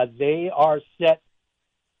 They are set.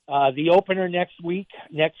 The opener next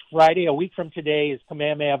Friday, a week from today, is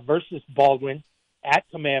Kamehameha versus Baldwin at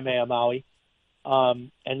Kamehameha Maui.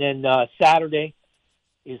 And then Saturday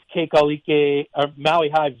is Kekalike, or Maui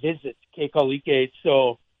High visits Kekalike.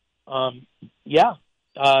 So,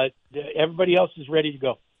 everybody else is ready to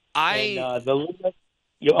go. Go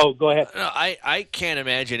ahead. I can't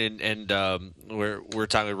imagine, and we're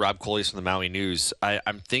talking with Rob Collias from the Maui News.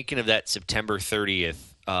 I'm thinking of that September 30th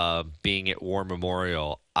being at War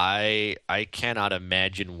Memorial. I cannot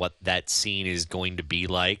imagine what that scene is going to be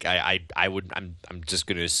like. I'm just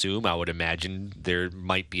going to assume. I would imagine there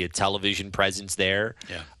might be a television presence there.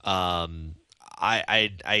 Yeah. I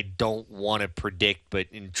don't want to predict, but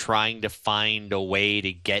in trying to find a way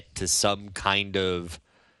to get to some kind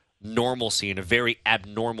normalcy in a very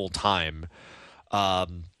abnormal time,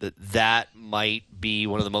 that might be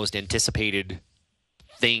one of the most anticipated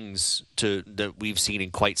things that we've seen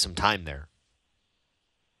in quite some time there.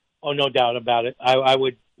 Oh, no doubt about it. I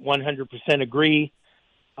would 100% agree.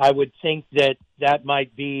 I would think that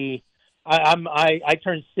might be. I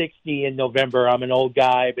turned 60 in November. I'm an old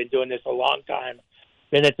guy. I've been doing this a long time.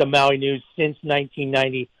 Been at the Maui News since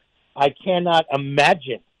 1990. I cannot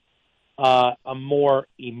imagine a more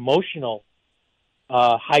emotional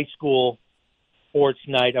high school sports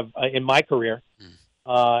night in my career.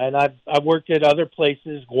 And I've worked at other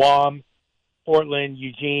places: Guam, Portland,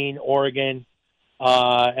 Eugene, Oregon.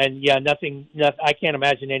 Nothing. I can't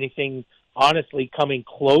imagine anything honestly coming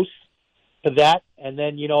close to that. And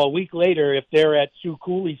then, a week later, if they're at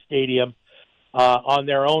Sukuli Stadium on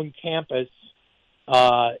their own campus,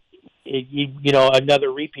 another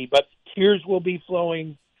repeat. But tears will be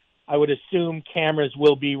flowing. I would assume cameras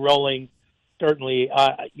will be rolling. Certainly,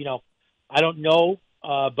 I don't know,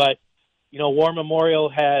 but War Memorial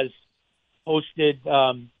has hosted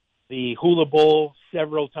the Hula Bowl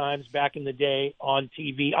several times back in the day on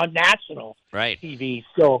TV, on national TV.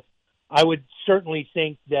 So I would certainly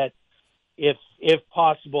think that if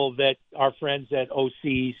possible, that our friends at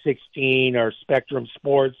OC 16 or Spectrum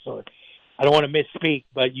Sports, or I don't want to misspeak,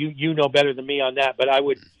 but you know better than me on that, but I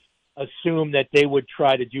would assume that they would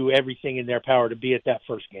try to do everything in their power to be at that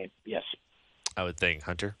first game. Yes. I would think.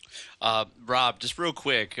 Hunter? Rob, just real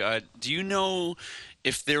quick, do you know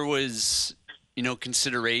if there was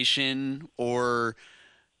consideration or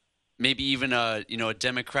maybe even a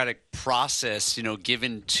democratic process,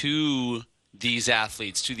 given to these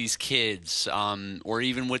athletes, to these kids, or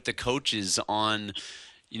even with the coaches on,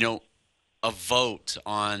 a vote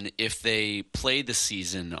on if they play the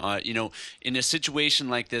season? In a situation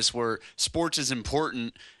like this where sports is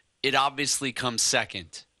important, it obviously comes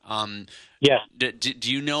second. Do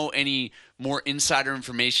you know any more insider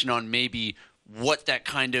information on maybe what that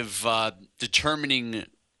kind of determining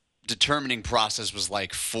process was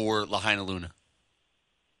like for Lahainaluna?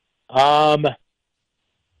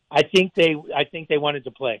 I think they wanted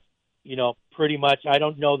to play, pretty much. I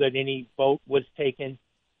don't know that any vote was taken.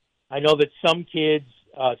 I know that some kids,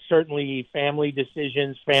 certainly family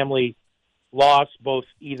decisions, family loss, both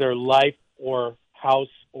either life or house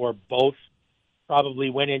or both, probably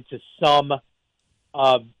went into some,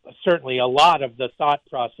 certainly a lot of the thought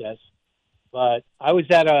process. But I was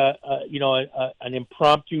at an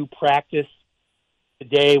impromptu practice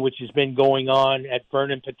today, which has been going on at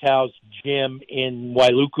Vernon Patel's gym in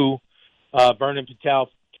Wailuku. Vernon Patel,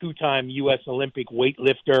 two-time U.S. Olympic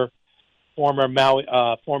weightlifter, former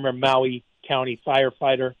Maui County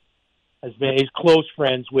firefighter, is close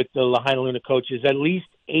friends with the Lahainaluna coaches. At least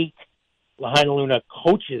 8 Lahainaluna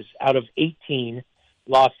coaches out of 18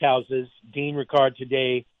 lost houses. Dean Ricard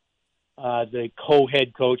today, the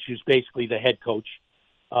co-head coach, who's basically the head coach,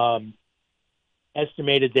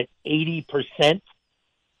 estimated that 80%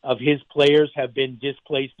 of his players have been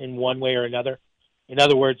displaced in one way or another. In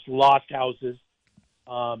other words, lost houses.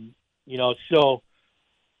 So,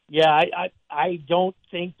 yeah, I don't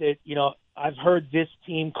think that, I've heard this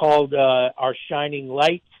team called our shining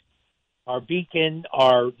light, our beacon,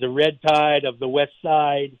 the red tide of the west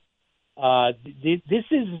side. This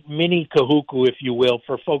is mini Kahuku, if you will,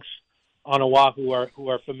 for folks on Oahu who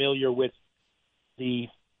are familiar with the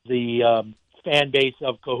fan base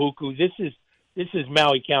of Kahuku. This is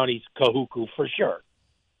Maui County's Kahuku for sure.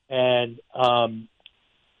 And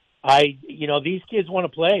these kids want to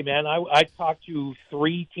play, man. I talked to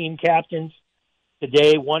 3 team captains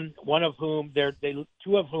today. One of whom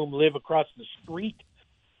two of whom live across the street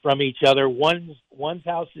from each other. One's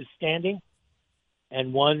house is standing,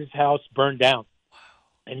 and one's house burned down.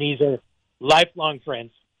 And these are lifelong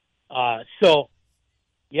friends. So,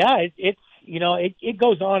 yeah, it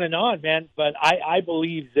goes on and on, man. But I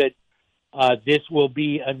believe that this will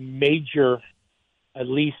be a major, at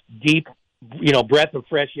least deep, breath of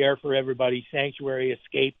fresh air for everybody. Sanctuary,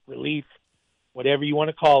 escape, relief, whatever you want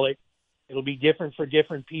to call it. It'll be different for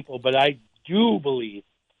different people, but I do believe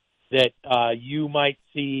that you might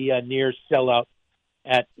see a near sellout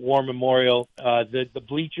at War Memorial. The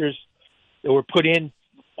bleachers that were put in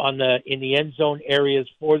the end zone areas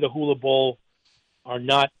for the Hula Bowl are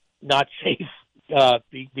not safe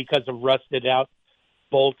because of rusted out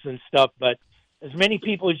bolts and stuff. But as many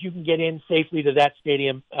people as you can get in safely to that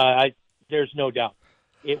stadium, there's no doubt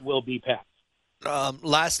it will be packed.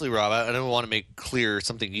 Lastly, Rob, I don't want to make clear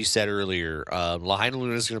something you said earlier.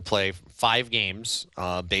 Lahainaluna is going to play 5 games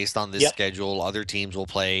based on this schedule. Other teams will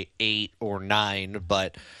play 8 or 9,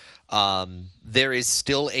 but there is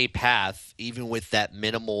still a path, even with that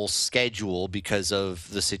minimal schedule because of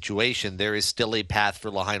the situation. There is still a path for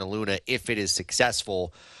Lahainaluna, if it is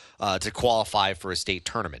successful, to qualify for a state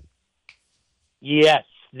tournament. Yes,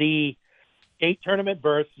 the state tournament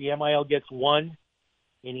berths, the MIL gets 1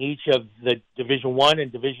 in each of the Division I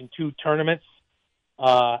and Division II tournaments,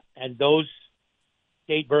 and those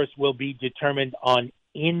state berths will be determined on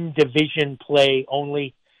in-division play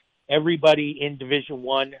only. Everybody in Division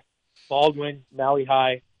I, Baldwin, Maui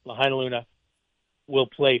High, Lahainaluna, will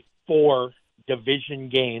play 4 division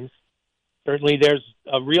games. Certainly there's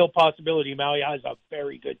a real possibility. Maui High is a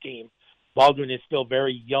very good team. Baldwin is still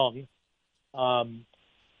very young.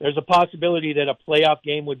 There's a possibility that a playoff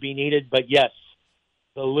game would be needed, but yes,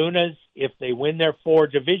 the Lunas, if they win their 4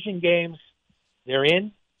 division games, they're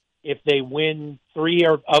in. If they win 3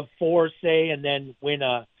 of 4, say, and then win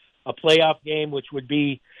a playoff game, which would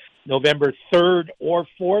be November 3rd or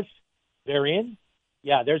 4th, they're in.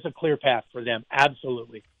 Yeah, there's a clear path for them.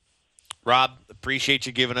 Absolutely. Rob, appreciate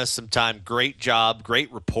you giving us some time. Great job,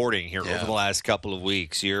 great reporting here over the last couple of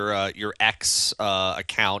weeks. Your X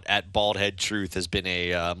account at Baldhead Truth has been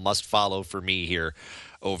a must follow for me here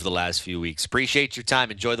over the last few weeks. Appreciate your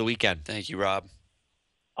time. Enjoy the weekend. Thank you, Rob.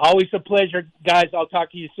 Always a pleasure, guys. I'll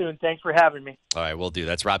talk to you soon. Thanks for having me. All right, we'll do.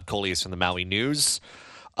 That's Rob Collias from the Maui News.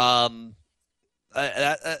 That's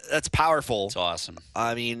powerful. It's awesome.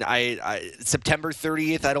 I mean, I September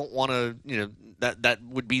 30th, I don't want to, that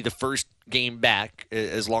would be the first game back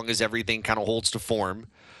as long as everything kind of holds to form.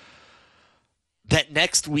 That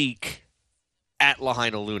next week at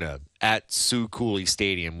Lahainaluna at Sue Cooley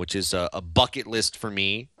Stadium, which is a bucket list for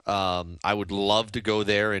me. I would love to go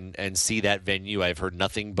there and see that venue. I've heard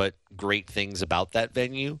nothing but great things about that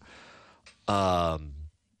venue. To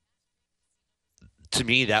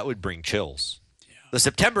me, that would bring chills. Yeah. The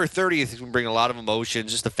September 30th would bring a lot of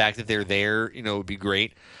emotions. Just the fact that they're there, would be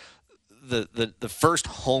great. The first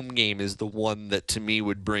home game is the one that to me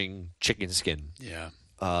would bring chicken skin. Yeah.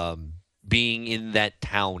 Being in that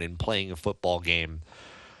town and playing a football game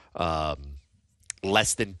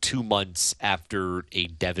less than 2 months after a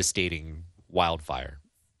devastating wildfire.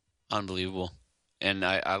 Unbelievable. And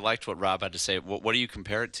I liked what Rob had to say. What do you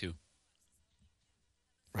compare it to?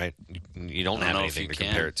 right? You don't have know if anything you to can.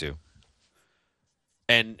 compare it to.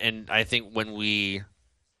 And I think when we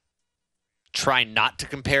try not to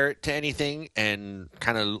compare it to anything and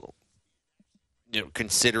kind of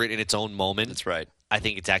consider it in its own moment, That's right. I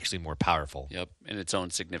think it's actually more powerful. Yep, in its own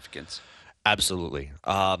significance. Absolutely.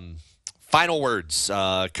 Final words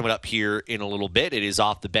coming up here in a little bit. It is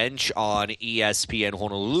Off the Bench on ESPN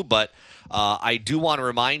Honolulu, but I do want to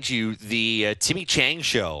remind you the Timmy Chang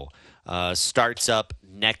Show starts up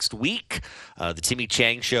next week. The Timmy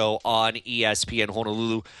Chang Show on ESPN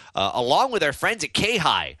Honolulu, along with our friends at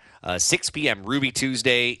K-High. 6 p.m. Ruby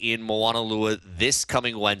Tuesday in Moanalua this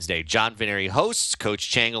coming Wednesday. John Vineri hosts, Coach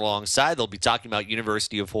Chang alongside. They'll be talking about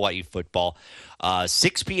University of Hawaii football.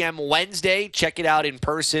 6 p.m. Wednesday. Check it out in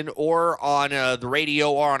person or on the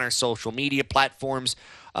radio or on our social media platforms.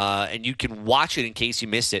 And you can watch it in case you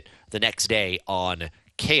miss it the next day on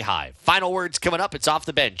K-High. Final words coming up. It's Off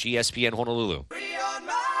the Bench, ESPN Honolulu. Free on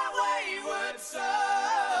my wayward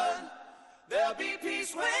son. There'll be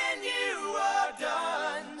peace when you are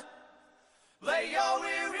done. Lay your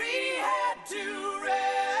weary head to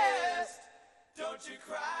rest. Don't you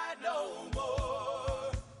cry no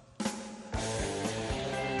more.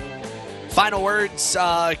 Final words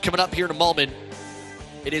coming up here in a moment.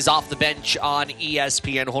 It is Off the Bench on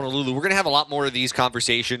ESPN Honolulu. We're going to have a lot more of these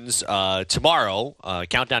conversations tomorrow.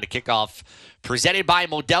 Countdown to kickoff presented by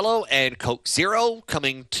Modelo and Coke Zero,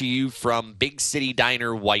 coming to you from Big City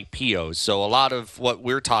Diner Waipio. So a lot of what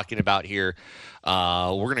we're talking about here,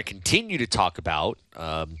 we're going to continue to talk about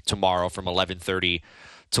tomorrow from 11:30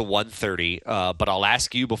 to 1:30. But I'll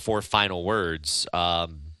ask you before final words.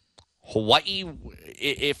 Hawaii,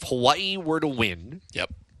 if Hawaii were to win,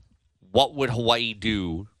 Yep. what would Hawaii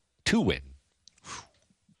do to win?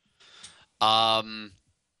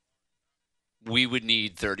 We would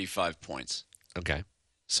need 35 points. Okay.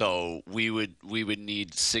 So we would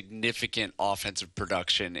need significant offensive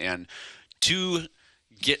production, and to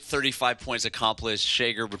get 35 points accomplished,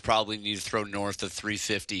 Shager would probably need to throw north of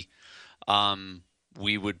 350.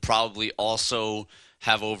 We would probably also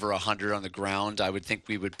have over 100 on the ground. I would think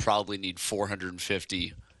we would probably need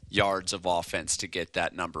 450 yards of offense to get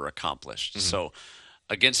that number accomplished. Mm-hmm. So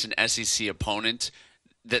against an SEC opponent,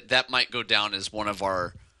 that might go down as one of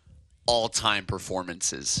our all-time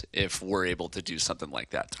performances if we're able to do something like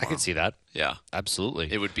that tomorrow. I can see that. Yeah.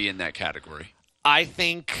 Absolutely. It would be in that category. I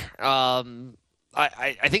think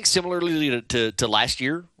I think similarly to last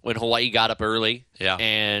year when Hawaii got up early. Yeah.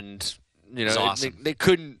 And Awesome. they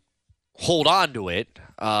couldn't hold on to it.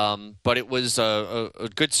 But it was a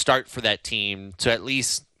good start for that team to at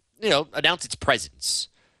least, announce its presence.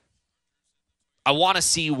 I want to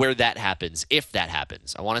see where that happens, if that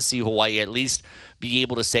happens. I want to see Hawaii at least be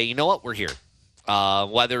able to say, you know what, we're here.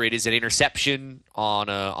 Whether it is an interception on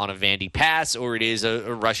a Vandy pass or it is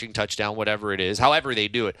a rushing touchdown, whatever it is, however they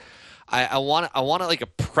do it, I want like a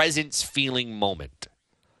presence feeling moment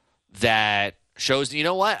that shows, you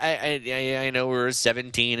know what, I know we're a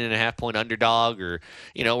 17.5 point underdog, or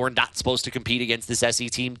we're not supposed to compete against this SEC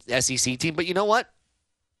team, but you know what,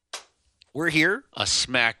 we're here. A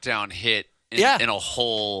smackdown hit in a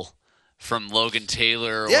hole from Logan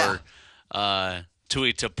Taylor or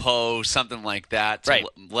Tuitupou, something like that, to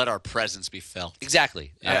let our presence be felt.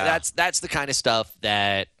 Exactly. Yeah. That's the kind of stuff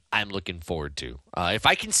that I'm looking forward to. If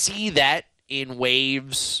I can see that in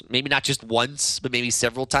waves, maybe not just once, but maybe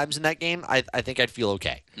several times in that game, I think I'd feel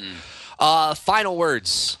okay. Final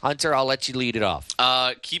words. Hunter, I'll let you lead it off.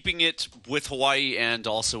 Keeping it with Hawaii and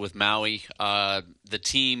also with Maui, the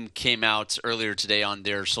team came out earlier today on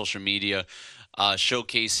their social media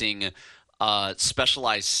showcasing a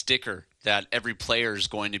specialized sticker that every player is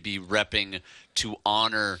going to be repping to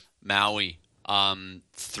honor Maui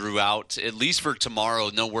throughout, at least for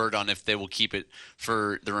tomorrow. No word on if they will keep it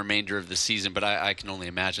for the remainder of the season, but I can only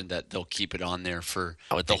imagine that they'll keep it on there for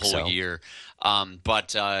the whole year.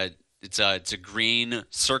 But it's a green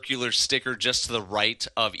circular sticker just to the right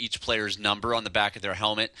of each player's number on the back of their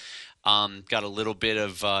helmet. Got a little bit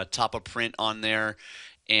of tapa print on there,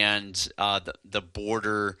 and the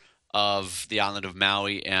border of the island of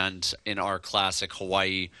Maui, and in our classic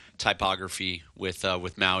Hawaii typography with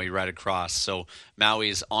Maui right across. So Maui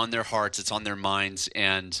is on their hearts, it's on their minds,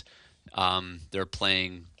 and they're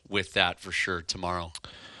playing with that for sure tomorrow.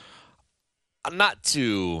 Not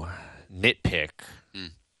to nitpick,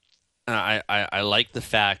 I like the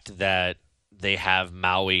fact that they have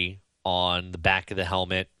Maui on the back of the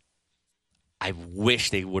helmet. I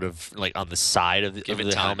wish they would have, like, on the side of the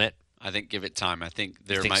helmet. I think give it time. I think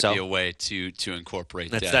there might so? be a way to incorporate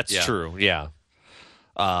that. That's true, yeah.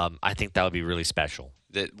 I think that would be really special.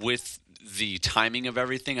 That with the timing of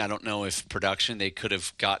everything, I don't know if production they could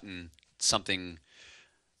have gotten something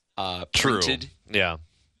printed. Yeah.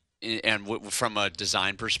 And from a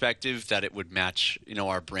design perspective, that it would match,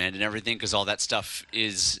 our brand and everything, because all that stuff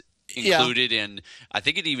is included, and I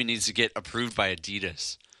think it even needs to get approved by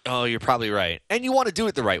Adidas. Oh, you're probably right, and you want to do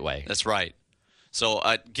it the right way. That's right. So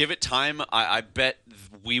give it time. I bet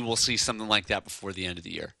we will see something like that before the end of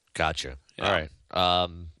the year. Gotcha. Yeah. All right.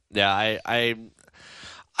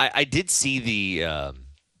 I did see the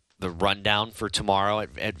rundown for tomorrow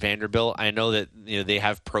at Vanderbilt. I know that they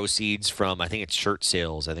have proceeds from, I think it's shirt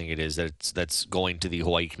sales. I think it is that's going to the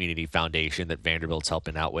Hawaii Community Foundation that Vanderbilt's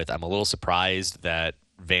helping out with. I'm a little surprised that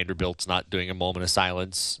Vanderbilt's not doing a moment of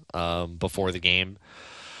silence before the game.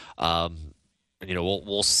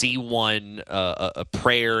 We'll see one a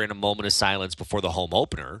prayer and a moment of silence before the home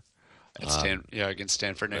opener. Against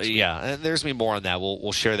Stanford next week. Yeah, and there's gonna be more on that.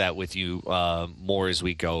 We'll share that with you more as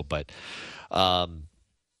we go, but.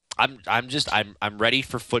 I'm ready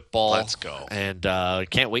for football. Let's go. And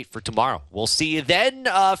can't wait for tomorrow. We'll see you then.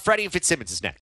 Freddie and Fitzsimmons is next.